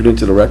just enter it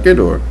into the record,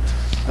 or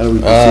how do we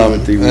proceed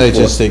with the report? I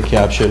just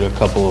captured a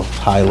couple of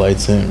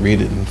highlights and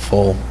read it in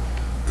full,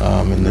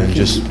 and then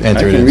just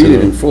enter it into the record. I can read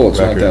it in full, it's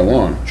not that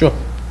long. Sure.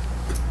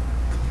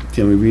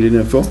 Can we read it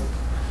in full?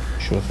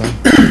 Sure thing.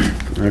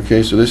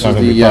 Okay, so this Not is going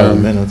to be the, part of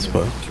the minutes,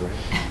 but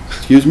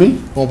excuse me?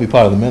 won't be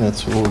part of the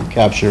minutes. We'll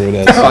capture it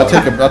as.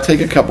 I'll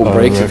take a couple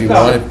breaks if you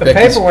want. If The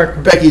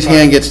paperwork. Becky's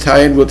hand gets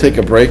tired, we'll take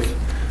a break.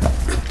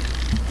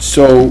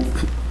 So,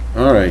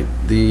 all right,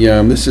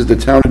 this is the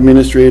town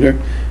administrator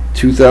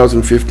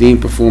 2015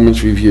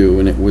 performance review,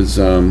 and it was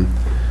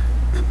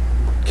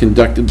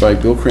conducted by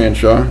Bill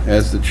Cranshaw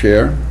as the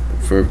chair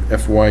for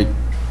FY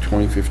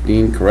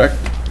 2015, correct?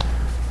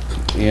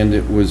 And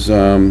it was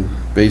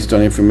based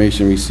on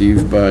information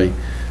received by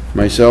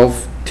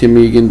myself, Tim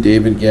Egan,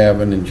 David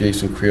Gavin, and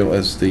Jason Creel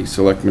as the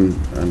selectmen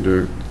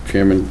under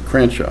Chairman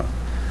Cranshaw.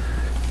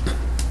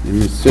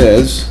 And it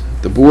says,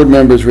 the board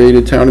members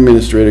rated town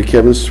administrator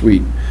Kevin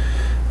Sweet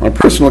on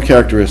personal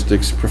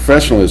characteristics,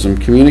 professionalism,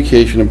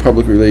 communication, and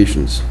public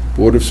relations,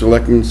 Board of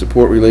Selectmen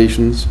support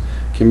relations,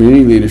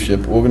 community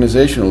leadership,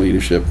 organizational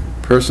leadership,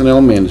 personnel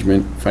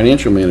management,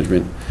 financial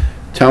management,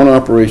 town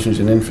operations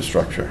and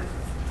infrastructure,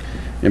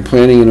 and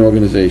planning and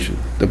organization.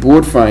 The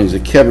board finds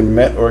that Kevin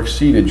met or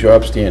exceeded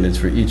job standards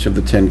for each of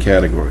the 10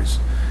 categories.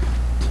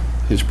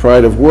 His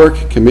pride of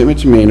work,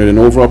 commitment to Maynard, and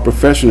overall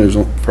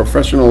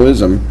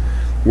professionalism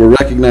were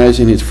recognized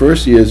in his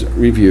first year's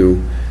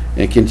review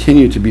and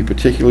continue to be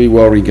particularly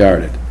well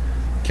regarded.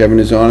 Kevin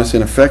is honest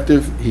and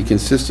effective. He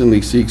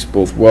consistently seeks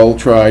both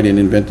well-tried and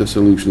inventive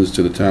solutions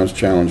to the town's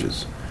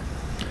challenges.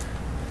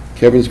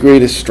 Kevin's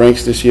greatest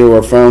strengths this year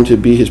are found to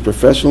be his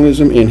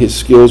professionalism and his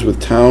skills with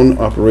town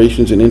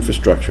operations and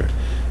infrastructure.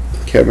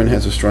 Kevin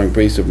has a strong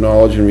base of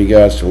knowledge in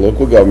regards to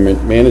local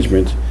government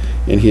management,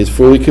 and he is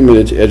fully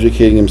committed to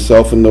educating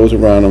himself and those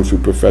around him through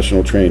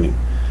professional training.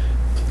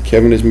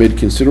 Kevin has made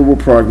considerable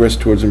progress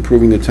towards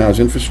improving the town's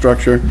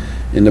infrastructure,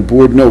 and the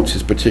board notes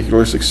his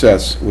particular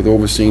success with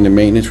overseeing the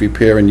maintenance,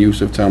 repair, and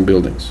use of town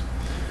buildings.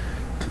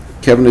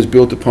 Kevin has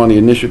built upon the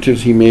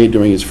initiatives he made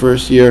during his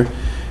first year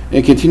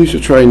and continues to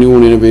try new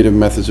and innovative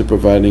methods of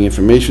providing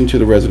information to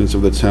the residents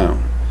of the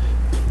town.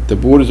 The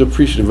board is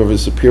appreciative of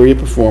his superior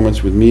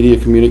performance with media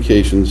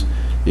communications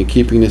and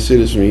keeping the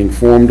citizenry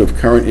informed of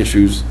current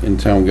issues in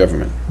town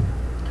government.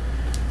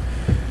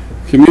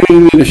 Community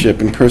leadership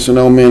and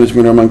personnel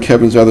management are among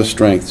Kevin's other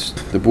strengths.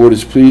 The board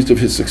is pleased of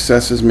his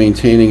successes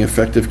maintaining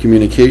effective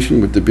communication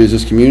with the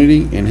business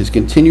community and his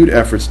continued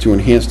efforts to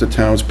enhance the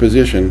town's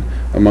position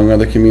among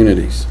other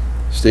communities,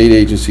 state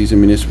agencies,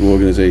 and municipal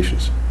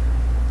organizations.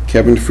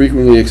 Kevin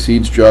frequently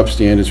exceeds job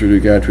standards with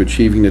regard to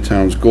achieving the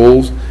town's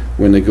goals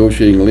when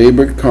negotiating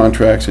labor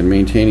contracts and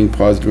maintaining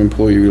positive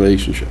employee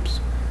relationships.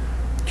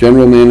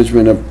 General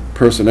management of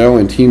personnel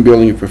and team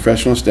building of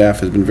professional staff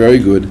has been very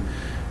good,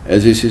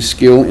 as is his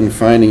skill in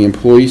finding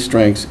employee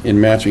strengths and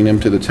matching them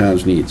to the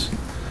town's needs.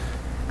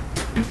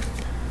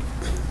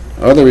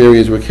 Other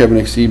areas where Kevin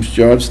exceeds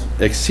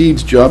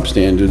job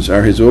standards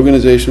are his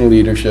organizational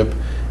leadership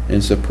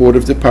and support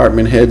of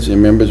department heads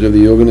and members of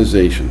the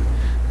organization,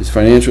 his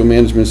financial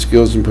management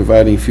skills in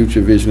providing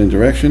future vision and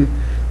direction,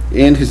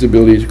 and his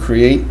ability to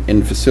create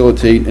and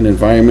facilitate an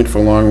environment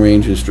for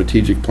long-range and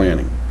strategic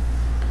planning.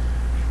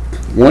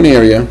 One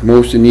area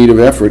most in need of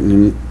effort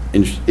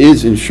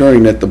is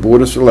ensuring that the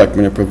Board of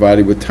Selectmen are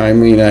provided with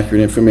timely and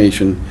accurate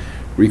information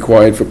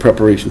required for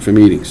preparation for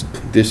meetings.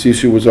 This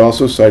issue was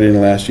also cited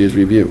in last year's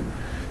review.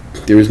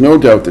 There is no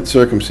doubt that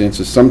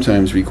circumstances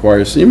sometimes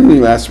require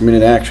seemingly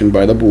last-minute action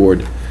by the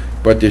board,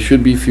 but there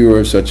should be fewer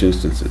of such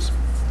instances.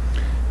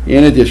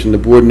 In addition, the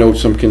board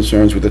notes some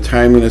concerns with the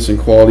timeliness and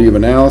quality of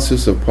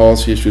analysis of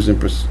policy issues and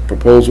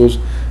proposals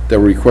that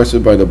were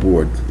requested by the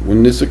board.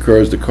 When this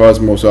occurs, the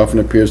cause most often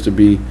appears to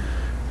be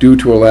due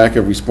to a lack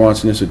of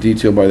responsiveness or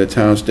detail by the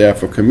town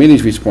staff or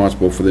committees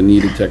responsible for the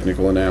needed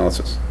technical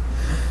analysis.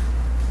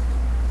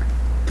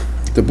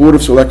 The Board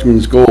of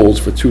Selectmen's goals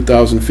for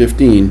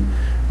 2015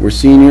 were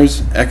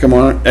seniors,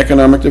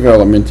 economic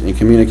development, and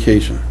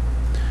communication.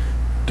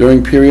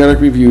 During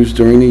periodic reviews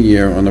during the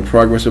year on the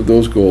progress of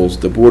those goals,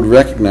 the board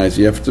recognized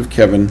the efforts of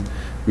Kevin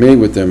made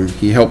with them.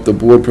 He helped the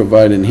board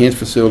provide enhanced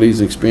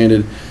facilities and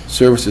expanded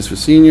services for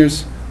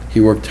seniors.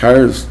 He worked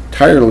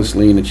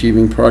tirelessly in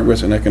achieving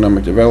progress in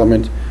economic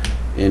development,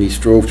 and he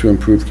strove to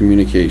improve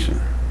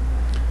communication.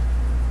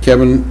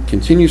 Kevin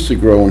continues to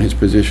grow in his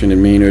position,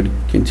 and Maynard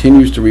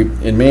continues to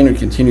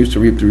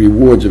reap the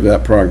rewards of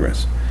that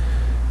progress.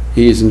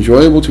 He is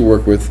enjoyable to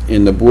work with,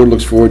 and the board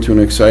looks forward to an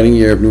exciting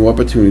year of new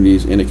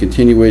opportunities and a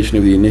continuation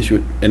of the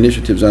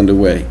initiatives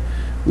underway.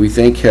 We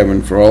thank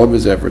Kevin for all of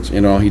his efforts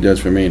and all he does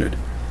for Maynard.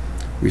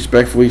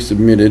 Respectfully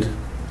submitted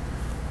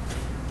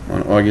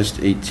on August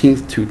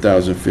 18th,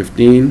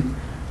 2015,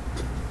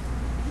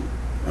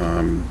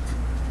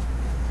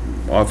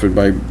 authored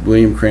by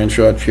William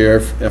Cranshaw, Chair,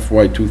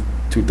 FY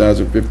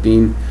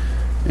 2015,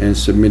 and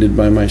submitted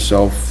by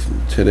myself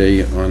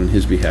today on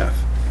his behalf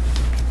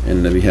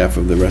and the behalf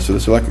of the rest of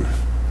the selectmen.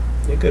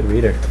 You're a good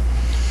reader.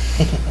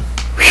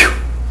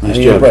 Nice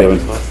job, Kevin.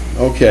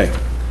 Okay.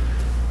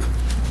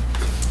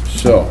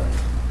 So,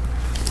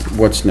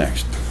 what's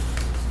next?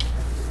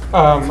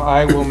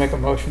 I will make a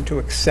motion to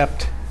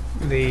accept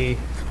the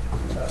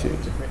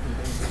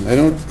I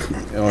don't,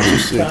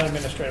 town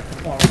administrative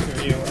performance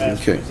review as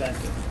Okay.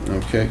 presented.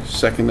 Okay,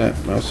 second that,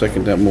 I'll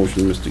second that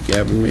motion Mr.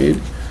 Gavin made.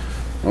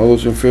 All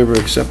those in favor of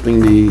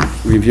accepting the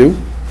review?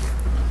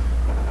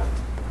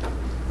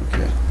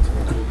 Okay.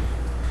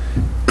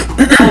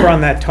 While we're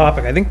on that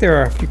topic, I think there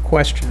are a few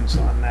questions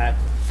on that.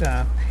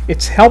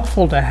 It's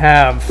helpful to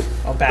have,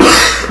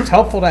 it's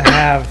helpful to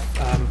have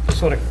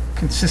sort of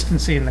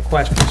consistency in the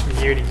questions from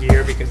year to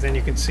year, because then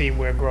you can see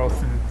where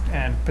growth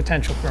and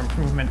potential for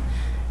improvement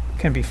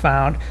can be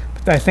found.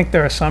 But I think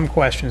there are some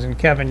questions, and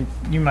Kevin,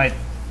 you might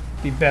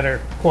be better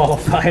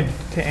qualified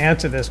to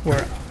answer this,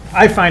 where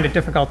I find it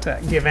difficult to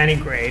give any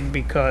grade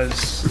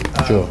because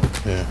Sure,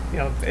 yeah. you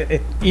know,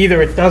 it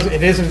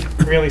isn't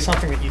really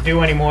something that you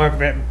do anymore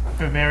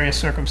for various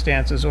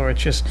circumstances, or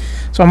it's just,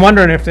 so I'm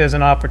wondering if there's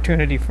an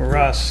opportunity for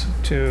us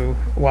to,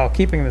 while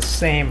keeping the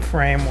same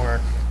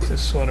framework, to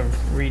sort of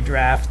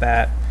redraft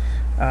that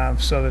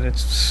so that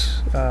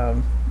it's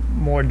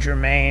more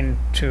germane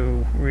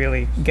to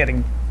really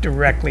getting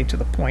directly to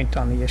the point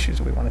on the issues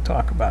we want to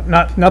talk about.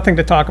 Nothing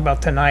to talk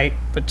about tonight,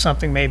 but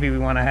something maybe we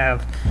want to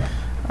have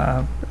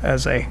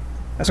as a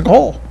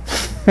goal.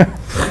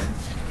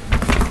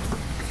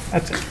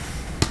 That's it.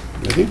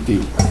 I think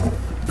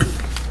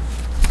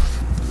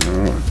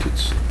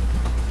it's,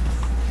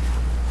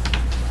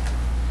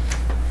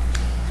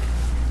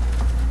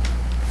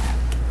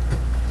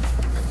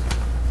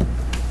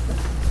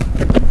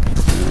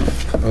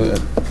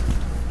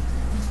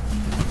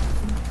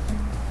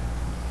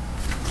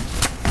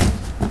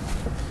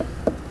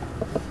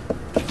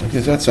 I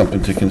guess that's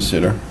something to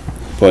consider,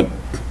 but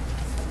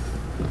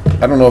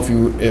I don't know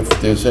if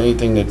there's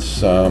anything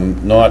that's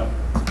not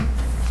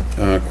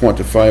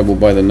quantifiable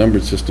by the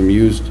number system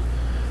used,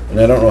 and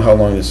I don't know how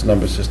long this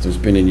number system's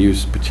been in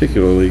use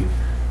particularly,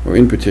 or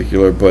in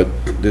particular, but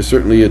there's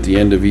certainly at the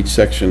end of each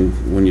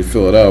section, when you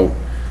fill it out,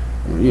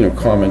 you know,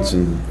 comments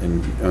and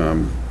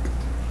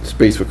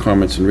space for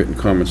comments and written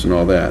comments and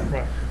all that.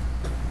 Right.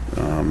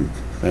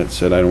 That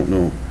said, I don't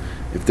know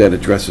if that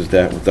addresses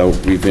that without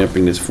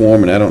revamping this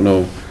form, and I don't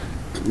know,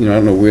 you know, I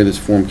don't know where this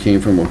form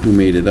came from or who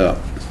made it up.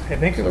 I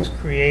think it was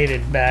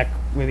created back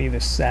with either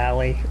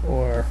Sally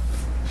or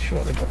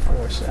shortly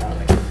before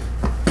Sally.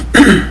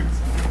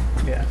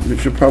 Yeah. We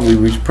should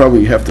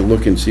probably have to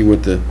look and see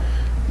what the,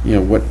 you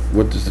know,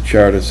 what does the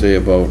charter say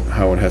about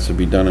how it has to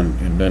be done,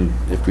 and then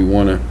if we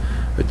want to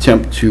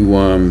attempt to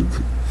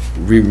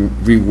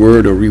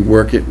reword or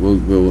rework it,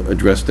 we'll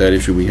address that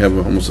issue. We have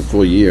almost a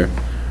full year,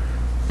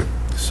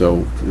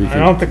 so we I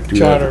don't can think do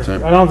that at the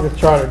time. I don't think the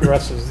charter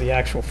addresses the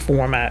actual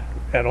format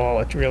at all.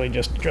 It really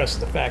just addresses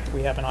the fact that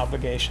we have an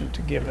obligation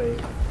to give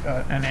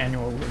an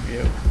annual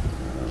review.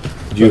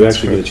 Did you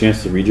actually get a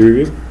chance to read your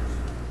review?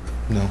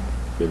 No.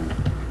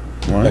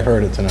 Why? I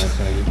heard it tonight.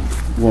 So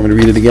You want me to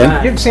read it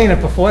again? You've seen it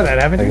before that,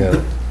 haven't I you? got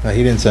it. No,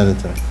 he didn't send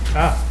it to me.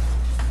 Ah,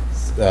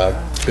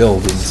 Bill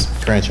didn't,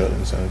 Cranshaw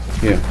didn't send it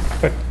to me. Yeah.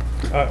 but,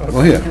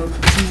 Well,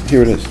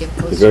 here it is.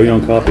 The very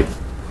own copy.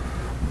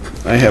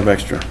 I have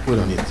extra. We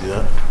don't need to do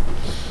that.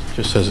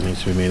 Just says it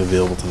needs to be made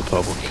available to the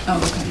public. Oh,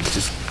 okay.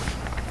 Just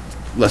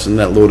lessen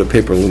that load of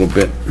paper a little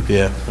bit.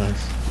 Yeah,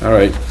 thanks. All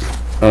right.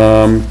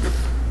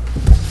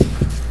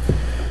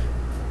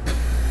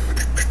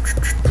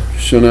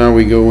 So now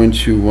we go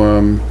into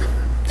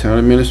town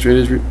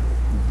administrators.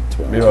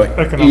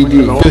 Economic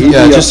development.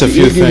 Yeah, just a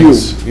few EDU.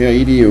 things. Yeah,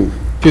 EDU.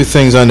 Few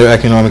things under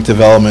economic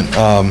development.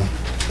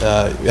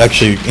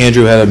 Actually,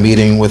 Andrew had a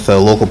meeting with a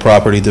local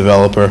property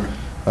developer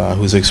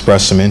who's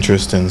expressed some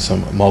interest in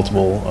some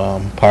multiple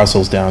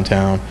parcels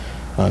downtown.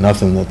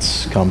 Nothing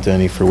that's come to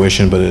any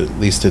fruition, but at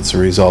least it's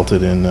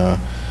resulted in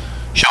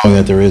showing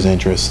that there is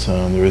interest.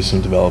 There is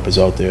some developers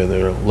out there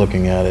that are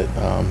looking at it.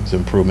 There's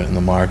improvement in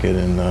the market,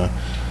 and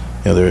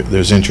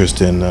there's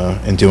interest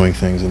in doing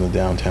things in the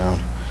downtown.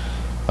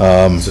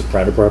 Is this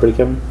private property,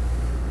 Kevin?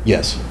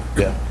 Yes,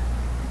 yeah.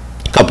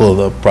 A couple of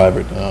the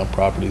private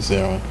properties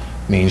there on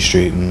Main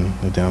Street and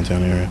the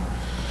downtown area.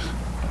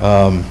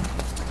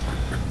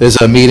 There's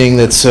a meeting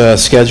that's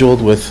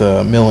scheduled with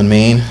Mill and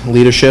Main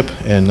leadership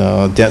and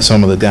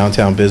some of the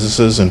downtown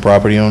businesses and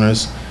property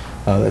owners.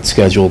 That's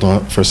scheduled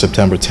for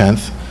September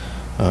 10th.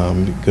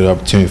 Good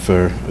opportunity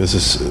this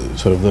is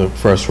sort of the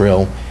first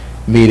real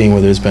meeting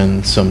where there's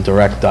been some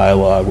direct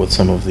dialogue with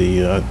some of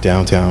the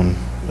downtown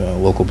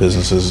local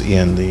businesses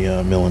and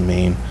the Mill and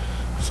Main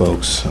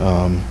folks.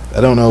 I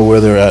don't know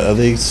where they're at. Are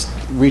they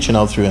reaching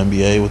out through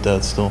MBA with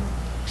that still?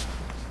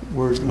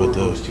 We're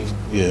hosting.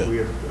 Yeah. We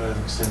have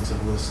an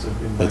extensive list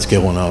of invites. Let's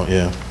get one out,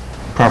 yeah.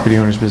 Property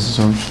owners, business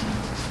owners.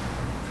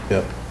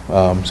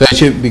 Yep. So it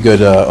should be a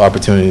good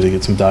opportunity to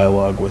get some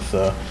dialogue with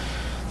the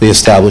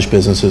established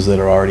businesses that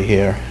are already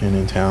here and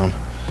in town.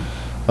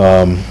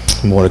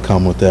 More to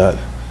come with that.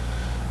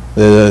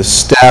 The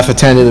staff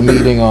attended a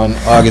meeting on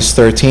August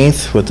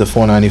 13th with the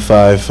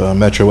 495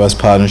 Metro West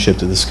Partnership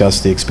to discuss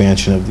the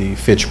expansion of the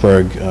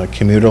Fitchburg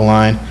commuter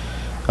line.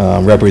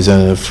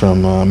 Representative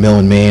from Mill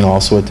and Main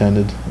also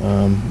attended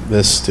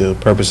this. The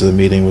purpose of the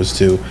meeting was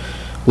to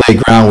lay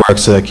groundwork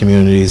so that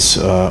communities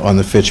on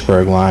the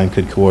Fitchburg line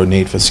could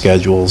coordinate for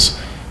schedules,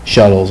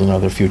 shuttles, and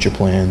other future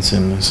plans,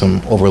 and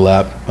some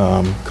overlap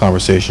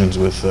conversations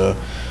with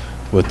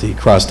the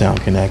Crosstown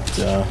Connect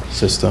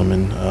system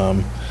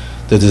and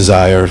the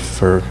desire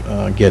for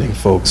getting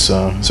folks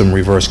some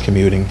reverse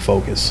commuting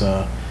focus,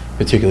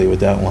 particularly with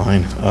that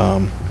line.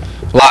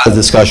 A lot of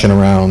discussion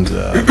around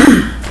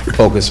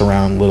focus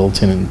around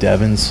Littleton and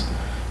Devons,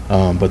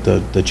 but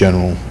the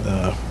general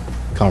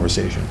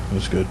conversation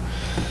was good.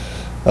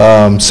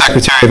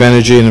 Secretary of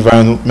Energy and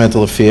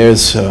Environmental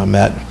Affairs,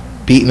 Matt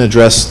Beaton,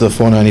 addressed the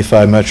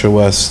 495 Metro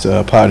West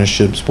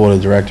Partnerships Board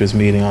of Directors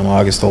meeting on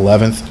August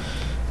 11th.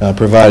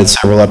 Provided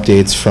several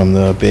updates from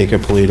the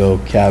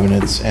Baker-Polito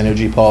Cabinet's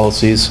energy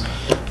policies.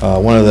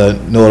 One of the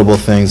notable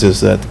things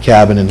is that the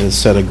Cabinet has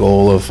set a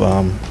goal of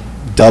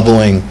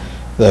doubling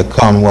the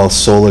Commonwealth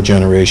solar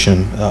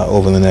generation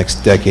over the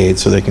next decade,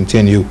 so they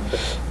continue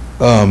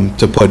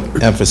to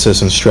put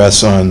emphasis and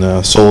stress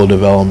on solar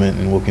development,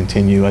 and we'll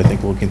continue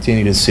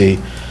to see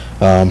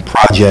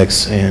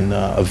projects and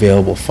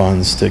available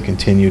funds to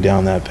continue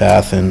down that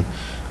path, and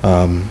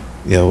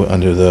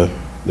under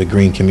the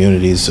Green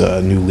Communities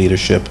new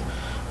leadership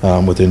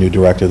with the new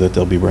director that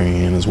they'll be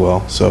bringing in as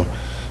well. So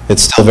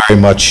it's still very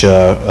much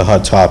a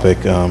hot topic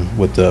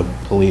with the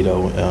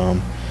Polito,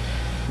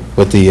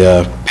 with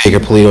the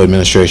Baker-Polito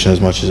administration,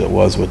 as much as it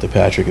was with the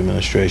Patrick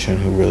administration,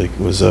 who really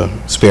was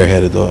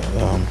spearheaded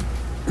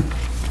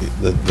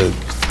the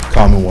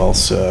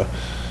Commonwealth's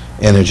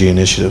energy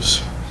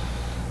initiatives.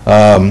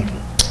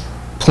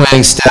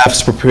 Planning staff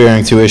is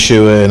preparing to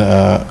issue an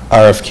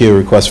RFQ,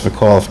 request for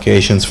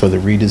qualifications, for the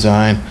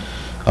redesign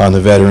on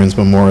the Veterans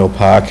Memorial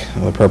Park.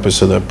 The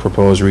purpose of the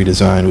proposed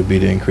redesign would be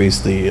to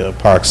increase the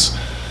park's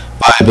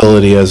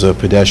viability as a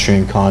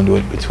pedestrian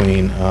conduit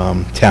between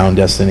town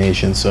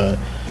destinations.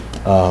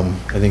 I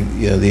think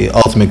the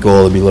ultimate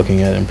goal would be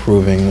looking at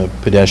improving the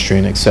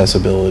pedestrian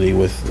accessibility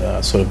with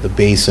sort of the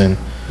basin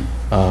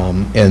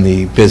and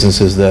the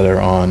businesses that are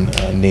on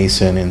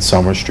Nason and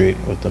Summer Street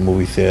with the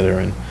movie theater,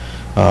 and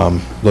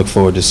look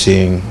forward to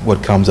seeing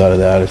what comes out of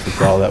that. If you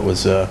recall, that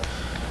was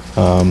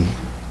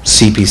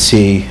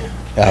CPC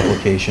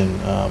application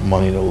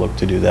money to look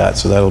to do that,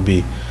 so that'll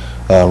be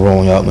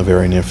rolling out in the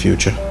very near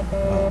future.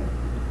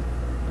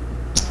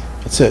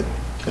 That's it.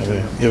 You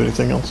have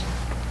anything else?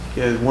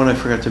 Yeah, one I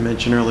forgot to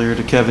mention earlier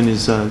to Kevin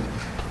is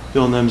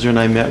Bill Nemser and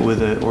I met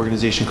with an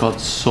organization called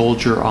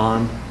Soldier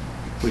On,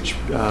 which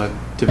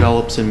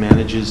develops and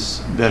manages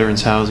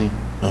veterans housing.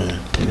 Oh, yeah.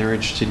 and they're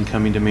interested in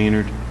coming to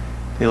Maynard.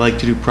 They like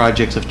to do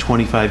projects of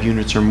 25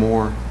 units or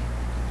more,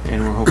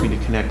 and we're hoping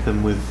to connect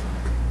them with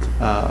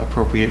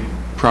appropriate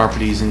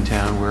properties in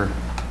town where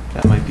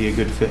that might be a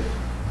good fit.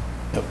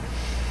 Yep.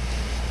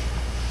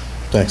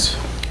 Thanks.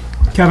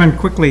 Kevin,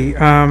 quickly,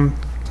 can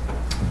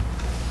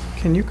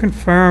you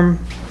confirm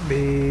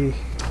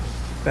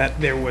that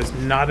there was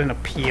not an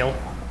appeal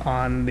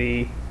on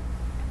the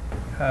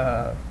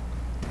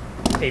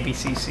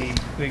ABCC,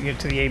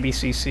 to the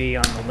ABCC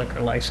on the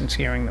liquor license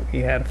hearing that we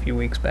had a few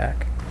weeks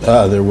back?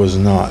 There was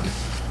not.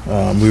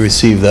 We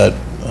received that.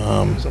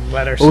 There was a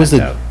letter What was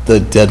sent out. the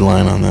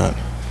deadline on that?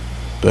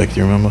 Beck, do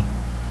you remember?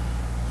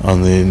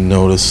 On the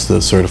notice,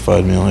 the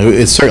certified mail.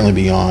 It's certainly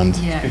beyond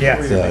Yeah.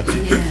 Yeah.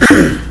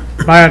 that.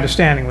 My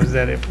understanding was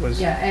that it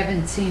was, Yeah, I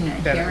haven't seen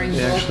a That hearing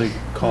They book. actually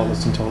called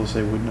us and told us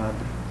they would not.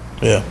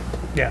 Yeah.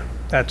 yeah,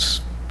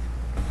 that's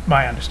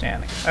my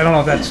understanding. I don't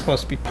know if that's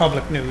supposed to be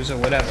public news or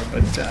whatever,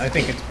 but I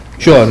think it's.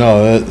 Sure,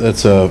 no,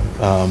 that's a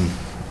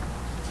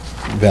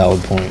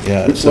valid point,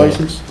 yeah. Which so-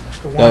 license?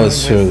 The That one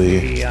was for with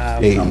the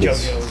Peytons.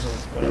 JoJo's or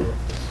whatever,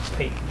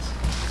 Peytons.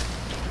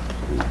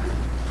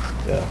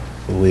 Yeah,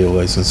 the Leo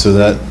license, so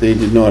that, They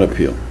did not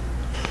appeal.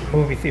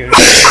 Movie theater.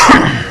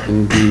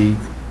 And the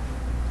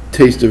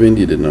Taste of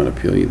India did not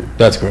appeal either.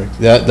 that's correct.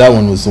 That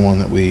one was the one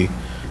that we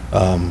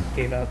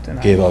Gave out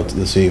tonight. gave out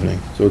this evening.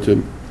 So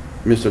to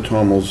Mr.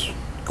 Tomel's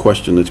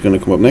question that's gonna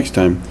come up next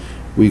time,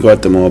 we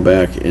got them all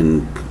back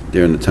and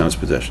they're in the town's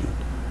possession.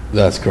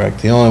 That's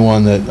correct. The only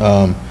one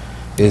that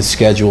is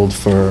scheduled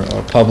for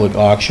a public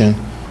auction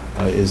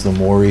is the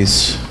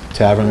Maurice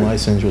Tavern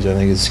license, which I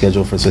think is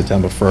scheduled for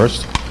September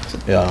 1st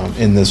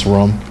in this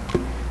room.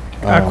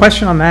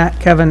 Question on that,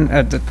 Kevin,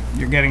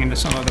 you're getting into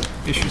some of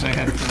the issues I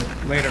had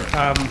for later.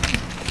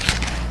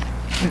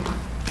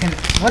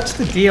 What's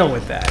the deal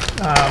with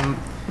that?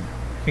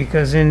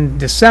 Because in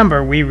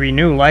December, we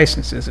renew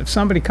licenses. If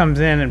somebody comes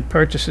in and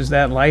purchases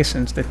that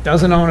license that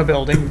doesn't own a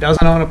building,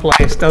 doesn't own a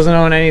place, doesn't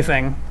own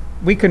anything,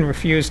 we can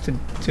refuse to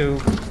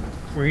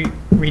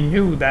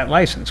renew that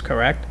license,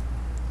 correct?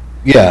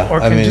 Yeah, Or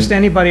I can mean, just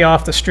anybody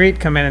off the street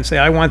come in and say,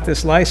 I want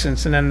this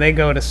license, and then they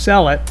go to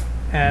sell it,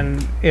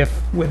 and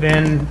if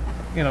within,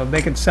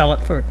 they could sell it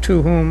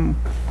to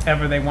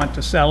whomever they want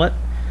to sell it,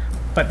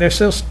 but they're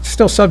still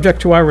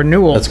subject to our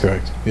renewal. that's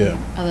correct, yeah.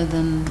 Other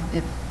than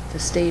if the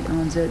state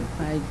owns it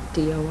by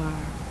DOR,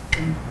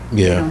 then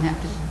Yeah. you don't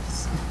have to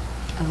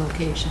have a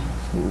location.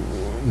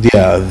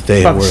 Yeah,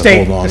 they Well, were the to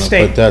state- hold on the it,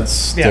 state- but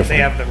that's Yeah, different. they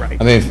have the right.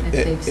 I mean, If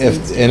they've if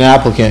seized an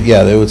applicant,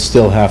 yeah, they would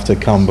still have to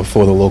come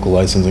before the local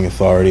licensing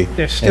authority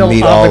They're and still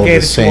meet all of the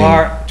obligated to same.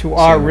 our same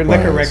liquor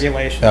requirements.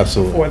 regulations.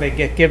 Absolutely. Before they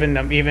get given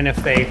them, even if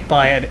they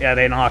buy it at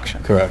an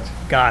auction. Correct,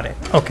 Got it.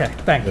 Okay,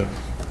 thank you. Yep.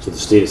 So the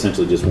state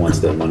essentially just wants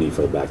their money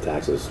for the back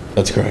taxes.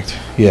 that's correct.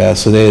 Yeah,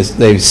 so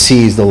they've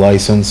seized the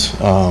license,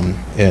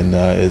 and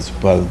it's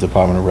by the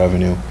Department of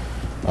Revenue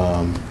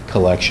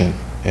collection,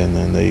 and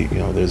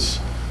then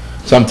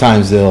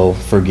sometimes they'll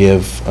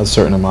forgive a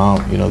certain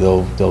amount,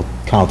 they'll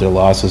count their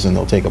losses and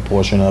they'll take a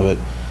portion of it.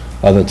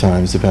 Other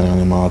times, depending on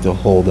the amount, they'll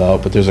hold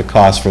out, but there's a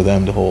cost for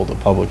them to hold a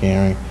public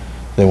hearing.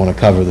 They want to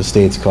cover the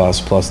state's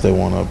costs, plus they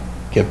want to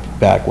get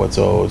back what's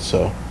owed,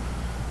 so,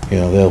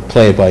 they'll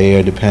play it by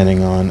ear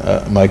depending on,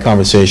 my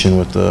conversation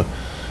with the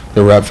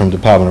rep from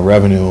Department of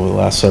Revenue over the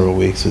last several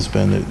weeks has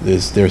been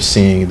that they're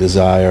seeing a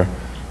desire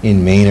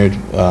in Maynard,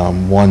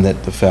 one,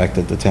 that the fact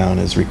that the town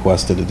has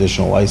requested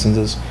additional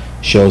licenses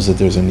shows that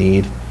there's a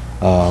need,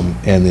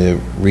 and the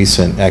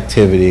recent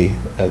activity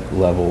at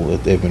level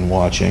that they've been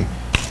watching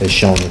has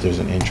shown that there's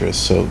an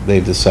interest, so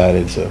they've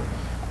decided to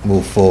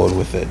move forward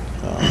with it.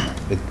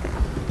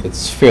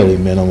 It's fairly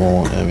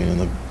minimal, I mean, in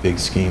the big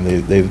scheme.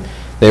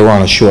 They were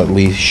on a short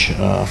leash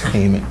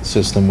payment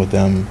system with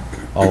them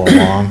all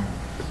along,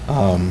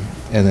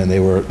 and then they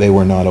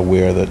were not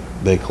aware that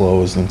they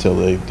closed until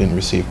they didn't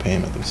receive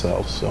payment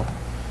themselves, so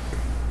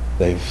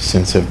they've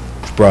since have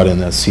brought in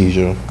that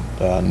seizure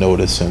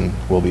notice and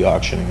will be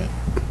auctioning it.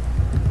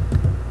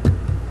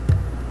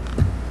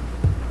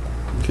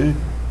 Okay.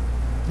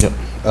 Yep.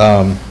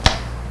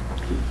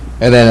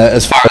 And then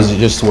as far as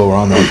just while we're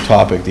on that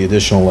topic, the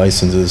additional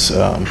licenses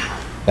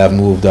have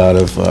moved out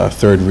of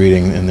third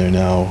reading, and they're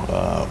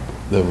now,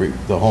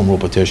 the home rule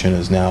petition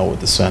is now with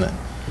the Senate.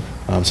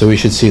 So we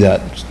should see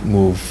that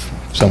move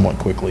somewhat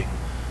quickly.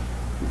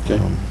 Okay.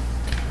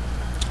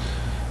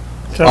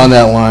 On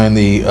that line,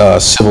 the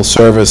civil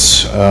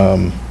service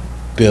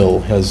bill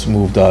has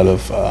moved out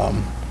of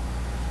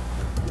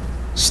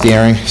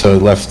steering, so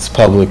it left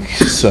public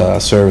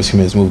service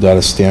committee has moved out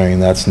of steering,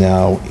 and that's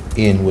now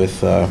in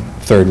with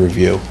third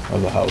review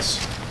of the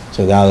House.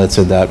 So now that's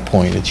at that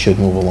point, it should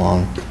move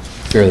along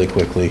fairly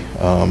quickly.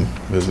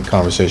 There's a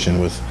conversation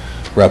with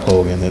Rep.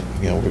 Hogan that,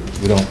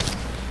 we don't,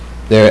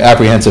 they're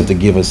apprehensive to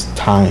give us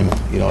time,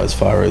 as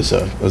far as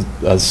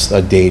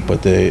a date,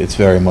 but it's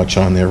very much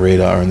on their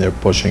radar and they're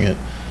pushing it.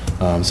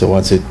 So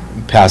once it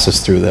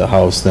passes through the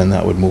House, then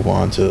that would move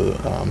on to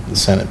the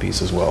Senate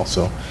piece as well.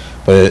 So,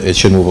 but it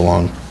should move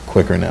along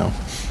quicker now.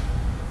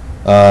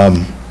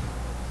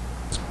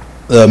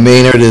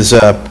 Maynard is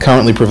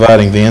currently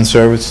providing van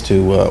service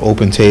to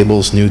Open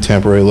Table's new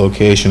temporary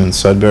location in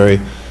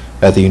Sudbury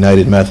at the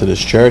United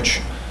Methodist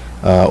Church.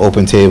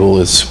 Open Table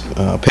is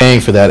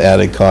paying for that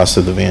added cost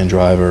of the van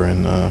driver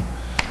and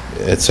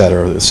et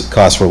cetera,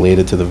 costs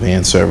related to the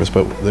van service,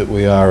 but that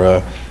we are,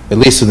 at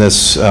least in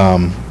this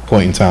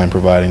point in time,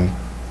 providing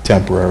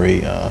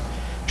temporary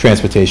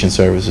transportation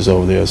services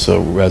over there so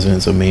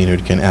residents of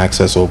Maynard can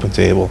access Open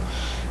Table.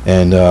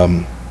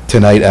 And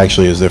tonight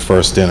actually is their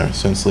first dinner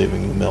since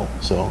leaving the mill,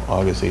 so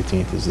August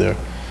 18th is their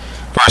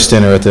first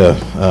dinner at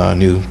the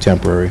new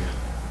temporary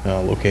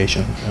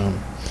location.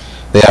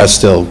 They are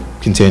still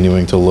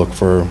continuing to look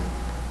for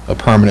a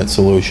permanent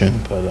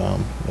solution, but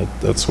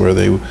that's where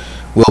they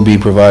will be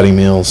providing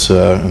meals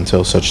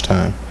until such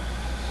time.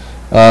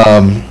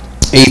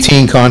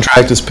 18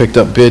 contractors picked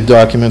up bid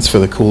documents for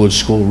the Coolidge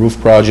School roof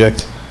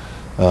project.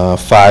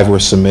 5 were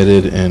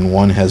submitted and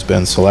 1 has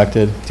been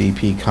selected.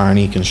 DP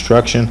Carney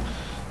Construction,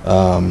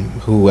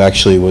 who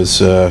actually was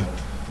the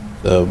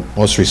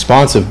most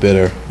responsive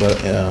bidder, but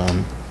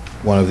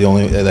one of the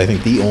only, I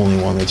think the only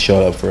one that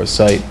showed up for a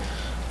site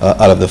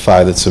out of the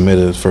 5 that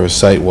submitted for a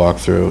site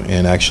walkthrough,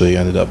 and actually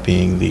ended up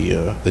being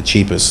the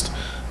cheapest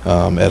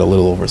at a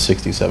little over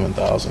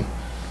 $67,000.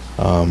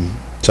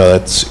 So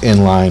that's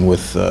in line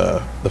with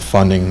the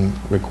funding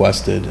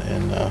requested,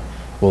 and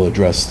will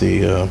address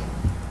the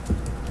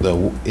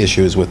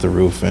issues with the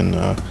roof and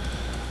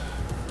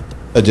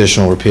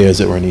additional repairs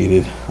that were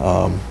needed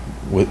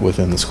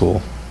within the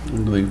school.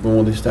 When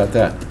will they start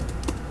that?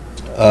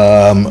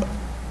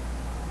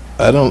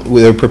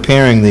 They're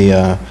preparing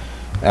the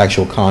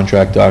actual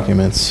contract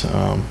documents.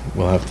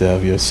 We'll have to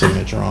have your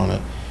signature on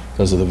it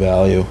because of the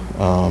value,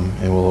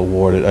 and we'll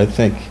award it. I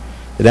think,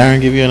 did Aaron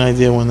give you an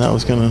idea when that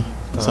was gonna,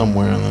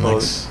 somewhere in the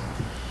next?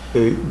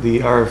 The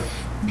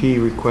RFP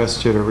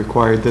requested or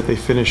required that they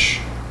finish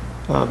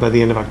by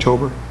the end of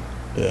October.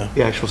 Yeah.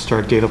 The actual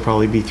start date will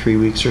probably be 3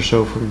 weeks or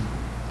so from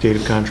date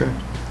of contract.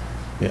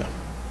 Yeah.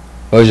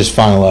 I was just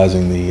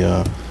finalizing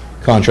the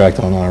contract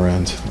on our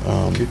end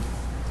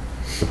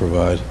to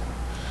provide.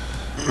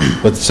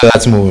 But so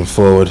that's moving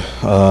forward.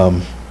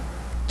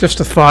 Just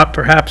a thought,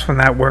 perhaps when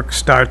that work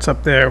starts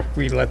up there,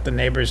 we let the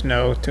neighbors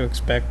know to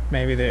expect,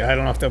 maybe they, I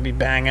don't know if they'll be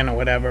banging or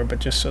whatever, but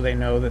just so they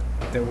know that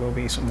there will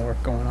be some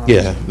work going on.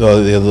 Yeah,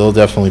 there'll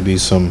definitely be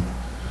some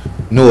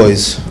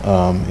noise.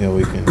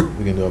 We can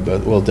do it,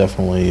 but we'll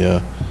definitely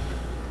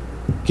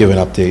give an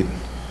update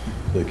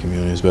to the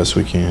community as best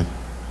we can.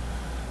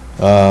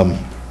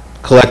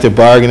 Collective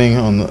bargaining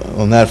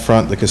on that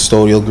front, the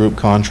custodial group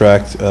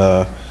contract,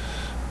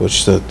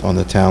 which on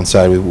the town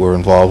side we were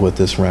involved with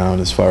this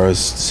round as far as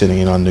sitting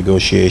in on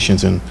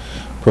negotiations and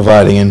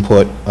providing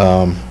input,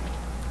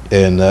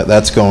 and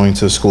that's going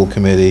to school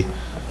committee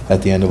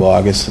at the end of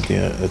August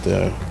at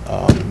the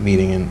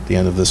meeting at the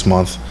end of this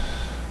month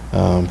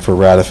for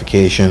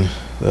ratification.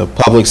 The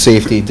public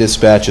safety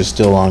dispatch is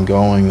still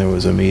ongoing. There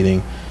was a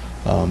meeting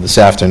this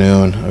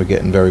afternoon. We're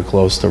getting very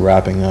close to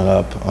wrapping that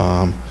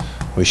up.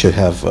 We should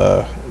have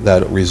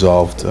that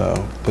resolved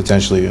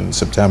potentially in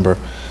September.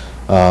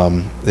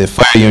 The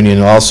fire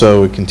union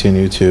also would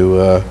continue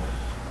to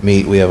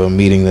meet. We have a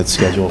meeting that's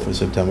scheduled for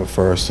September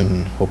 1st,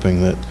 and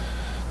hoping that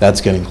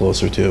that's getting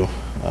closer to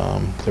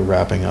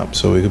wrapping up.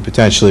 So we could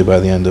potentially, by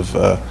the end of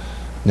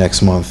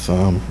next month,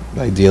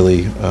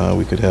 ideally,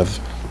 we could have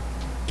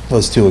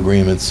those 2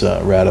 agreements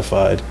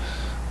ratified.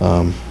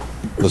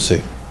 We'll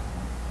see.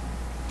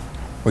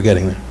 We're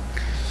getting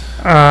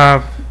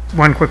there.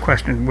 One quick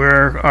question.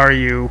 Where are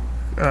you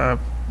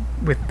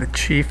with the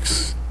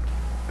chief's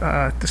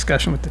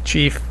discussion with the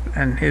chief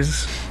and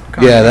his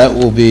contract? Yeah, that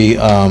will be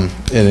an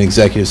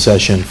executive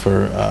session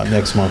for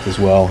next month as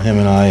well. Him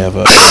and I have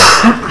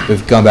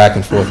we've gone back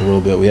and forth a little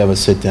bit. We have a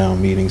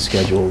sit-down meeting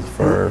scheduled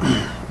for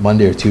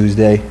Monday or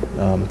Tuesday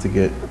to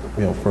get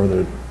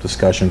further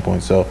discussion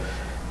points. So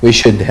we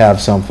should have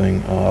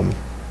something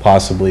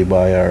possibly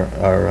by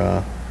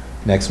our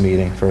next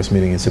meeting, first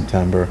meeting in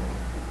September,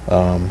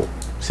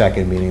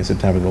 second meeting in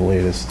September, the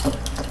latest,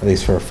 at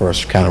least for a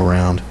first kind of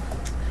round.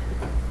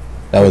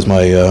 That was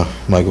my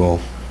my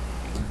goal.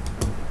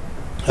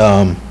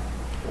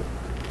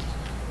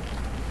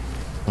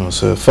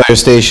 So fire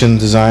station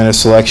designer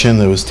selection,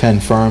 there was 10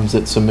 firms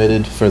that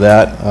submitted for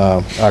that,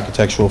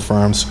 architectural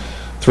firms.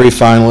 3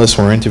 finalists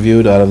were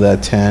interviewed out of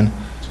that 10,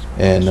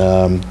 and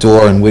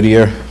Dorr and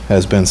Whittier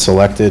has been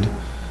selected.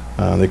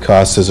 The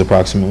cost is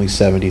approximately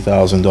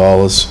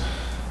 $70,000.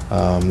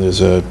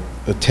 There's a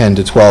 10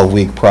 to 12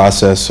 week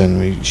process, and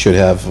we should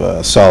have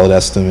a solid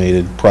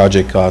estimated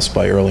project cost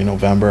by early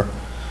November.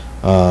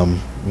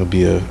 It'll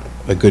be a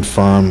good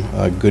firm,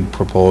 a good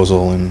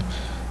proposal, and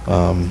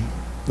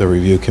the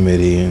review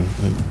committee and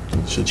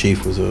the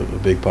chief was a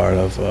big part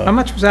of. How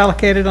much was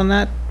allocated on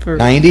that? For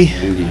 90?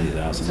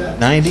 90,000.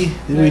 90?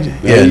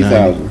 Yeah,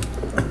 90,000.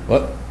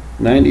 What?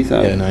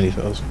 90,000. Yeah,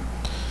 90,000.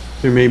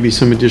 There may be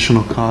some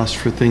additional cost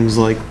for things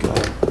like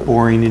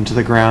boring into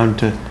the ground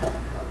to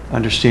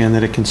understand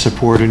that it can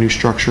support a new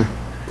structure.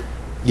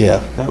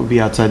 Yeah. That would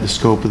be outside the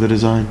scope of the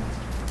design.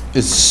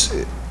 It's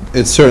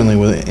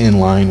certainly in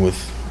line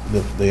with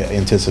the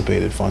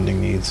anticipated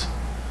funding needs.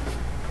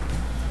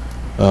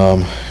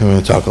 I'm going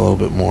to talk a little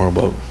bit more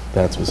about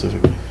that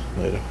specifically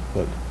later,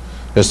 but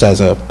just as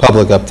a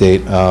public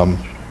update,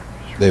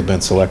 they've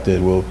been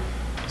selected.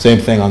 Same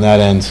thing on that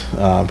end,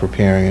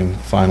 preparing and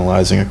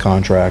finalizing a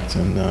contract,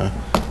 and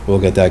we'll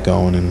get that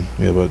going, and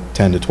we have a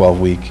 10 to 12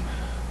 week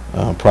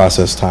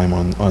process time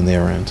on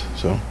their end.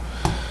 So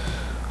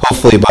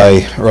hopefully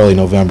by early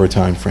November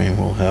timeframe,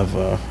 we'll have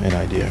an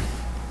idea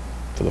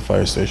for the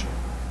fire station.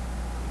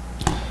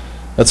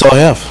 That's all I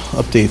have.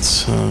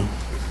 Updates.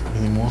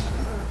 Any more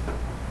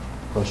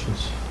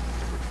questions?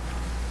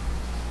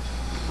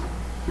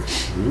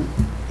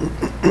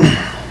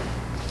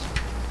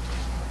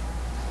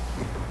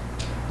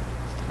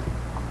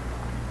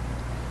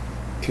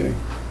 Okay.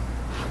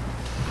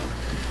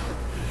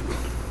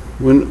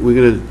 When we're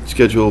going to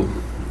schedule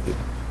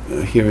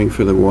a hearing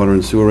for the water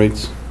and sewer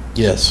rates?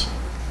 Yes.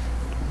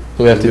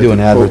 So we have to do an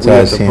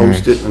advertised hearing. We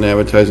have to post it and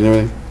advertise and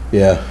everything?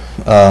 Yeah.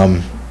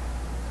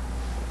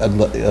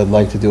 I'd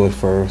like to do it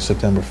for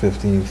September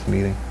 15th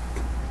meeting,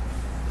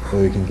 so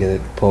we can get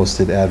it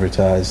posted,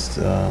 advertised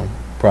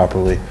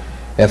properly.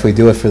 If we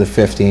do it for the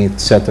 15th,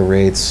 set the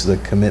rates, the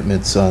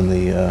commitments on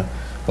the,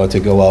 about to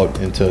go out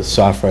into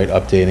SoftWrite,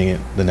 updating it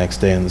the next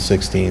day on the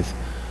 16th.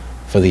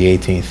 For the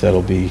 18th,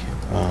 that'll be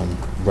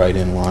right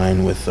in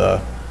line with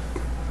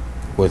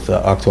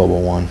October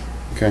 1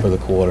 for the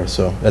quarter.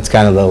 So that's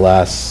kind of the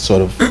last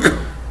sort of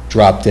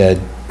drop dead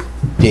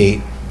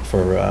date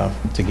for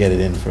to get it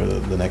in for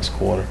the next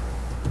quarter.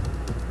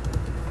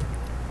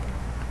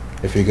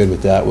 If you're good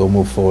with that, we'll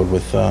move forward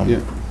with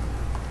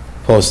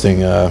posting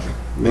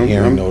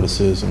hearing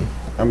notices. And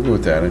I'm good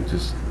with that.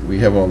 We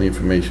have all the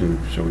information,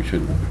 so we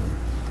should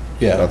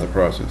start the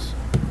process.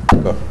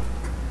 Go.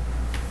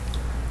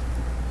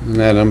 And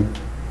that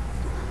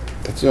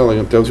was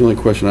the only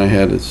question I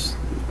had, is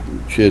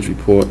Chair's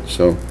report.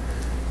 So,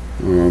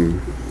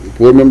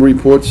 board member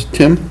reports,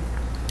 Tim?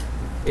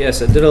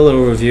 Yes, I did a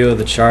little review of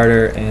the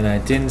charter, and I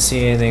didn't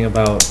see anything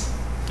about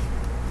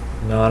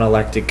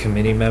non-elected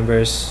committee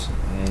members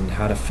and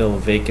how to fill a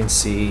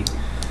vacancy.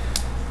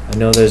 I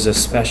know there's a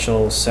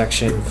special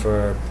section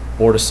for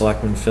Board of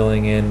Selectmen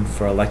filling in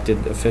for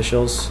elected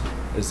officials.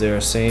 Is there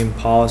a same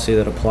policy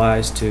that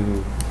applies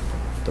to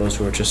those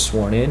who are just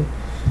sworn in?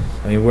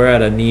 I mean, we're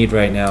at a need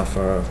right now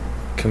for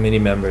committee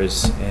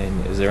members,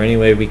 and is there any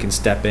way we can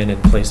step in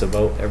and place a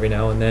vote every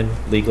now and then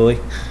legally?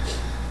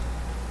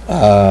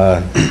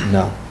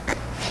 No.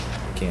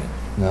 Can't.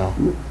 No.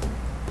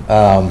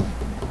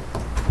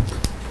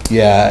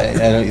 Yeah,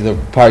 and the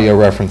part you're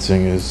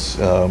referencing is,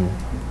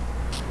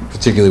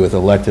 particularly with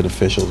elected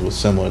officials, was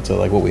similar to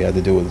like what we had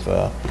to do with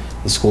the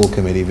school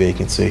committee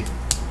vacancy.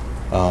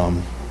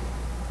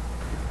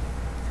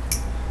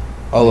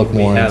 I'll look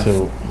more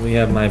into. We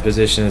have my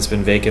position that's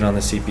been vacant on the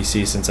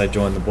CPC since I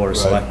joined the Board of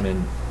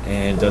Selectmen,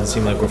 and it doesn't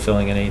seem like we're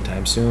filling it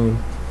anytime soon.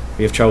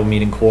 We have trouble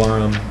meeting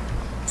quorum.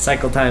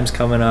 Cycle time's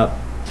coming up.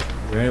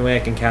 Is there any way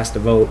I can cast a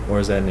vote, or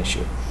is that an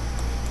issue?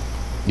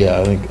 Yeah,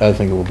 I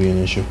think it will be an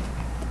issue.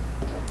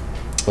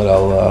 But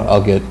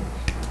I'll get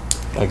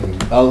further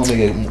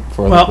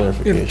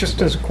clarification. Well,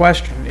 just as a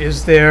question,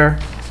 is there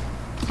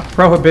a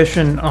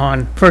prohibition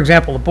on, for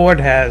example, the board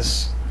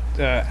has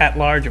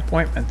at-large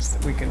appointments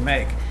that we can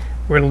make.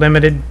 We're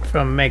limited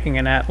from making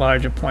an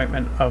at-large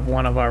appointment of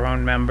one of our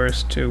own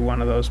members to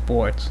one of those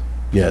boards?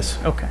 Yes.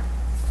 Okay.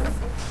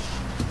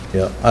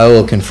 Yeah, I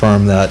will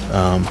confirm that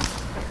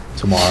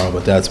tomorrow,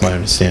 but that's my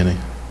understanding,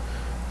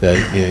 that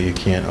you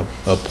can't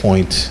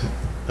appoint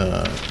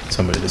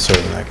somebody to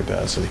serve in that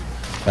capacity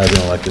as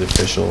an elected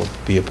official,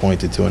 be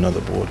appointed to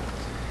another board.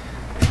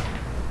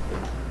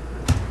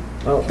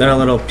 Well, then a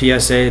little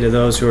PSA to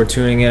those who are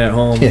tuning in at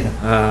home.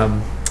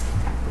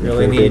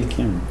 Really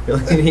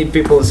need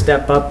people to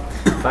step up.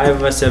 5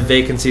 of us have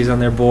vacancies on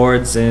their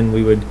boards, and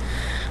we would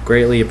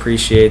greatly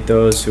appreciate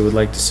those who would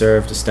like to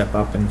serve to step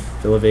up and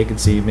fill a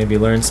vacancy, maybe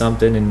learn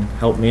something and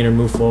help Maynard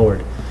move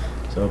forward.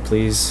 So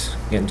please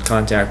get in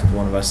contact with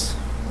one of us.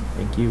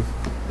 Thank you.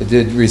 I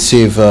did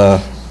receive an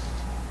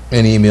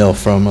email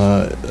from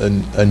a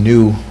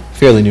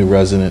fairly new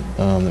resident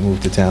that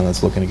moved to town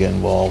that's looking to get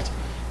involved,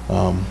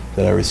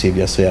 that I received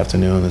yesterday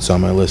afternoon. It's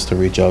on my list to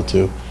reach out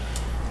to.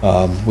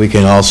 We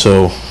can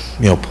also,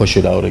 push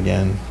it out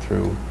again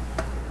through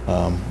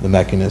the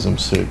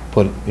mechanisms to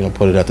put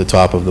it at the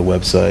top of the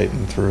website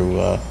and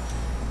through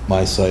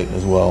my site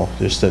as well.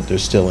 Just that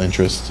there's still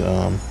interest.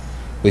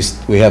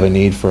 We have a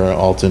need for an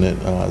alternate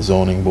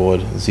zoning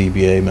board,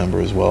 ZBA member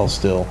as well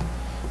still.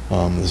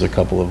 There's a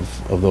couple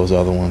of those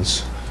other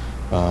ones.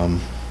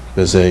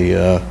 There's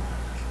a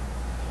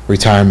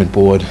retirement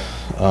board,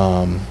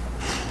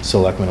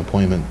 selectman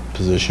appointment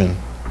position.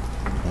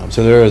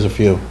 So there is a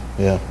few,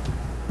 yeah.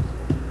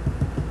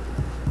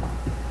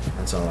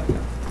 That's all I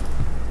got.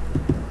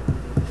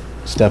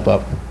 Step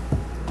up.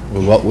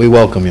 We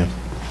welcome you.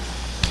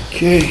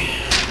 Okay.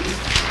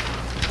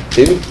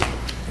 David?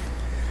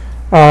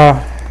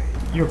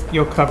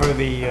 You'll cover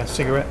the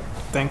cigarette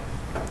thing?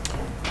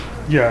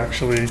 Yeah,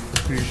 actually,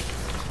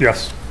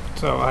 yes.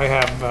 So I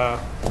have,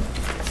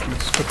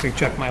 let's quickly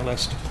check my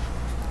list.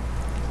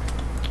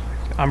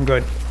 I'm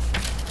good.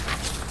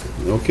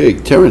 Okay,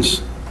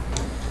 Terrence?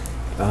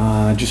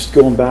 Just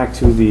going back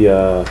to the,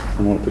 I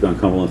don't want to pick on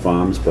Cumberland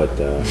Farms, but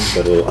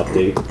got a little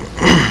update.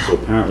 So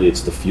apparently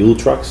it's the fuel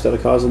trucks that are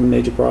causing the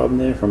major problem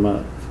there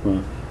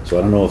so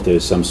I don't know if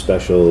there's some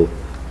special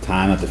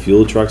time that the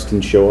fuel trucks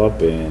can show up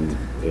and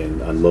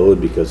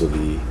unload because of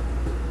the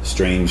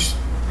strange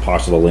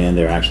parcel of land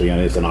they're actually on.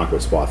 It's an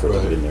awkward spot for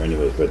it in there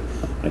anyway, but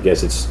I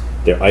guess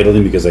they're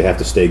idling because they have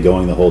to stay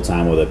going the whole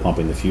time while they're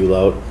pumping the fuel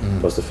out,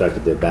 plus the fact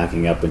that they're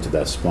backing up into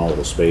that small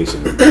little space,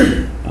 and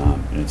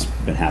it's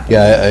been happening.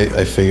 Yeah,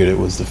 I figured it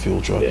was the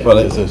fuel truck, Yeah.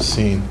 because I've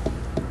seen,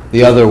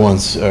 the other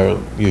ones are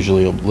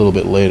usually a little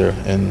bit later,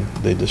 and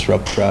they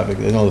disrupt traffic.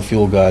 I know the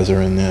fuel guys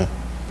are in there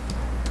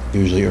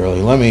usually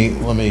early. Let me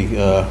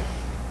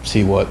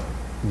see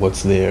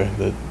what's there.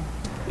 That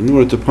In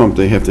order to pump,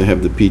 they have to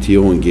have the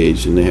PTO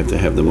engaged, and they have to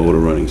have the motor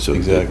running, so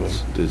Exactly.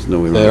 there's no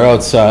way around. They're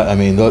outside, I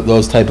mean,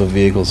 those type of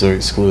vehicles are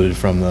excluded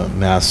from the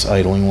mass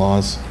idling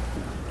laws.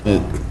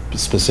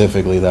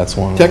 Specifically, that's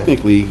one of them.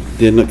 Technically,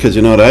 they're not, because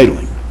they're not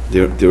idling.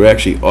 They're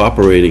actually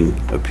operating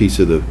a piece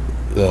of the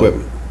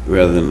equipment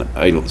rather than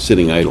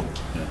sitting idle.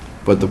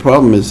 But the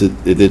problem is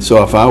that it's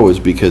off hours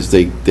because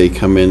they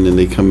come in and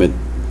they come at,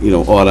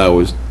 odd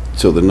hours,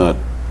 so they're not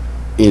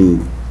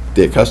in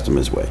their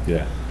customer's way.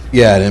 Yeah.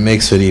 Yeah, and it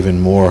makes it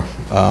even more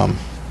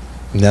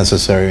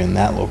necessary in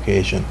that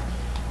location,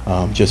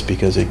 just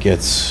because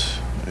it's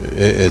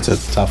a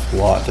tough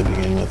lot to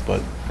begin with,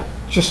 but.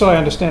 Just so I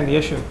understand the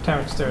issue,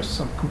 Terrence, there's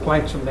some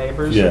complaints from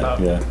neighbors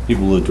about... Yeah,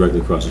 people live directly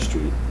across the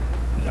street.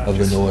 Of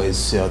the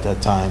noise at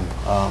that time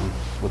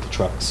with the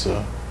trucks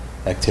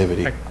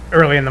activity. Like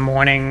early in the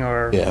morning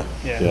or... Yeah.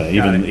 Yeah,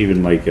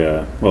 even like,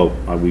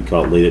 we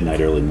call it late at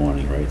night, early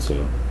morning, right?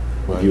 So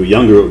Right. if you were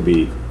younger, it would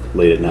be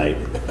late at night.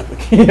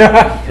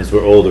 Yeah. As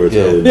we're older, it's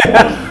early in the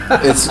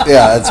morning.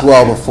 It's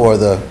well before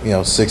the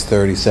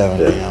 6:30,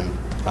 7 a.m.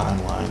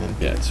 timeline, and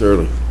Yeah, it's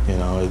early.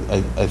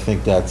 I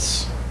think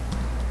that's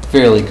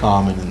fairly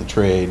common in the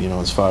trade,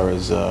 as far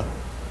as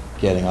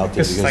getting out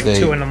there, This is because like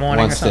 2 in the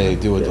morning or once they something?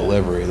 do a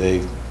delivery,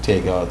 they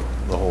take out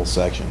the whole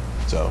section.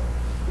 So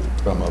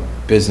from a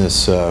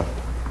business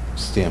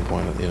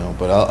standpoint,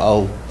 but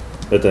I'll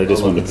But I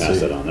just I'll wanted look to and pass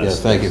see. that on. Yeah,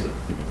 thank you.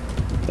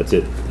 That's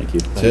it. Thank you.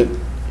 That's it.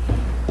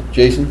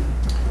 Jason?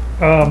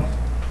 I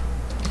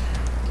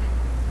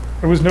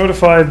was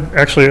notified,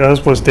 actually,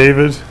 as was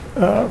David,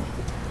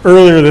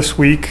 earlier this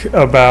week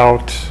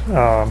about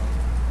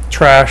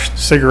trashed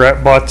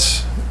cigarette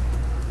butts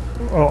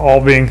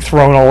all being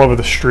thrown all over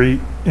the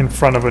street in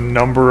front of a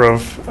number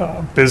of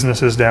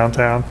businesses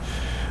downtown.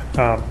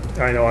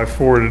 I know I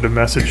forwarded a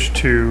message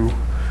to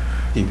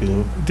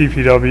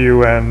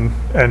DPW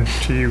and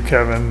to you,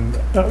 Kevin,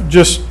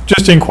 just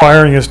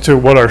inquiring as to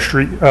what our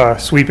street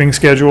sweeping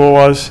schedule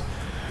was.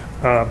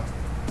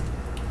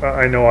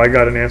 I know I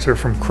got an answer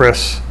from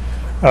Chris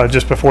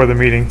just before the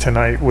meeting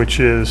tonight, which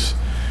is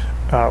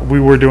we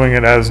were doing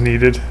it as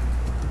needed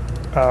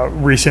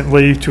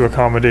recently to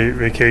accommodate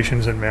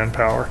vacations and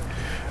manpower.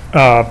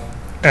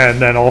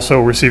 And then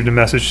also received a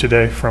message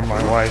today from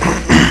my wife,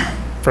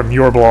 from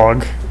your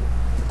blog,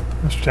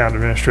 Mr. Town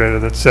Administrator,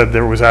 that said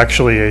there was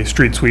actually a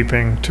street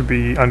sweeping to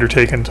be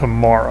undertaken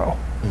tomorrow.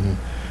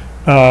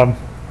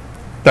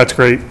 That's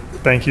great.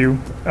 Thank you.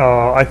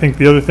 I think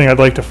the other thing I'd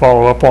like to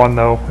follow up on,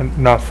 though, and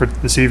not for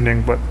this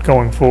evening, but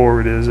going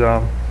forward, is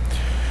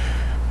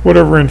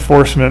whatever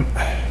enforcement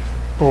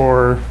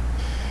or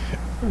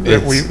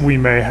that we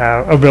may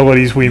have,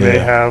 abilities we may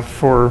have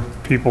for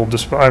people.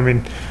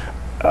 One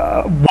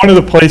of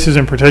the places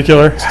in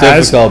particular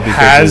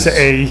has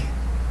a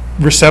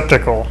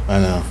receptacle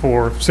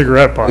for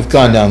cigarette butts. We've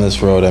gone down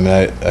this road. I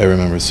mean, I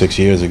remember 6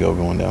 years ago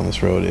going down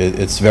this road.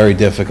 It's very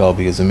difficult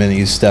because the minute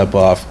you step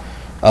off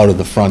out of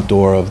the front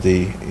door of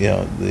the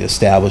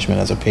establishment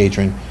as a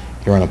patron,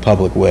 you're on a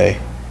public way.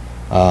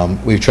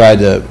 We've tried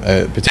to,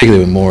 particularly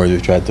with Moores,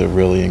 we've tried to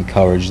really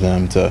encourage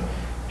them to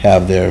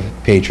have their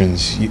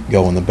patrons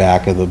go in the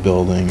back of the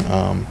building,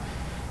 and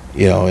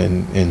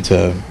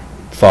to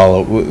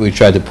follow. We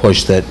tried to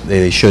push that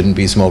they shouldn't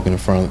be smoking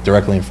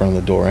directly in front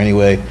of the door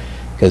anyway,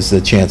 because the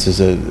chances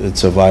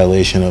it's a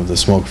violation of the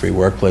smoke-free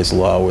workplace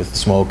law with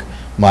smoke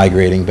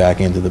migrating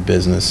back into the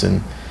business,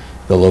 and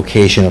the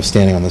location of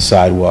standing on the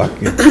sidewalk,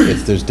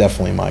 there's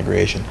definitely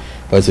migration.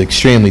 But it's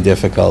extremely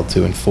difficult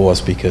to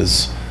enforce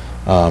because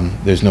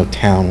there's no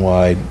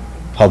town-wide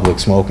public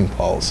smoking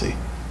policy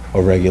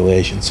or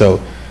regulation.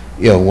 So,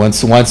 once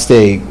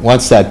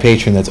that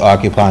patron that's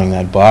occupying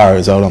that bar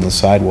is out on the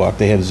sidewalk,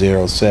 they have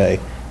zero say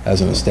as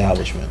an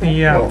establishment.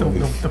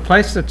 The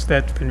place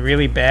that's been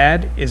really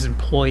bad is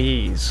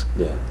employees.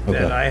 Yeah.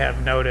 That I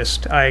have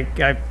noticed.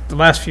 The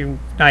last few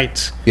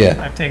nights,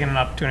 I've taken an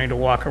opportunity to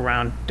walk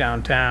around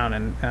downtown,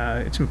 and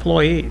it's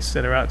employees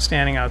that are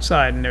standing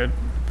outside, and they're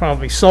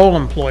probably sole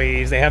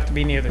employees. They have to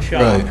be near the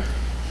shop, Right.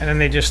 and then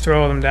they just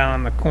throw them down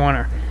on the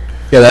corner.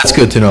 Yeah, that's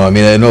good to know. I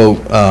mean, I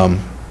know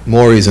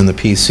Maury's in the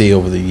PC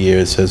over the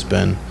years has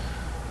been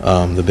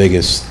the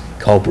biggest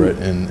culprit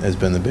and has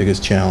been the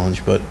biggest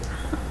challenge, but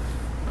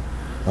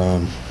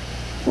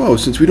Well,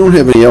 since we don't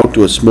have any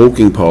outdoor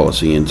smoking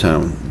policy in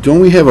town, don't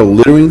we have a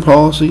littering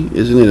policy?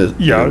 Isn't it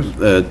Yeah.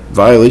 a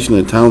violation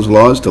of the town's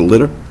laws to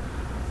litter?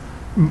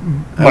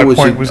 My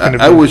point was going to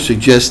be. I would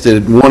suggest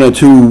that 1 or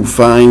 2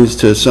 fines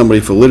to somebody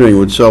for littering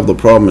would solve the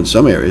problem in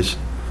some areas.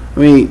 I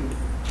mean,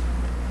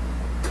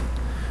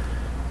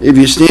 if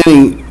you're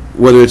standing,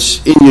 whether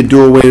it's in your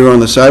doorway or on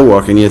the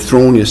sidewalk, and you're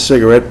throwing your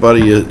cigarette butt or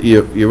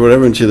your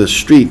whatever into the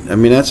street, I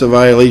mean, that's a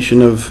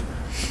violation of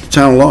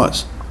town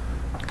laws.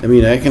 I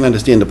mean, I can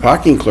understand the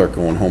parking clerk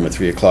going home at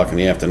 3 o'clock in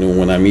the afternoon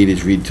when our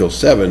meetings read till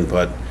 7,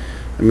 but,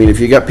 I mean, if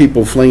you got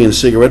people flinging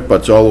cigarette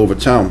butts all over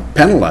town,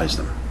 penalize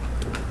them.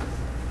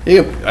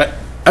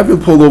 I've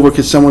been pulled over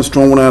because someone's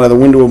thrown one out of the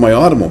window of my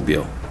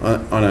automobile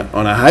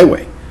on a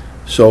highway.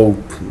 So,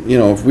 you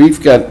know, if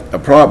we've got a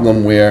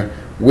problem where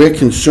we're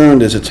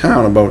concerned as a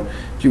town about,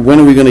 gee, when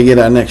are we gonna get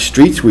our next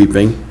street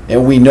sweeping,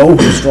 and we know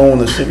who's throwing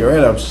the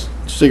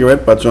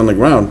cigarette butts on the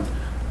ground,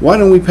 why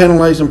don't we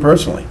penalize them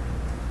personally?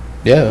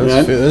 Yeah,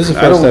 this is the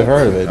first I've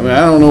heard of it. I mean, I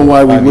don't know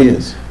why we 5 wouldn't,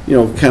 years. you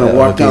know, kind of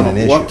That would be an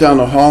issue. walk down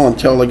the hall and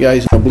tell the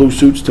guys in the blue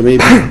suits to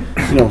maybe,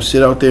 you know,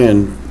 sit out there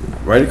and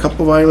write a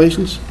couple of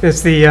violations?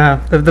 It's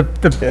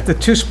the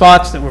 2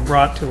 spots that were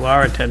brought to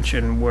our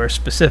attention were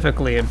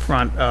specifically in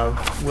front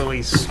of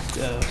Willie's,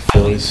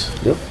 Phillies.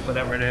 Yep.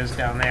 whatever it is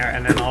down there,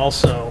 and then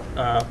also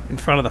in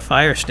front of the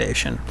fire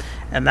station.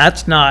 And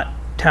that's not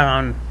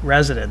town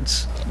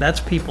residents.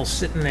 That's people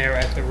sitting there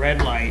at the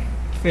red light,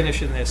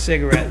 finishing their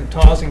cigarette and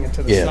tossing it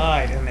to the Yeah.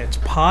 side, and it's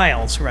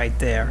piles right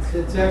there.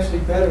 It's actually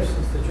better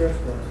since the church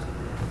closed.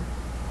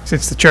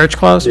 Since the church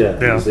closed? Yeah,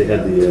 because they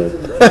had the,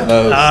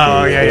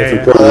 Oh, yeah, some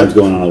yeah. programs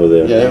going on over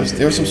there. Yeah,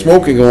 there was some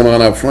smoking going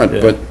on out front,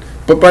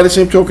 but by the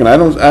same token, I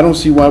don't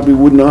see why we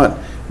would not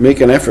make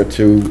an effort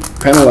to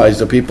penalize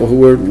the people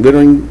who are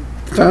littering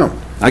the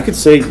town. I could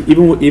say,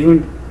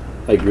 even,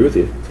 I agree with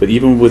you, but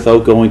even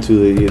without going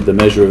to the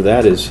measure of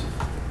that is,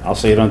 I'll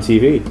say it on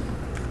TV.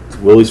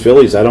 Willie's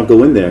Phillies, I don't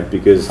go in there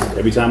because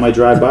every time I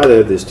drive by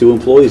there, there's 2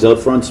 employees out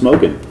front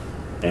smoking.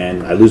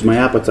 And I lose my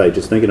appetite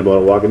just thinking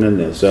about walking in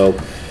there. So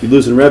you're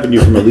losing revenue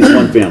from at least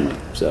one family.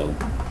 So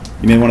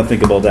you may want to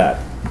think about that.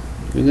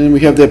 And then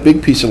we have that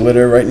big piece of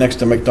litter right next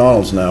to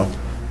McDonald's now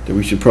that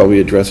we should probably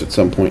address at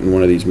some point in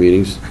one of these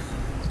meetings.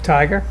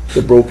 Tiger? It's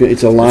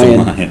a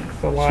lion. The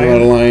It's not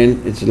lion. a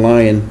lion, it's a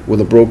lion with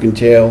a broken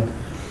tail,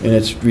 and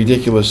it's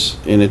ridiculous.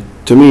 And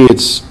to me,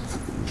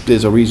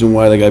 there's a reason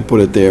why the guy put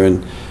it there,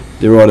 and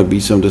there ought to be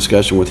some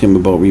discussion with him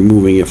about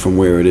removing it from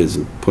where it is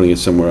and putting it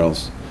somewhere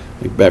else,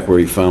 like back where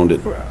he found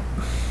it.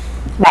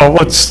 Well,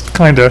 let's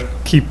kind of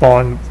keep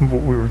on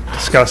what we were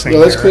discussing.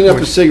 Well, let's there, clean up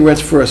the which-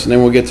 cigarettes first, and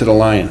then we'll get to the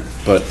lion.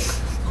 But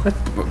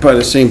by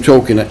the same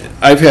token,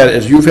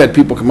 as you've had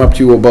people come up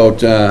to you about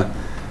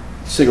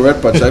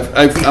cigarette butts,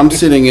 I'm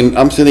sitting in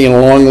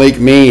Long Lake,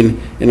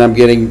 Maine, and I'm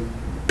getting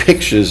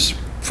pictures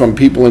from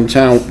people in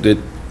town that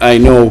I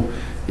know,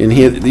 and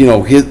here,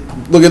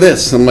 look at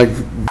this. I'm like,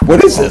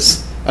 what is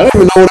this? I don't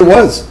even know what it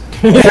was.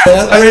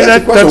 I mean,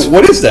 that's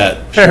what is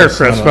that? fair,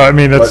 Chris, but I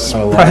mean, that's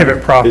But- private There's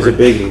a property.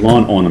 big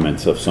lawn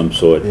ornament of some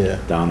sort Yeah.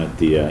 down at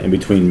the, in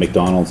between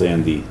McDonald's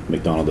and the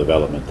McDonald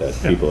development that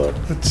people are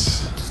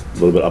It's, a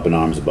little bit up in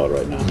arms about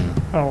right now.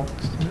 oh,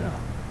 yeah.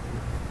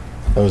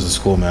 That was the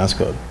school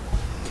mascot.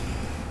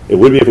 It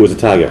would be if it was a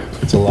tiger.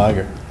 It's a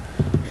lager.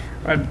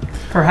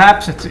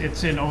 Perhaps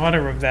it's in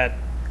honor of that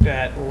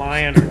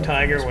lion or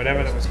tiger,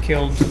 whatever that was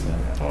killed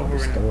over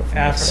in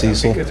Africa,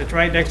 Cecil. because it's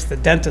right next to the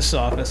dentist's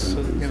office.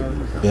 So,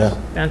 Yeah.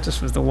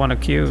 dentist was the one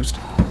accused.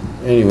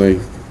 Anyway,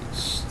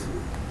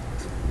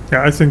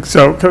 Yeah, I think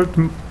so.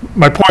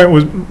 My point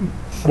was,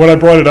 what I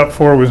brought it up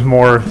for was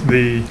more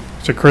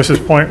to Chris's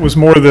point, was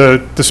more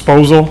the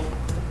disposal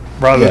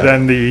rather Yeah.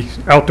 than the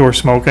outdoor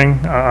smoking.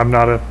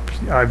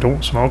 I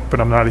don't smoke, but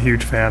I'm not a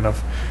huge fan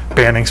of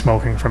banning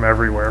smoking from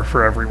everywhere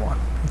for everyone.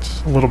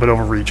 It's a little bit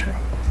overreaching.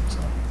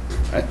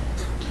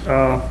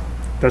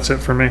 That's it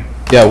for me.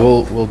 Yeah,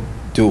 we'll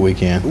do what we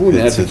can. we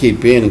wouldn't It's a-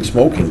 advocate banning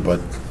smoking, but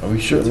we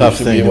certainly Tough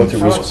should be thing able to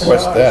to enforce.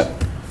 request that.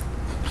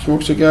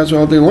 Smoke cigars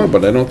all day long,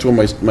 but I don't throw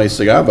my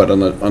cigar butt on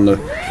the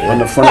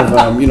front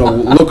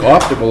of, Look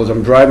Optical as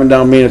I'm driving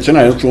down Maynard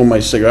tonight. I don't throw my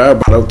cigar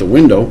butt out the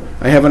window.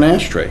 I have an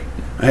ashtray.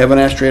 I have an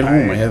ashtray at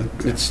home.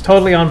 It's,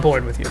 Totally on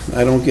board with you.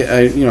 I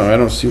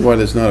don't see why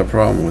there's not a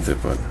problem with it,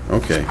 but,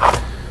 okay.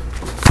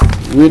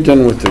 We're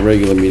done with the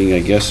regular meeting, I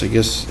guess.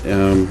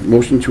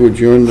 Motion to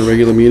adjourn the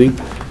regular meeting.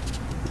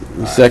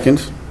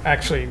 Second.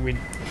 Actually, we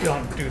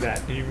don't do that.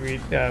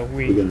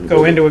 We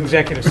go into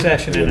executive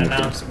session and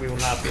announce that we will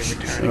not be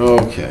returning.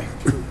 Okay.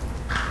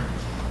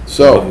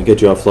 So,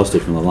 Get you all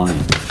flustered from the lion.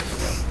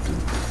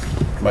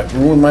 might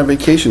ruin my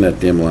vacation, that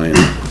damn lion.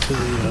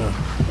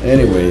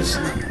 Anyways,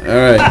 all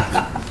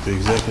right. The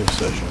executive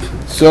session.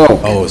 So,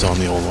 Oh, it was on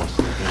the old one.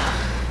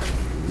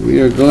 we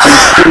are going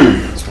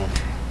to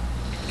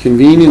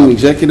convene an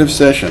executive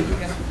session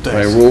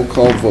by roll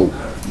call vote.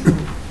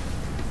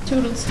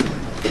 Toodles.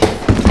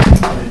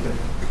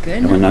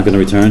 And we're not going to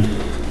return?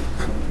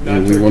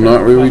 And we will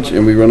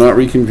not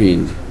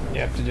reconvene.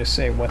 You have to just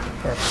say what the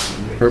purpose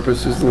is.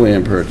 Purpose is the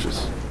land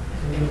purchase.